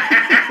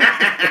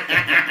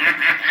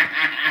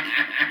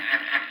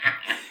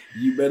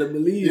 You better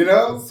believe. You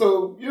know,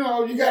 so, you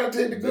know, you got to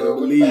take the good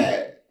with the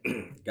bad.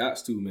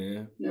 Gots to,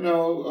 man. You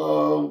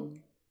know,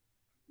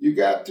 you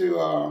got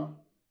to,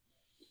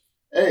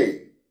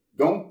 hey,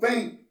 don't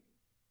think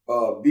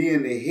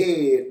being the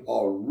head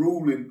or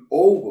ruling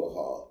over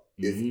her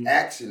is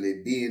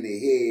actually being the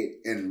head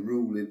and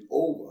ruling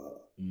over her.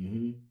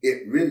 Mm-hmm.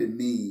 It really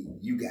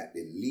means you got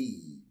to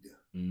lead.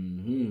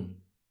 Mm-hmm.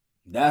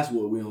 That's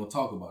what we don't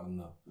talk about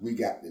enough. We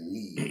got to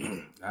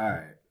lead.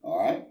 All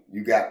right.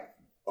 You got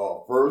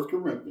 1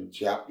 Corinthians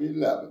chapter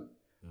 11,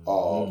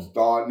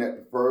 starting at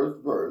the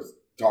first verse,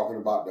 talking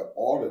about the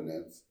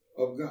ordinance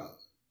of God.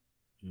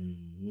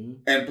 Mm-hmm.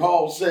 And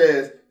Paul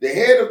says, the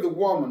head of the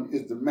woman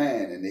is the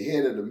man, and the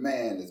head of the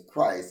man is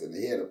Christ, and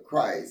the head of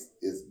Christ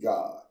is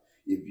God.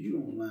 If you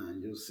don't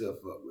line yourself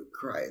up with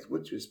Christ,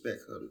 what you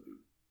expect her to do?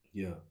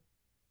 Yeah.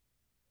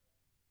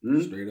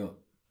 Straight up.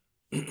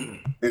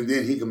 And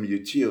then here come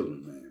your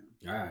children, man.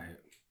 All right.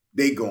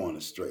 They going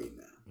astray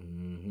now.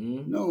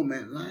 Mm-hmm. No,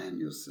 man, line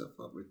yourself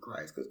up with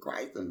Christ, because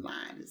Christ done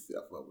lined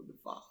himself up with the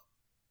Father.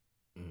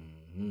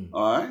 Mm-hmm.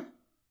 All right?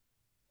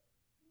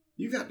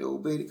 You got to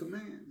obey the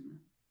commands, man.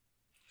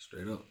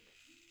 Straight up.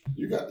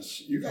 You got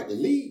to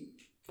lead.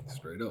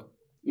 Straight up.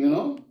 You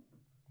know?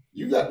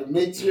 You got to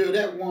make sure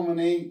that woman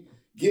ain't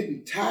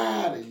getting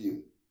tired of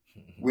you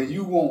when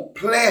you want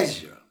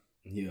pleasure.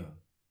 Yeah.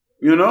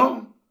 You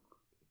know?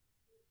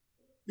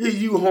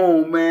 If you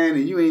home, man,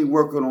 and you ain't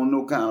working on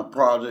no kind of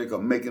project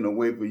or making a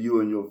way for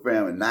you and your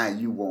family, now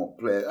you won't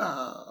play.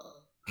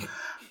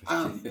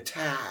 I'm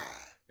tired.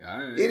 All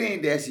right. It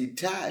ain't that she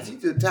tired. She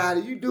just tired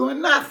of you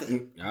doing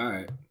nothing. All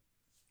right.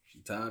 She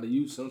tired of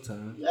you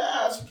sometimes.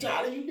 Yeah, she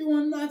tired of you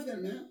doing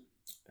nothing, man.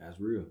 That's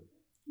real.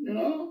 You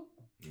know?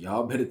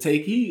 Y'all better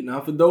take heed.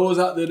 Now, for those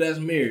out there that's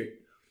married,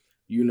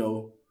 you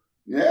know.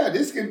 Yeah,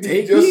 this can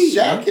be just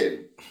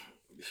shacking.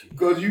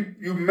 Because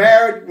you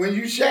married when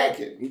you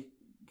shacking.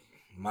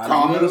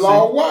 Common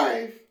law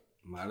wife.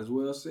 Might as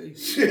well say.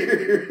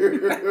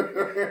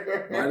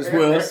 Might as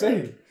well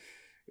say.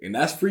 And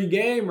that's free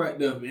game right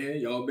there, man.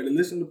 Y'all better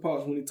listen to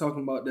Pops when he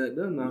talking about that.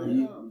 Now,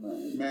 man,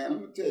 I'm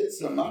going to tell you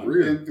something. I've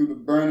been through the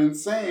burning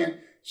sand.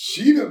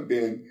 She'd have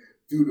been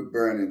through the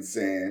burning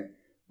sand,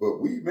 but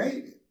we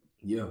made it.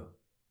 Yeah.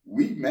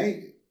 We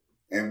made it.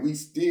 And we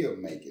still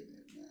making it,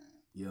 man.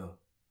 Yeah.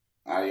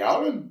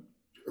 Y'all done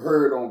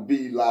heard on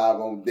B Live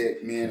on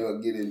Deck, me and her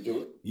get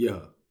into it. Yeah.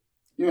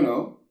 You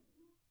know.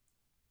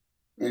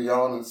 And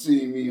y'all done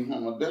see me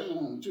hummer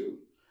down, too.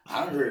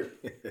 I heard.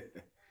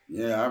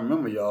 Yeah, I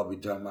remember y'all be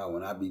talking about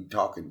when I be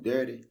talking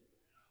dirty.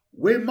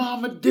 Where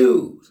mama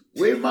dudes?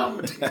 Where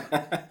mama dudes?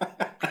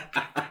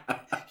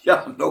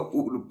 Y'all know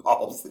who the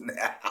boss in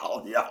that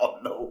house. Y'all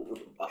know who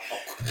the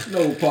boss.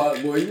 No,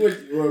 Pop, boy. What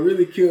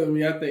really killed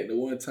me, I think the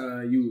one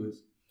time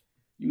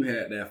you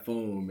had that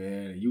phone,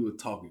 man, and you were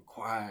talking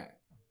quiet.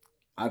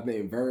 I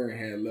think Vern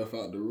had left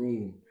out the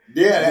room.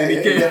 Yeah, he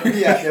left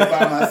me out there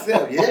by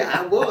myself. Yeah,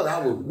 I was.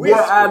 I was whispering.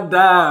 Well, I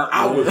died.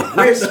 I was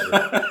whispering.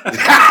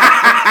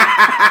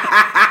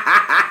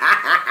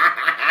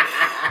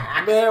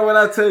 Man, when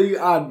I tell you,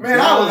 I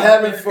was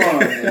having fun,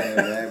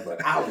 man,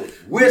 but I was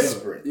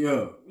whispering.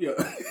 Yeah. You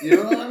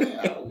know what I mean?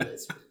 I was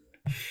whispering.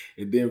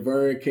 And then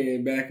Vern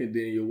came back, and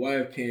then your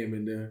wife came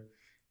in there.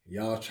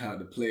 Y'all tried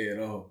to play it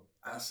off.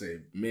 I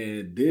said,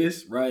 man,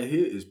 this right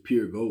here is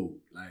pure gold.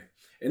 Like,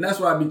 and that's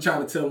why I be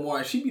trying to tell my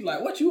wife. She be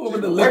like, what you over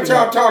there looking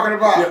at? What y'all talking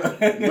about?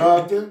 Yeah.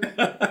 Nothing.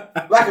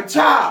 Like a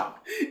child.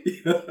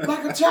 Yeah.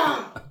 Like a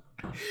child.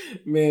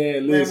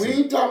 Man, listen. Man,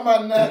 we ain't talking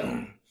about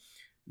nothing.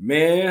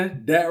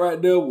 Man, that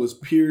right there was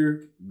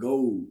pure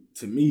gold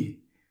to me.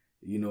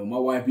 You know, my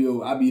wife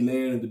I be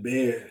laying in the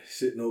bed,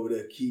 sitting over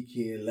there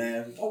kikiing,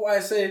 laughing. My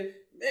wife said,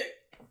 man,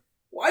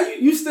 why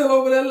you still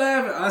over there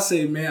laughing? I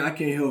say, man, I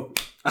can't help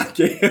it. I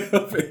can't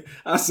help it.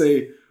 I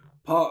say,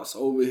 Pops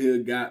over here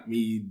got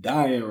me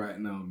dying right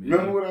now, man.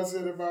 Remember what I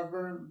said about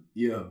Vernon?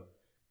 Yeah.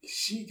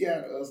 She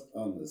got us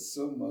under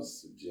so much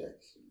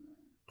subjection,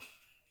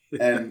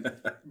 man. And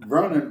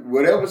Vernon,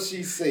 whatever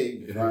she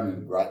say,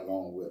 Vernon right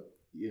along with it.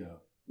 Yeah.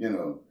 You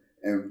know,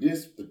 and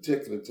this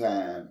particular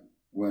time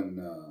when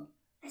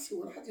I said,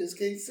 well, I just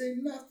can't say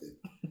nothing.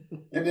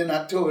 And then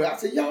I told her, I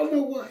said, y'all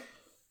know what?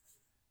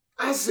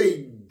 I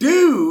say,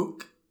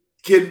 Duke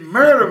can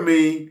murder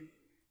me,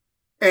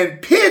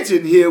 and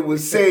Pigeon here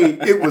would say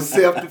it was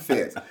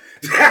self-defense.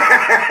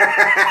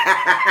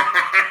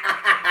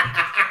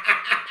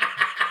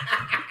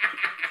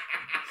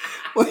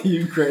 What,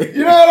 you crazy?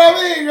 You know what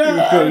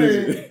I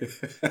mean?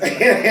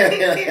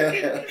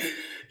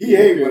 He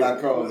hate when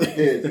I call him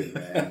Pigeon,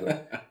 man.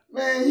 But,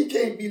 man, he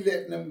can't be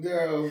letting them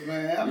girls,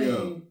 man. I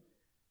mean,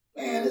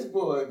 man, this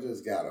boy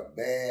just got a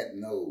bad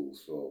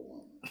nose for a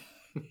woman.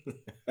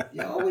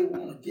 You always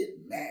want to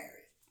get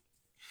married.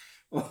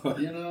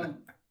 You know?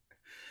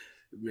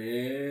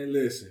 Man,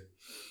 listen.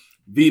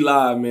 V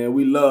Live, man,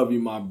 we love you,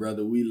 my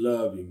brother. We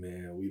love you,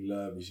 man. We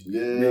love you.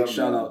 Yeah, big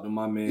shout out to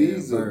my man.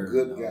 He's Bird, a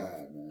good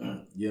guy,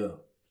 man. Yeah.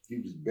 He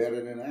was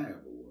better than I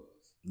ever was.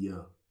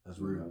 Yeah, that's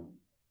real. You know,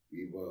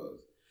 he was.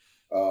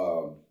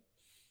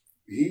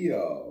 He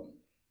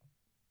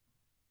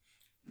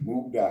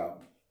moved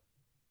out,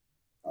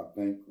 I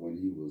think, when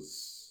he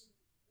was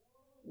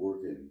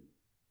working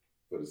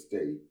for the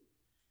state.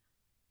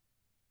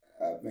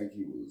 I think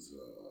he was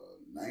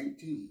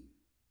 19.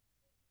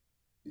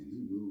 And he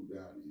moved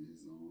out in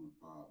his own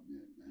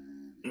apartment,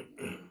 man.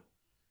 And,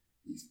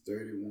 he's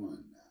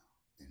 31 now,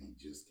 and he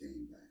just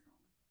came back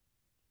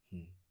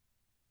home.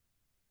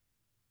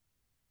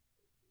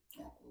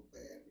 Awful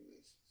bad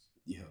relationship.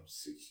 Yeah.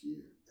 6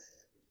 years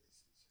bad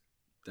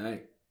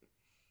relationship. Dang.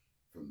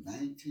 From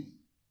 19.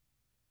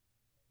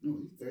 No,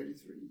 he's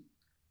 33.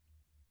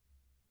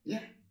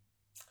 Yeah.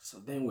 So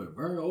then what,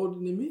 Vern older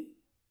than me?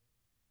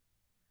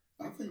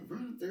 I think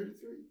Vern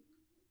 33.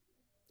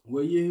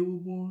 What year he was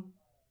born?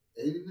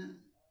 89.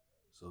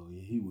 So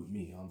yeah, he with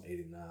me. I'm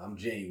 89. I'm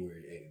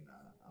January 89.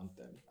 I'm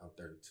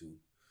 32.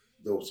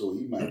 Though, so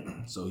he might.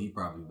 So he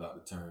probably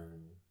about to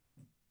turn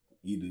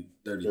either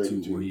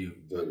 32 or he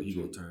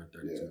gonna turn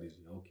 32 this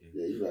year. Okay.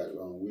 Yeah, he right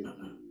along with me.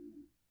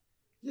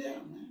 Yeah,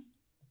 man.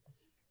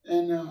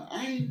 And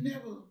I ain't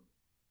never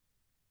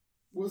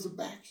was a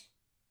bachelor.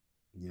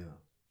 Yeah.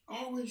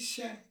 Always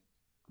shack.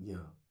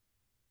 Yeah.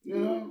 You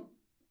know?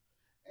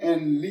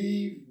 And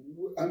leave,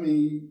 I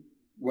mean,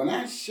 when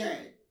I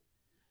shack,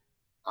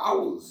 I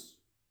was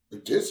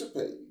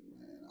participating,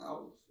 man. I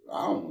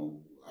don't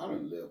know, I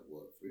done left,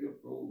 3 or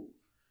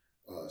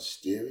 4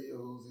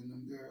 stereos in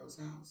them girls'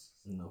 houses.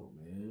 No,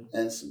 man.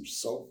 and some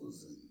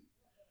sofas, and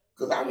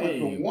because I went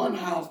from one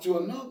house to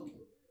another.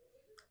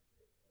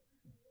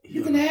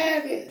 You can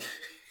have it.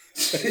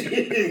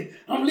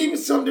 I'm leaving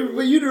something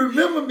for you to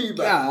remember me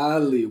by.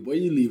 Golly, boy,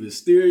 you leaving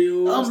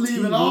stereos. I'm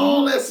leaving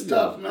all that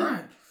stuff,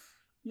 man.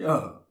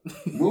 Yeah.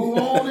 Move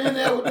on in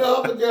there with the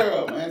other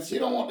girl, man. She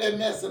don't want that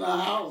mess in her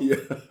house. Yeah.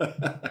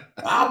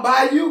 I'll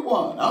buy you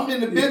one. I'm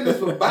in the business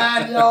for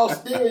buying y'all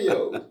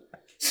stereos.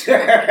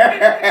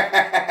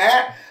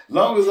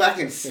 Long as I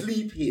can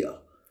sleep here.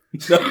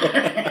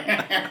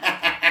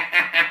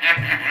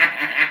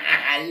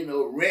 You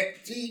know,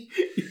 rent cheap.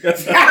 Yeah,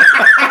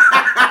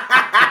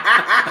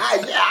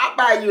 I'll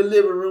buy you a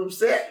living room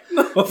set.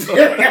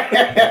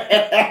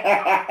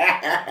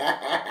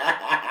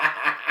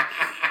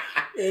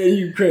 Yeah,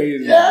 you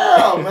crazy.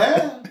 Yeah,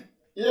 man.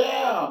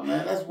 Yeah,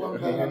 man. That's one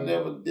thing I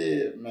never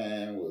did,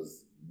 man,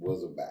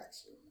 was a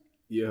bachelor.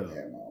 Yeah. I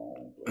had my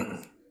own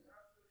place.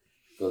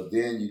 Because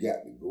then you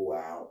got to go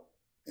out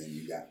and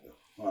you got to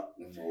hunt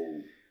them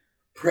old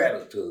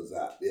predators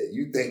out there.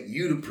 You think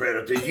you the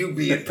predator, you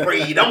being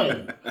preyed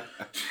on.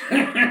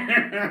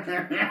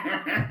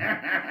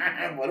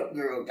 Well, them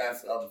girls got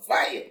something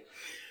fire.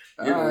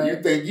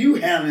 You think you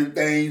handling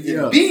things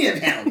and being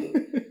handled.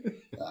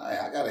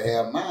 I gotta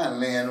have mine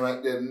laying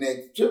right there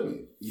next to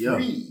me.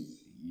 Free.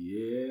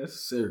 Yes,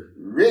 sir.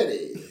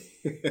 Ready.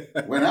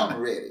 When I'm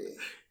ready.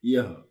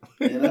 Yeah.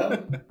 You know?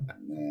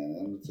 Man,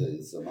 let me tell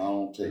you something. I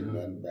don't take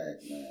nothing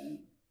back, man.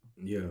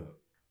 Yeah.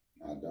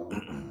 I don't,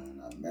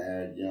 man. I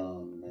married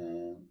young,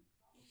 man.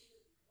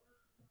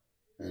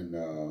 And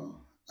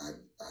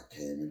I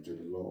came into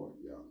the Lord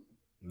young.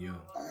 Yeah.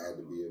 I had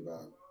to be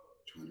about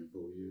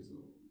 24 years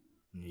old.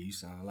 Yeah, you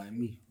sound like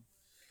me.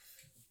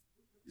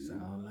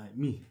 Sound like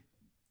me.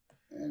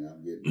 And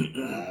I'm getting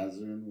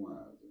wiser and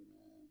wiser,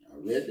 man. I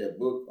read that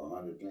book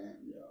 100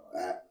 times,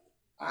 y'all.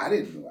 I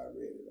didn't know I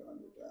read it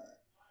 100 times.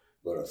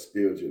 But a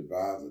spiritual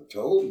advisor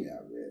told me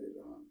I read it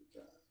 100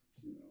 times,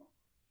 you know.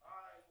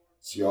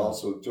 She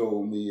also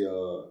told me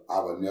I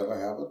would never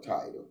have a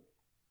title.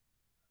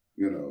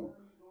 You know,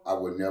 I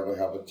would never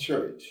have a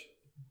church.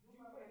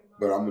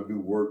 But I'm going to do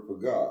work for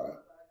God.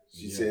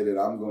 She said that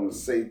I'm going to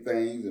say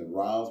things and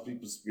rouse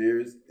people's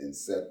spirits and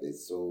set their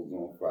souls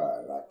on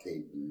fire. And I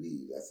can't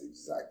believe that's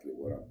exactly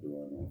what I'm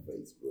doing on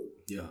Facebook.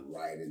 Yeah.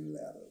 Writing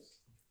letters.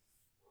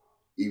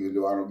 Even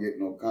though I don't get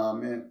no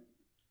comment,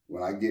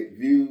 when I get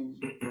views,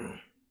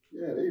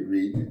 yeah, they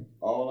reading it.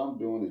 All I'm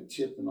doing is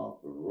chipping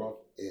off the rough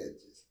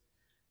edges,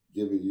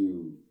 giving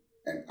you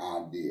an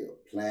idea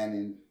of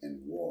planning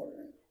and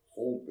watering,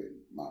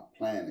 hoping my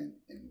planning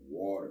and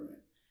watering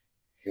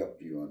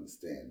help you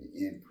understand the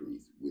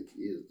increase, which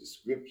is the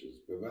scriptures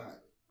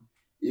provided.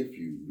 If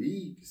you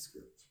read the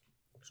scripture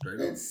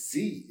and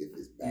see if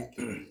it's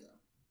backing me up.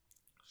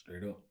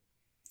 Straight up.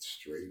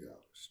 Straight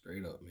up.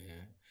 Straight up,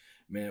 man.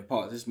 Man,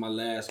 Paul, this is my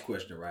last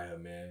question right here,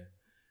 man.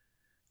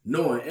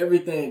 Knowing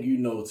everything you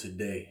know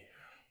today,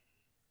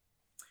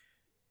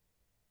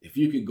 if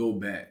you could go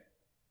back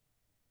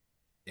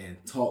and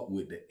talk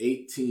with the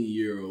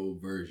 18-year-old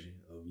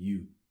version of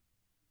you,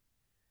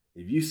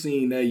 if you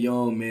seen that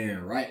young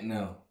man right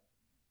now,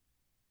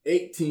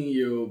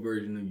 18-year-old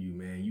version of you,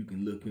 man, you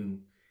can look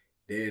him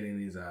dead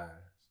in his eyes.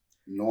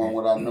 Knowing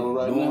what I know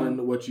right now?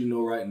 Knowing what you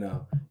know right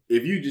now.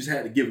 If you just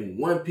had to give him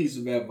one piece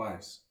of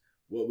advice,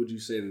 what would you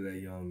say to that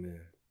young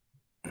man?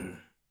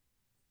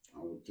 I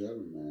would tell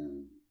him,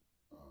 man,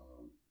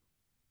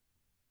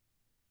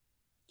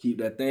 keep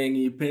that thing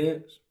in your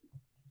pants?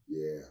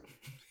 Yeah.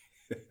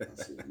 I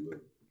said,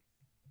 look,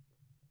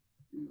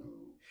 you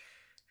know,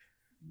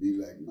 be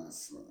like my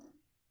son.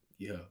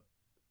 Yeah.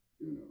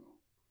 You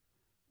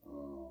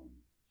know,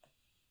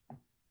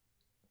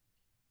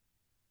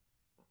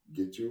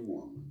 get your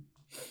woman.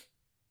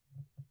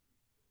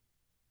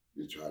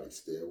 You try to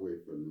stay away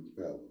from them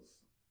fellas.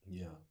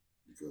 Yeah.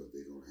 Because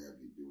they're going to have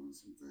you doing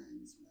some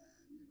things, man,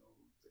 you know,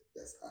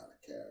 that's out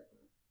of character.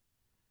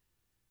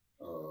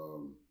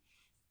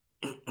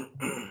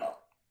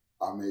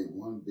 I made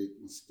one big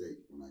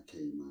mistake when I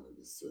came out of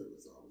the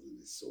service. I was in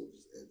the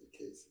Soldiers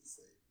Education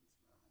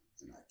Savings,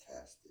 man, and I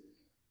cashed it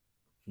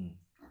in.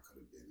 I could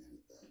have been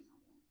anything I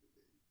wanted to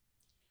be.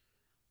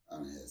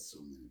 I had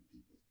so many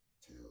people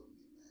tell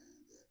me,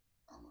 man, that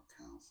I'm a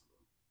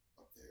counselor,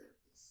 a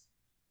therapist,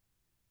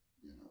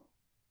 you know.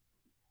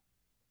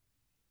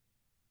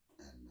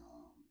 And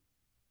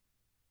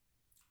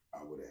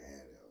I would have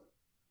had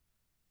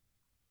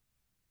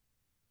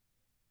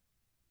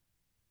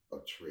a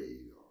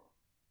trade or,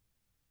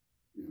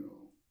 you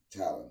know,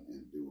 talent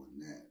in doing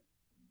that.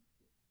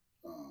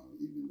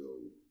 Even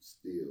though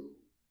still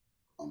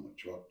I'm a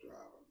truck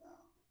driver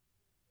now.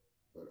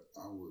 But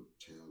I would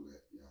tell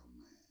that young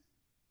man,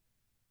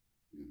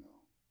 you know,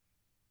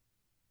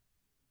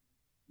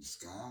 the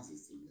sky's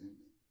is the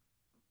limit.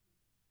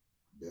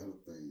 Better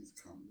things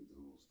come to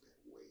those that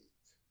wait.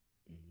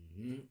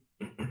 Mm-hmm.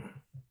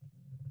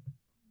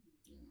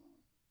 You know,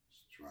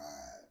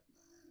 strive,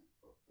 man,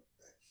 for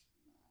perfection,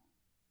 man.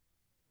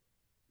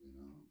 You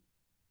know,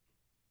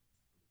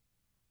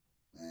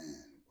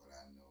 man, what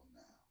I know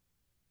now,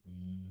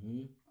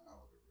 I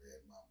would have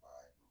read my Bible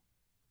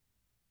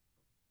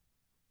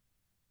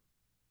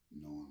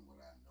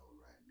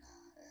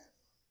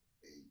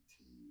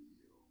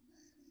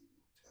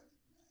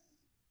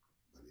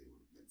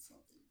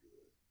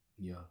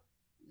Yeah.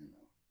 You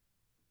know,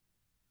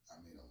 I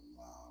made a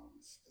lot of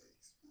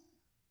mistakes, man.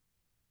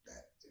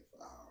 That if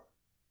I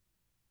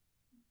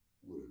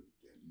would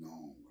have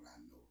known what I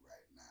know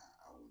right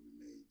now, I wouldn't have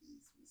made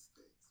these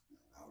mistakes, man.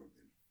 I would have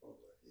been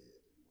further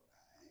ahead than what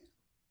I am.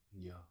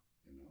 Yeah.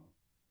 You know,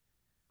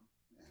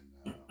 and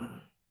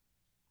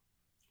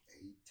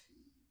 18,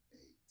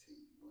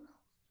 18, what I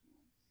was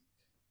doing, 18,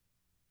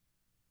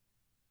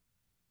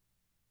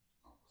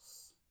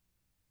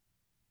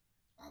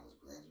 I was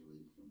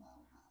graduating from out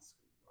of high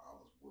school. I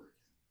was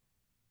working.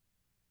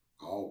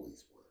 I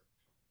always worked.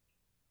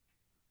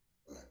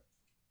 But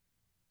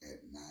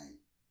at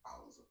night, I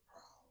was a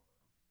prowler.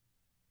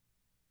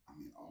 I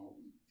mean, all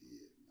we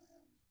did, man,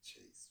 was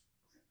chase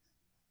women.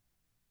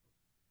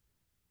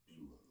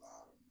 Blew a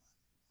lot of money,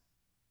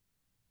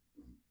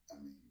 man. I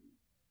mean,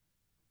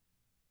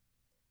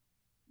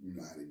 you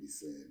know how they be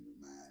saying the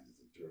mind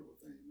is a terrible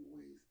thing to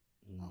waste.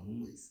 I was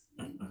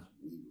wasting.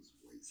 We was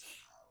wasting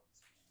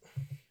hours,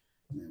 man.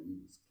 Man, we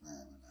was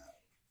climbing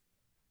out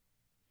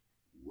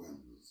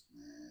windows,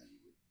 man,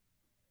 with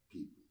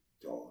people's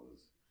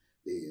daughters.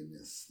 They in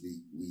their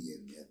sleep, we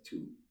in there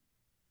too.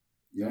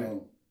 You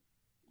know?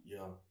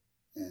 Yeah.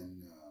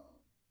 And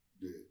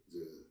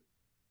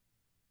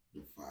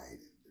the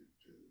fighting,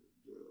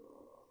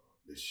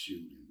 the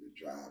shooting, the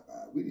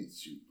drive-by. We didn't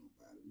shoot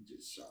nobody. We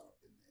just shot up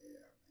in the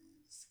air,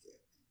 man, to scare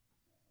people,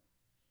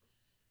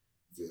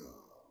 man. The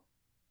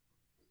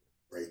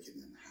breaking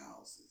in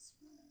houses,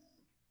 man.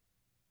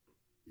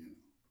 You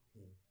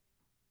know.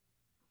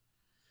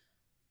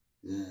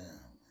 Yeah,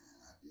 man.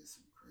 I did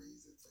some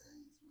crazy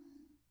things,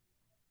 man.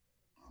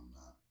 I'm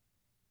not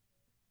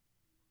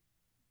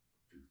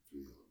too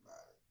thrilled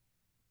about it.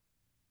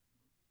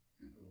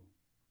 You know.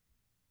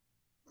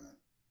 But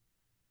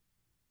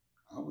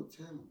I would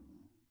tell him,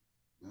 man,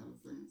 better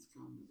things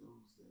come to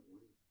those that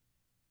wait.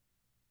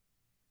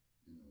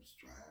 You know,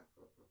 strive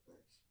for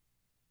perfection.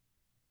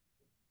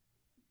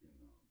 You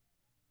know,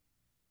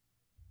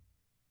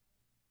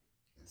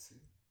 that's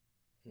it.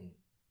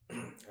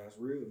 That's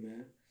real,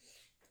 man.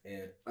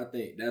 And I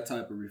think that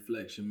type of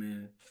reflection,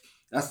 man,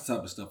 that's the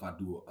type of stuff I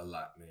do a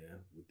lot,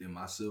 man, within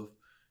myself.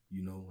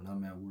 You know, when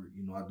I'm at work,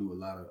 you know, I do a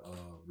lot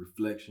of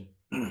reflection.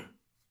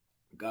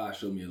 God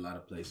showed me a lot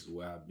of places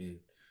where I've been,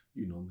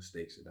 you know,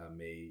 mistakes that I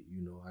made.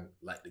 You know, I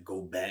like to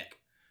go back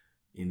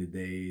in the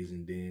days,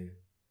 and then,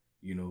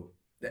 you know,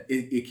 that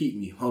it keep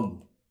me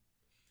humble.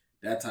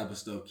 That type of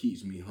stuff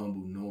keeps me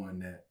humble, knowing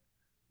that,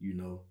 you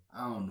know,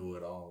 I don't know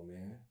it all,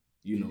 man.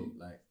 You know,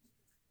 like.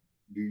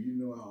 Do you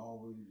know I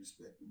always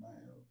respected my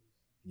elders?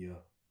 Yeah.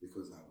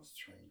 Because I was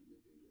trained to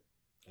do that.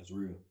 That's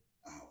real.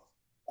 I was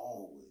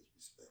always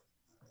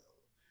respecting my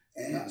elders.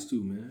 And Gots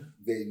to, man.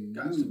 They knew.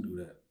 Gots to do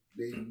that.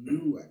 They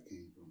knew I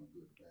came from a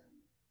good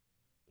family.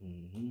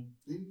 Mm-hmm.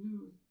 They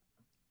knew it.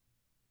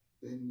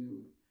 They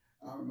knew it.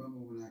 I remember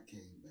when I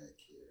came back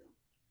here,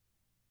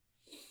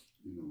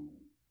 you know,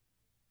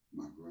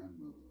 my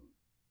grandmother,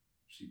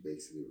 she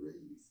basically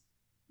raised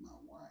my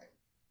wife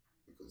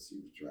because she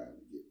was trying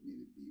to get me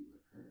to be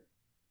with her.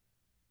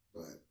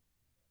 But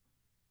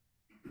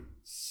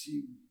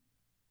she,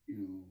 you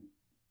know,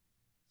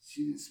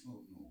 she didn't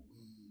smoke no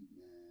weed,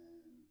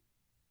 man.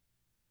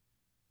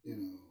 You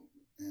know,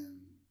 and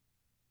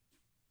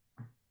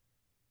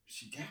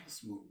she gotta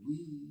smoke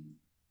weed.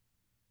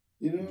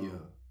 You know?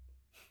 Yeah.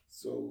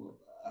 So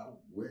I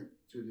went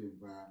to the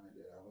environment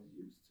that I was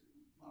used to.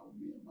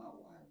 Me and my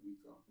wife, we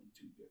come from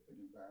two different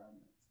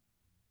environments.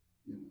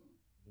 You know?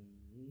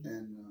 Mm-hmm.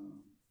 And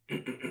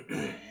I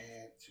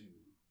had to.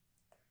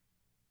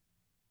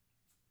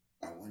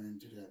 I went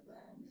into that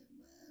environment,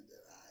 man,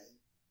 that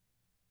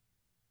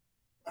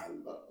I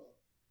love.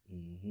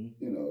 Mm-hmm.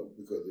 You know,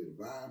 because the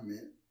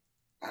environment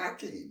I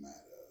came out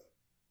of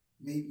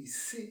made me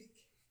sick.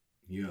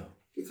 Yeah.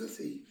 Because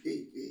they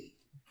think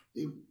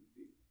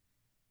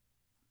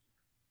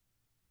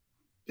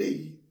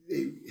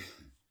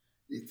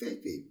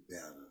they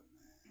better,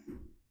 man.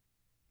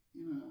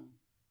 You know,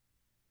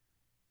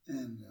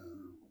 and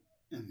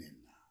they're not.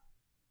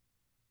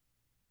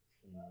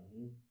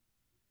 Mm-hmm.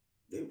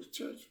 They was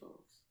church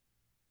folks,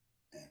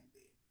 and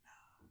they're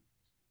not.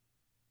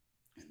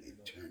 And they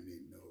turn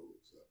their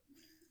nose up,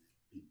 man.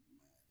 People,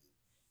 man,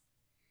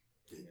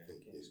 they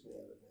think they're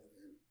better than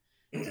them.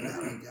 And I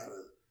done got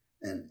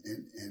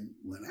and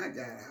when I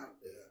got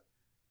out there,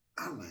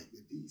 I like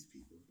that these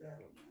people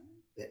better,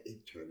 man. That they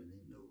turning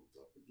their nose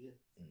up again.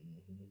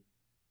 Mm-hmm.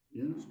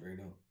 You know?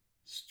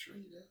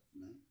 Straight up,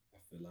 man. I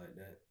feel like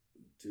that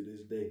to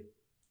this day.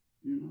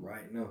 You know?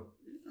 Right now.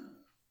 Yeah.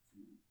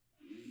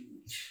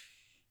 Mm-hmm.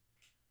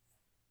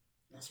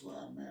 That's why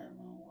I married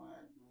my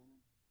wife,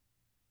 man.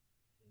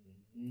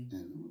 Mm-hmm.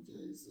 And let me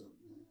tell you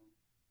something, man.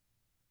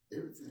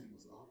 Everything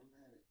was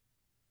automatic.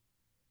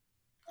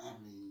 I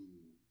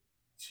mean,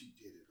 she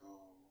did it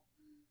all,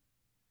 man.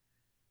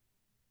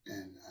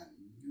 And I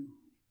knew,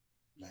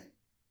 like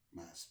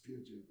my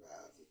spiritual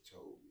advisor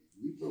told me,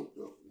 we broke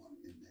up one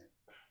in that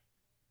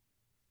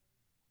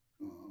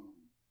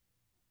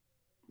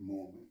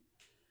moment.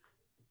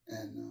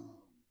 And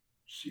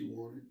she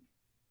wanted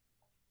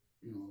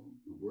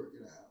to work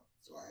it out.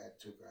 So I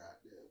took her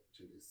out there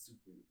to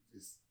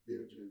this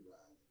spiritual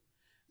advisor.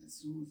 And as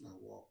soon as I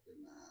walked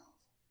in the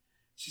house,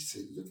 she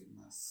said, "Look at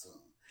my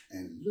son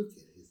and look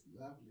at his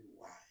lovely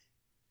wife."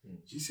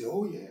 She said,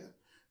 "Oh yeah,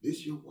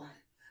 this your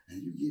wife.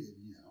 And you get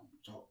in here, I'm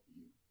gonna talk to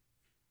you."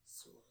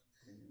 So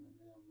I came in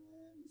there,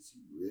 man, and she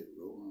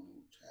rolling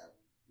on tablet.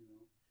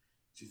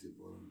 She said,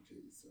 "Boy, let me tell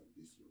you something.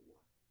 This your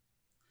wife.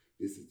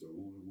 This is the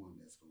only one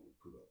that's gonna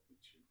put up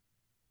with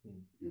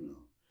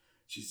you."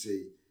 She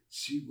said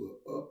she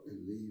will up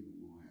and leave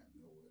and won't have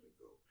nowhere to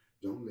go.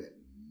 Don't let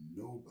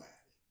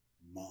nobody,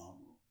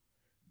 mama,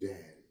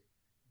 daddy,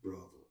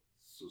 brother,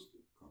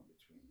 sister, come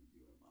between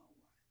you and my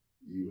wife.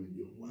 You and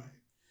your wife.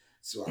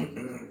 So I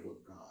remember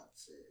what God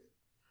said.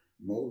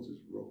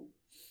 Moses wrote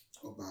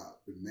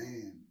about the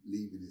man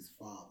leaving his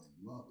father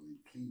and mother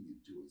and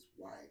clinging to his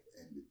wife,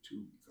 and the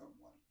two become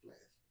one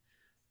flesh.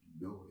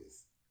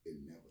 Notice it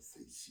never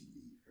says she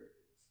leave hers.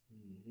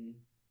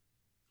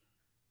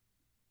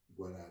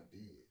 What I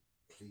did,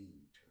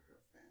 cling to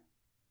her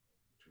family,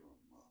 to her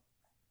mother,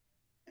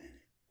 and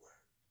it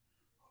worked.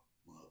 Her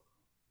mother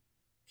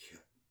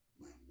kept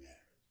my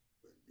marriage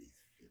for at least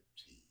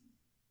 15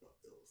 of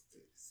those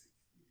 36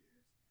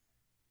 years.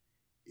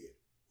 It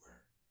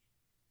worked.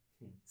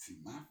 See,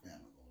 my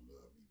family gonna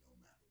love me no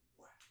matter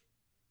what.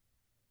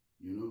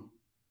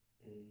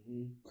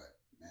 But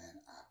man,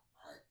 I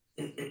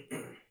practiced it,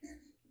 and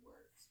it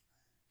works,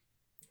 man.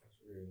 That's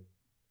real.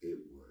 It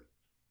worked.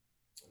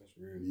 That's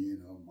real. Me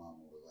and her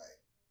mama were like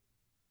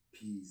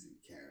peas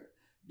and carrots.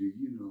 Do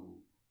you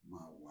know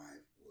my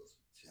wife was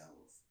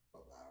jealous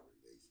of our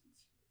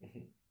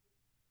relationship?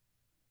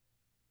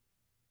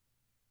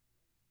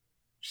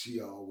 She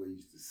always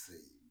used to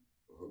say,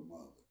 her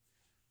mother,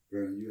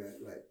 "Girl, you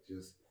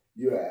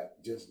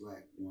act just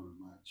like one of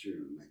my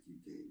children, like you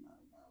came out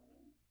of my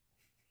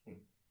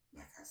womb."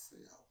 Like I say,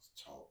 I was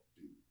taught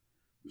to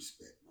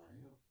respect my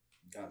elders.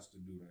 Got to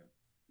do that.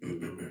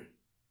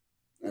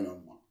 And her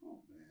mom,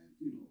 man,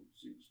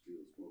 she was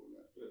still smoking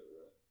that shit,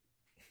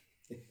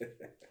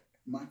 right?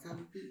 My kind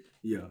of people.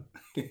 Yeah.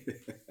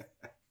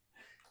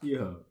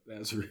 Yeah,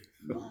 that's real.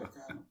 My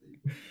kind of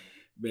people.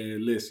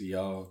 Man, listen,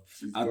 y'all.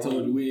 I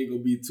told you we ain't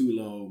gonna be too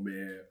long,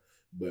 man.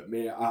 But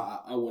man,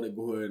 I want to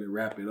go ahead and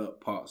wrap it up,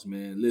 Pops.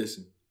 Man,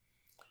 listen,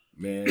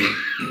 man.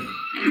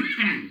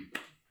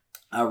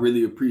 I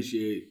really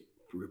appreciate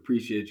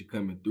you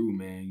coming through,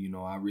 man.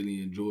 I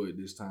really enjoyed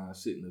this time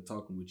sitting and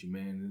talking with you,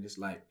 man. And it's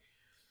like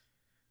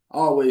I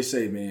always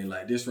say, man,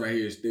 like this right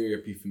here is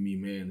therapy for me,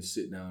 man. To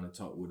sit down and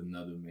talk with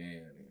another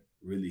man and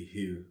really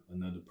hear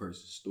another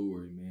person's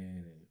story,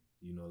 man.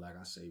 And like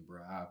I say,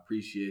 bro, I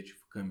appreciate you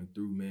for coming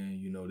through,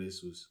 man.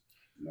 This was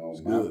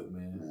good,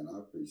 man. Man, I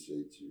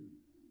appreciate you.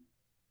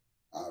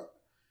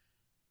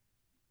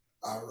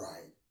 I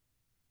write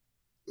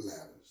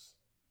letters,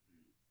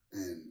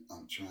 and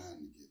I'm trying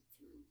to get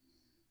through,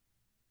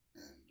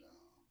 man. And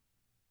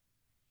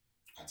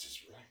I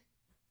just write,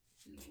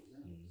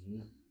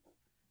 letters,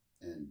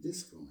 and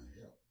this gonna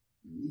help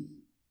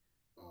me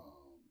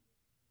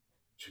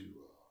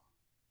to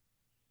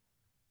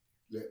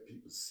let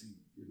people see,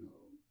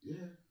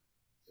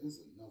 there's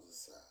another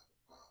side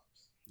of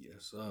Pops.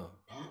 Yes, sir.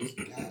 Pops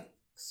got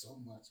so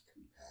much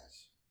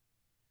compassion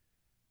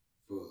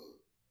for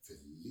the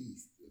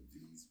least of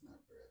these, my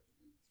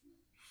brethren,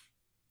 man.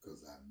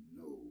 Because I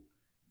know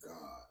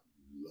God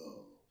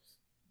loves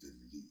the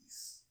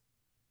least,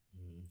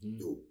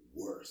 the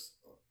worst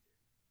of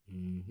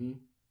you.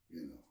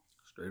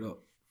 Straight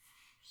up.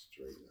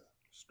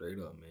 Straight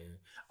up, man.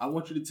 I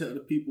want you to tell the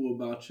people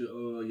about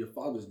your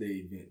Father's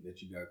Day event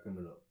that you got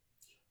coming up.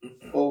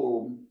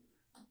 Oh,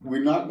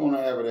 we're not going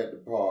to have it at the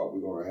park.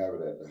 We're going to have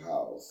it at the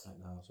house. At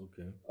the house,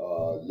 okay.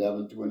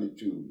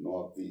 1122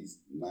 Northeast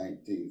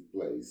 19th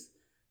Place.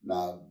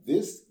 Now,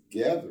 this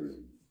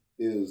gathering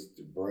is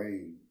to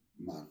bring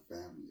my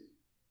family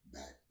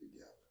back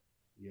together.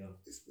 Yeah.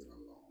 It's been a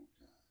long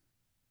time,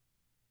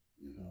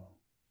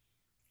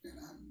 and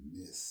I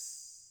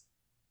miss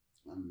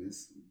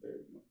them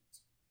very much.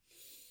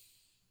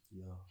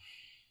 Yeah.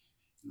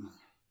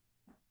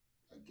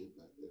 I get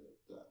back there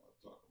every time I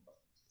talk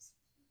about this.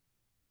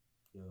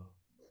 Yeah.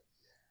 But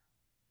yeah,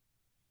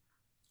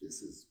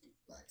 this is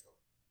like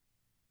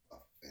a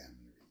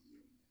family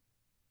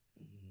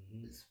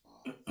reunion. This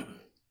Father's Day.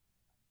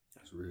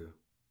 That's real.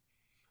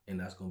 And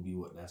that's gonna be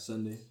what, that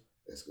Sunday?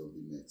 That's gonna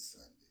be next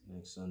Sunday.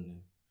 Next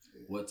Sunday.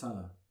 Yeah. What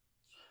time?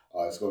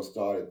 It's gonna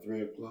start at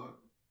 3:00.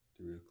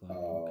 3:00.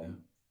 Okay.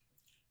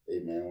 Hey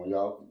man, when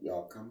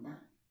y'all come by,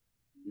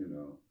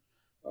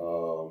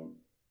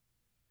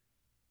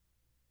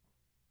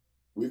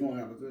 we're gonna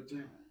have a good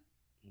time.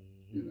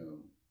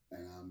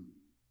 And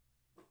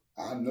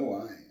I know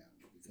I am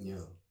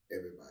because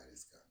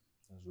everybody's coming.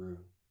 That's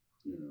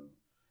real.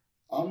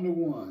 I'm the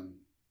one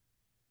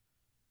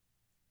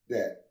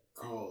that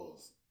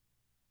caused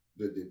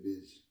the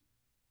division.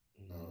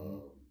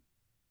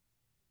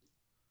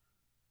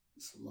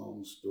 It's a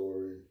long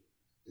story.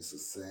 It's a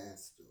sad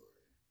story.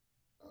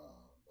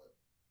 But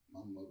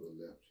my mother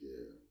left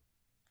here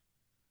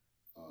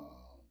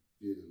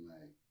feeling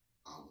like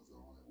I was the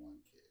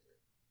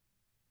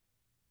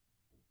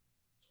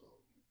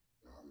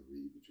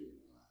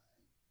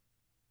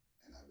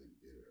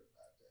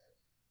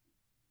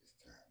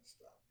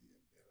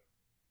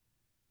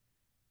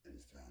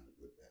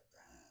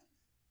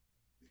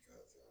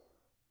because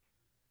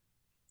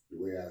the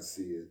way I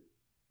see it,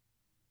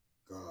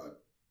 God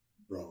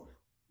brought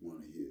one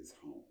of his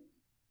home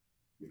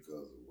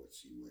because of what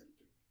she went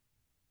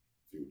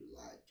through the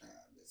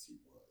lifetime that she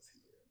was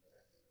here,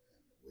 man, and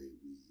the way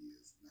we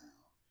is now.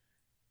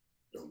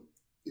 Don't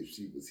If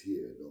she was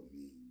here, don't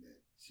mean that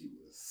she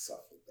would have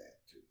suffered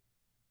that too.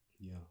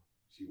 Yeah.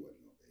 She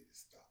wasn't gonna be able to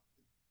stop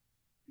it.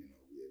 You know,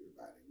 we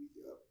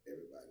up,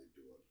 everybody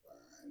doing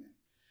fine, and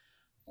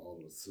all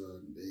of a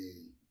sudden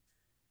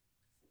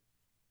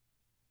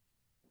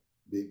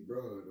Big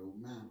Brother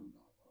don't matter no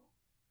more.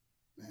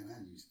 Man, I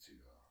used to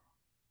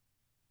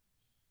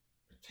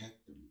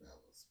protect them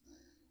fellas, man,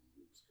 when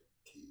we was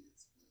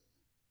kids, man.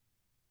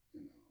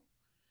 You know,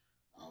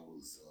 I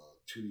was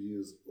 2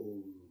 years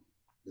older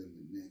than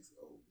the next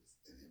oldest,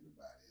 and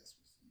everybody else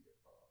was a year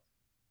apart.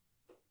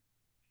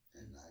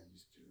 And I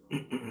used to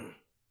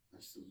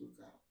look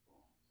out for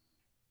them, man.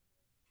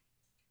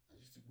 I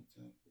used to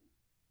protect them.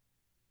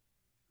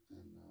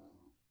 And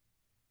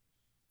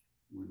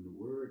when the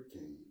word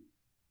came,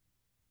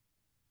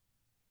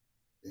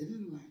 they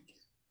didn't like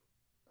it.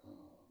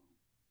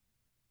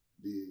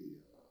 The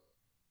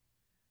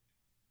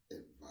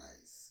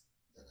advice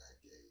that I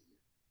gave.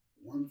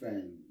 One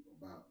thing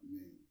about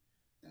me,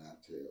 and I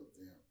tell them,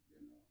 you know,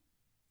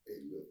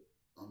 hey, look,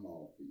 I'm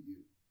all for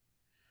you.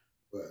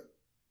 But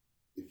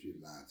if you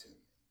lie to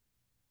me,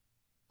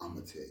 I'm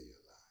going to tell you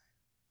a lie.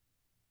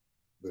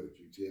 But if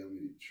you tell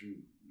me the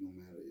truth, no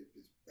matter if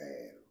it's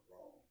bad or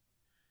wrong,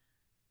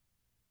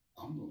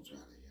 I'm going to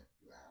try to help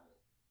you out of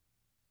it,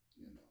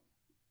 you know.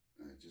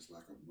 Just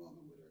like a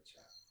mother with her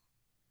child,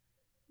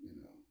 you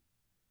know.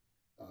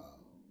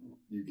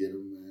 You get a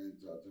man,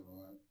 talk to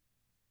her,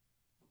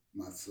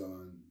 my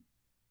son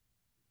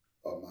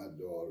or my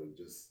daughter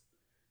just,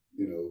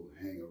 you know,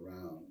 hang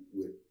around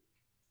with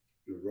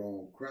the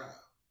wrong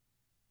crowd.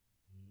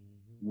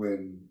 Mm-hmm.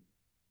 When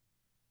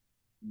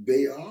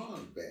they are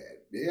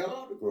bad, they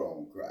are the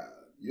wrong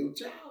crowd. Your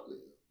child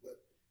is,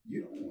 but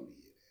you don't want to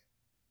hear that.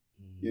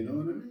 Mm-hmm. You know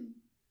what I mean?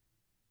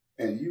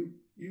 And you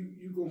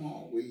gonna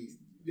always,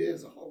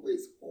 there's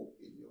always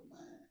hope in your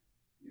mind,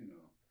 you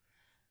know.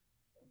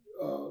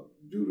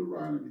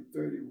 Deuteronomy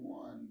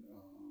 31,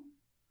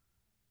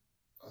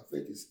 I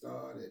think it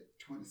started at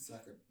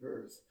 22nd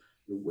verse.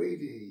 The way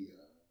they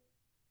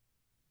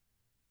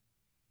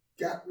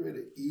got rid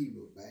of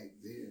evil back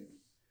then,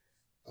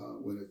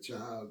 when a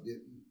child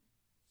didn't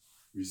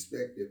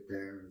respect their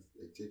parents,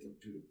 they take them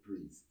to the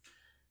priest.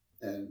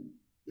 And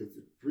if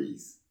the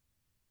priest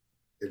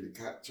and the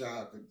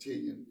child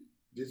continued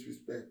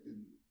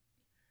disrespecting,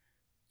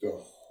 the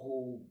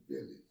whole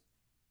village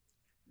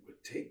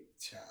would take the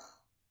child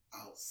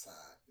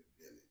outside the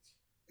village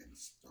and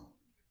stone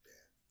him to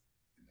death.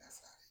 And that's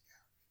how they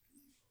got rid of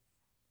evil.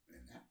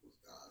 And that was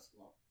God's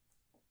law.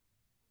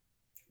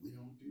 We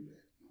don't do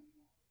that no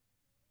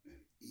more.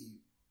 And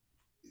evil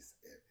is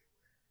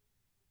everywhere.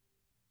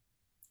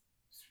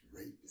 It's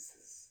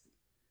rapists,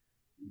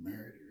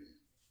 murdering.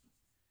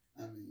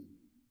 I mean,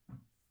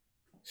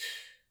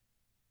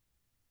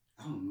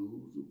 I don't know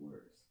who's the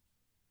worst.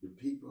 The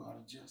people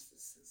or the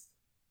justice system.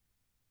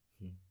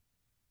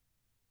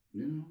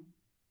 You know?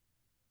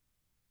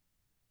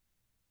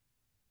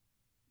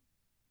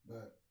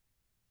 But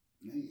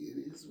hey, it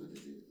is what it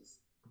is.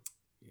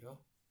 Yeah.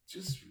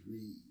 Just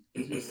read.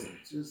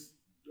 Just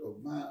a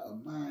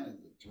mind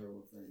is a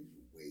terrible thing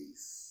to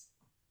waste.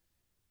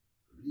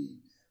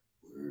 Read that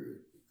word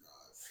for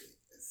God's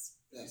sake,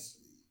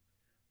 especially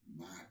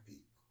my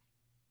people,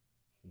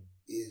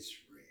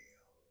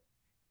 Israel.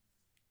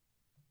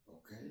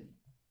 Okay?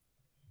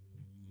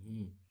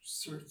 Mm-hmm.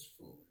 Search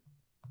for it.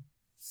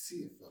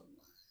 See if I'm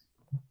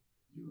lying.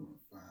 You're going to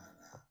find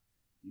out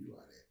you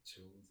are that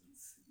chosen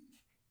seed.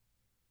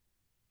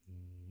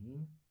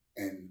 Mm-hmm.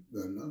 And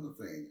another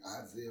thing,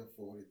 Isaiah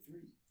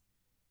 43,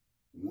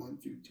 1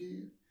 through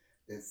 10,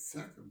 that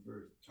second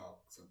verse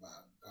talks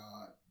about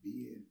God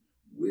being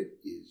with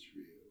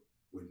Israel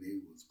when they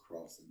was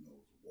crossing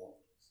those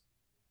waters.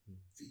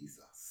 Mm-hmm. These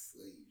are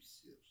slave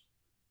ships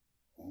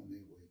on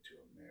their way to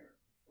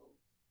America,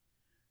 folks,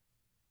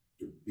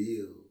 to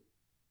build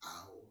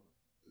our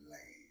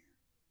land,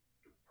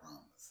 the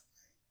promised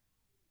land,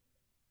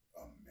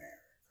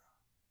 America.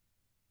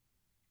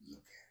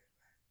 Look at it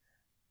like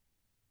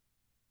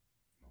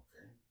that.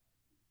 Okay?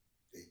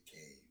 They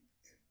came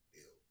and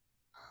built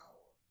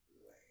our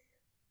land.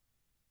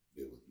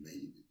 It was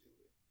made to do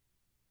it,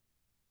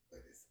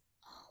 but it's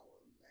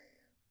our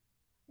land.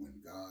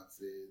 When God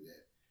said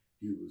that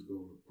he was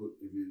going to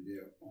put them in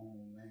their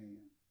own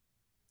land,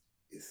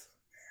 it's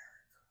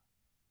America.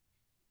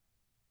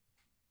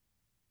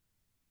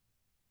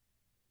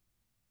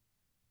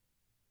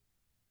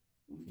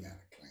 We got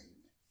to claim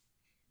it.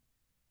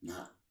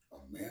 Not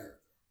America,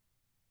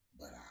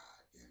 but our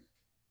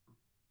identity.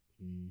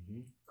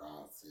 Mm-hmm.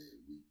 God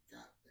said we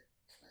got to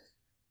claim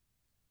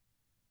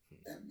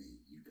it. That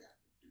means you got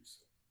to do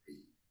some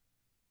reading.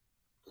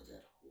 Because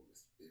that Holy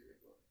Spirit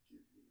going to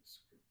give you the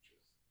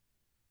scriptures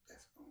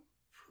that's going to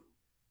prove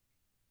it.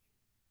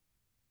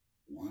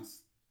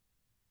 Once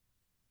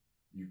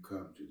you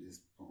come to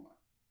this point,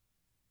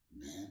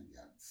 man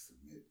got to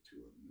submit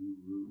to a new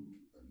rule,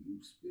 a new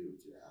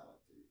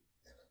spirituality,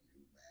 and a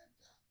new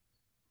mentality.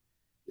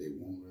 They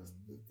want us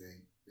to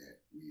think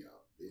that we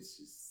are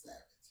vicious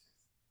savages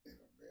in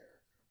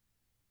America,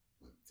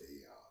 but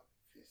they are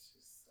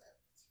vicious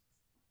savages.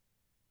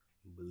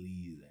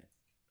 Believe that.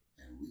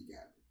 And we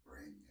got to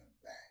bring them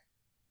back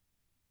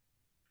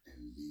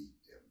and lead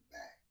them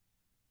back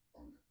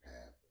on the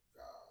path of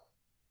God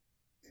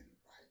in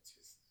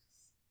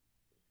righteousness.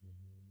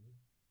 Mm-hmm.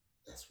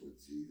 That's what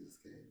Jesus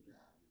came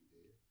down and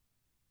did.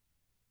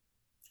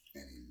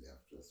 And he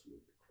left us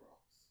with the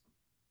cross.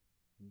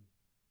 Mm-hmm.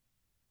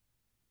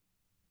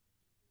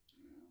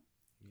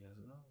 Yeah. Yes,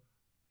 sir.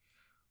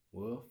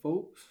 Well,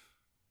 folks,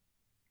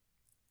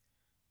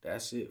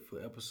 that's it for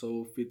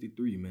episode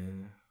 53,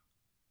 man.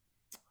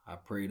 I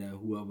pray that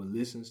whoever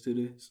listens to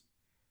this,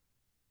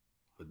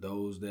 for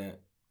those that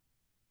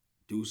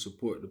do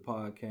support the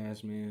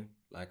podcast, man,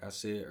 like I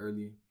said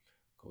earlier,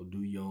 go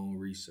do your own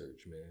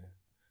research, man.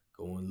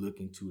 Go and look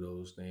into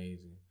those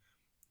things and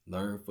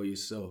learn for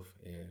yourself.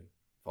 And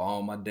for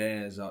all my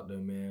dads out there,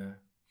 man,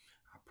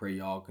 I pray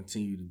y'all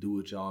continue to do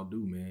what y'all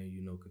do, man.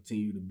 You know,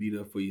 continue to be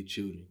there for your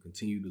children.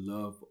 Continue to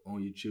love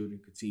on your children.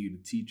 Continue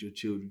to teach your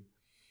children.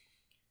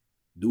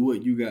 Do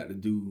what you got to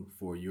do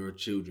for your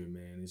children,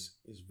 man.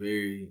 It's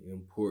very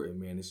important,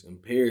 man. It's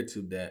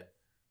imperative that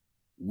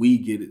we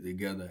get it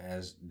together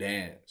as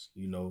dads,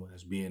 you know,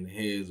 as being the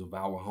heads of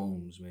our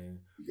homes,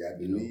 man. You got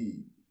to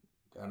lead.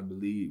 Gotta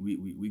believe.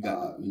 We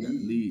got to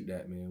lead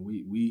that, man.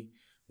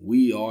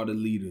 We are the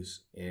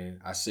leaders,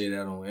 and I say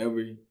that on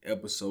every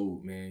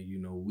episode, man. You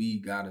know, we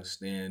gotta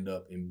stand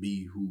up and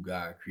be who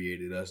God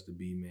created us to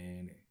be,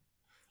 man.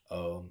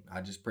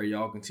 I just pray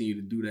y'all continue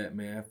to do that,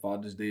 man.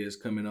 Father's Day is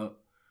coming up.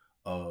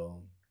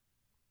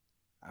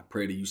 I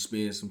pray that you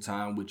spend some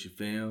time with your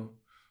fam.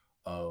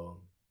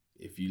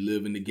 If you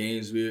live in the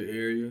Gainesville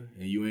area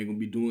and you ain't gonna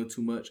be doing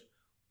too much,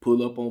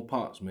 pull up on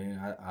Pops, man.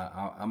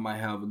 I might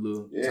have a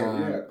little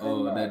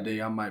time that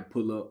day. I might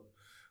pull up.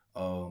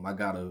 I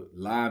got a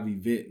live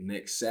event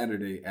next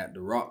Saturday at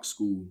the Rock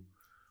School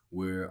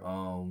where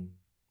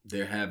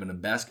they're having a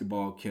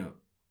basketball camp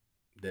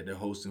that they're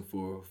hosting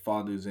for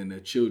fathers and their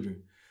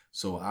children.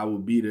 So I will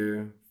be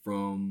there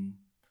from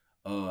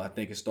I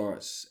think it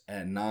starts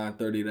at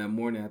 9:30 that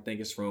morning. I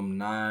think it's from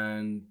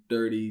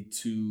 9:30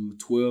 to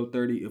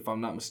 12:30, if I'm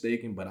not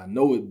mistaken. But I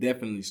know it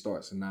definitely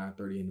starts at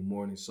 9:30 in the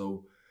morning.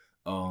 So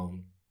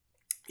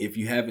if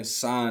you haven't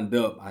signed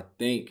up, I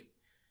think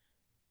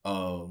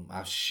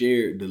I've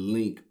shared the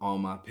link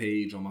on my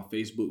page, on my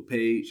Facebook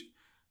page.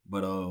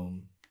 But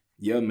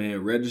yeah,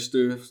 man,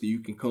 register so you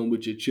can come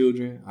with your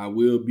children. I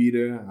will be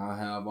there. I'll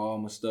have all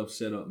my stuff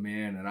set up,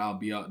 man, and I'll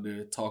be out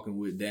there talking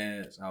with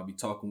dads. I'll be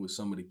talking with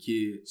some of the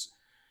kids.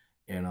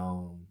 And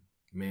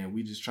man,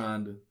 we just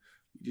trying to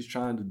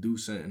do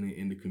something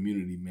in the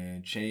community,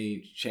 man.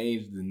 Change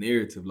the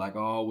narrative. Like I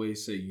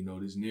always say, you know,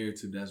 this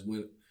narrative that's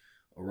went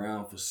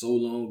around for so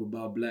long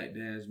about black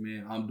dads,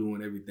 man. I'm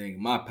doing everything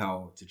in my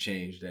power to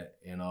change that.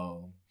 And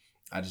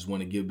I just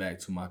want to give back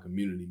to my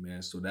community,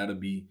 man. So that'll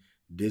be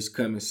this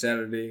coming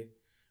Saturday,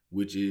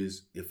 which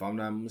is, if I'm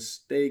not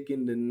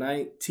mistaken, the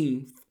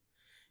 19th.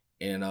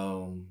 And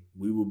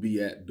we will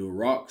be at the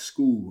Rock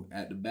School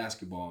at the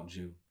basketball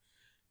gym.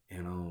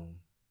 And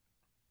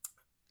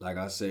like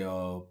I say,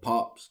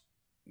 Pops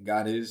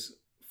got his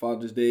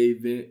Father's Day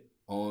event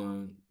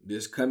on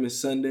this coming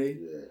Sunday,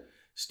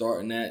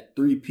 starting at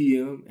 3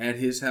 p.m. at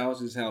his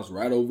house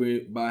right over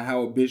by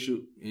Howard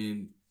Bishop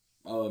in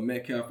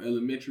Metcalf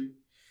Elementary.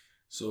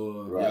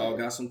 So if y'all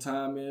got some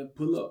time, man,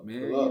 pull up,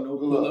 man.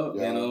 Pull up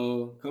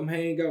and come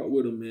hang out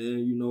with him,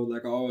 man. You know,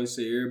 like I always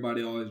say,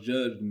 everybody always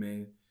judged,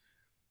 man.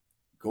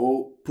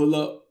 Go pull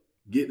up,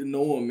 get to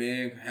know him,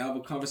 man. Have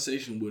a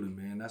conversation with him,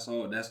 man. That's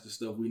all. That's the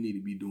stuff we need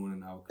to be doing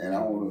in our community.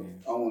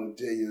 And I want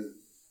to tell you,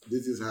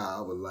 this is how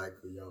I would like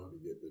for y'all to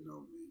get to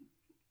know me.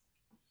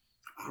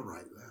 I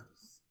write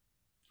letters.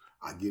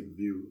 I get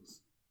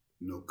views,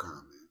 no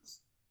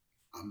comments.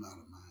 I'm not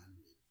a mind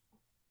reader.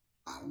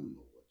 I don't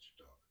know what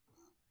you're talking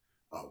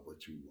about, or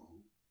what you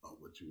want, or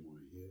what you want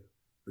to hear.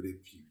 But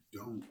if you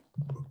don't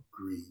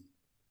agree,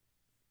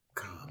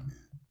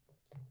 comment,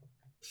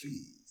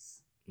 please.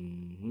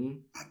 Mm-hmm.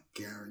 I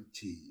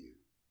guarantee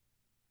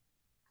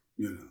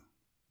you know,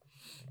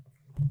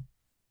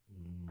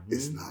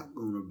 it's not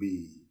going to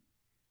be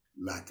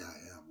like I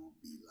am on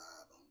Be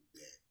Live on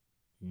Deck.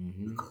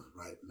 Mm-hmm. Because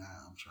right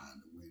now I'm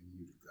trying to win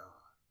you to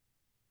God.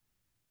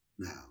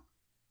 Now,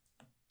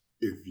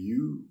 if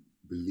you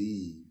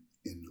believe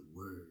in the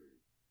word,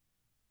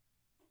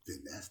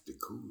 then that's the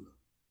cooler.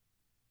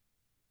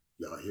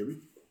 Y'all hear me?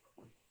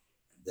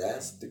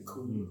 That's the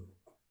cooler.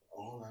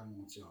 All I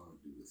want y'all to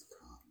do is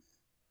comment.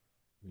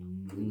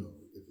 Mm-hmm. You know,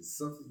 if it's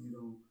something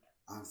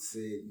I've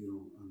said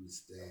you don't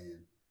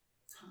understand,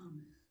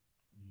 comment.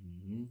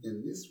 Mm-hmm.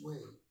 In this way,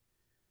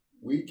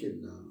 we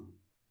can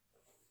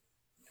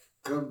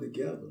come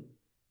together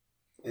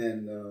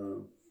and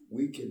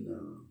we can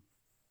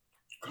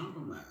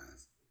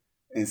compromise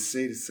and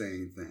say the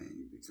same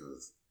thing,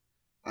 because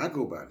I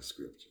go by the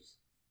scriptures.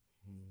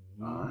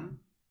 All right?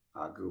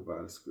 I go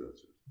by the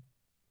scripture.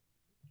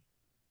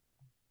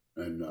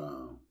 And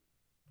I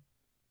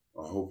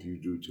hope you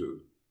do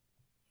too.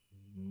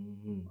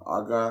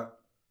 I got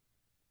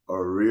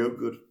a real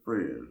good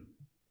friend,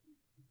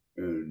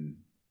 and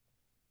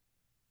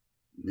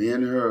me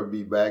and her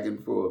be back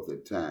and forth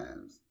at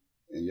times.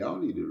 And y'all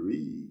need to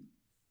read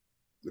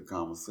the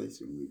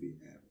conversation we be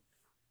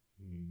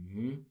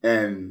having.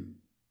 And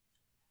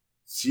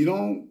she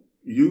don't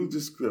use the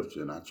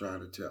scripture, and I try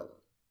to tell her.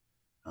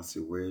 I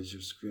said, where's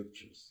your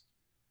scriptures?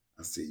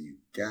 I said, you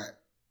got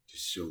to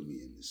show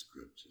me in the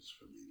scriptures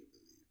for me to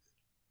believe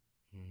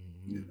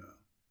it. You know.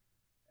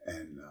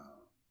 And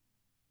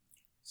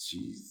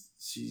she's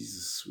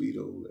a sweet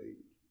old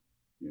lady.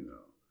 You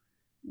know.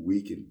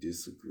 We can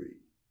disagree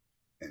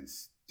and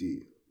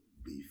still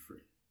be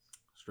friends.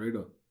 Straight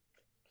up.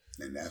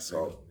 And that's Straight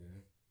all. Up,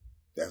 man.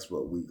 That's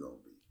what we gonna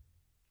be.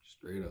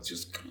 Straight up.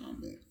 Just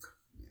comment.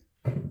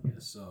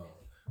 Yes, sir.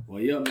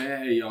 Well, yeah,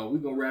 man. Hey, y'all, we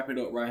gonna wrap it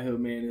up right here,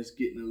 man. It's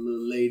getting a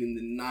little late in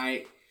the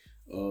night.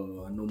 I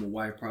know my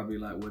wife probably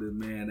like where this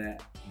man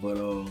at, but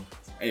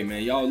hey,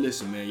 man, y'all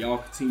listen, man. Y'all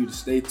continue to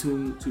stay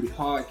tuned to the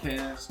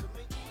podcast.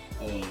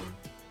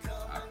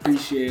 I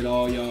appreciate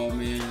all y'all,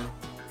 man,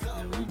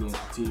 and we gonna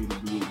continue to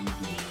do what we do,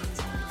 man.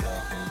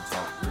 Y'all can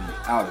talk really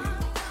out of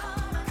here.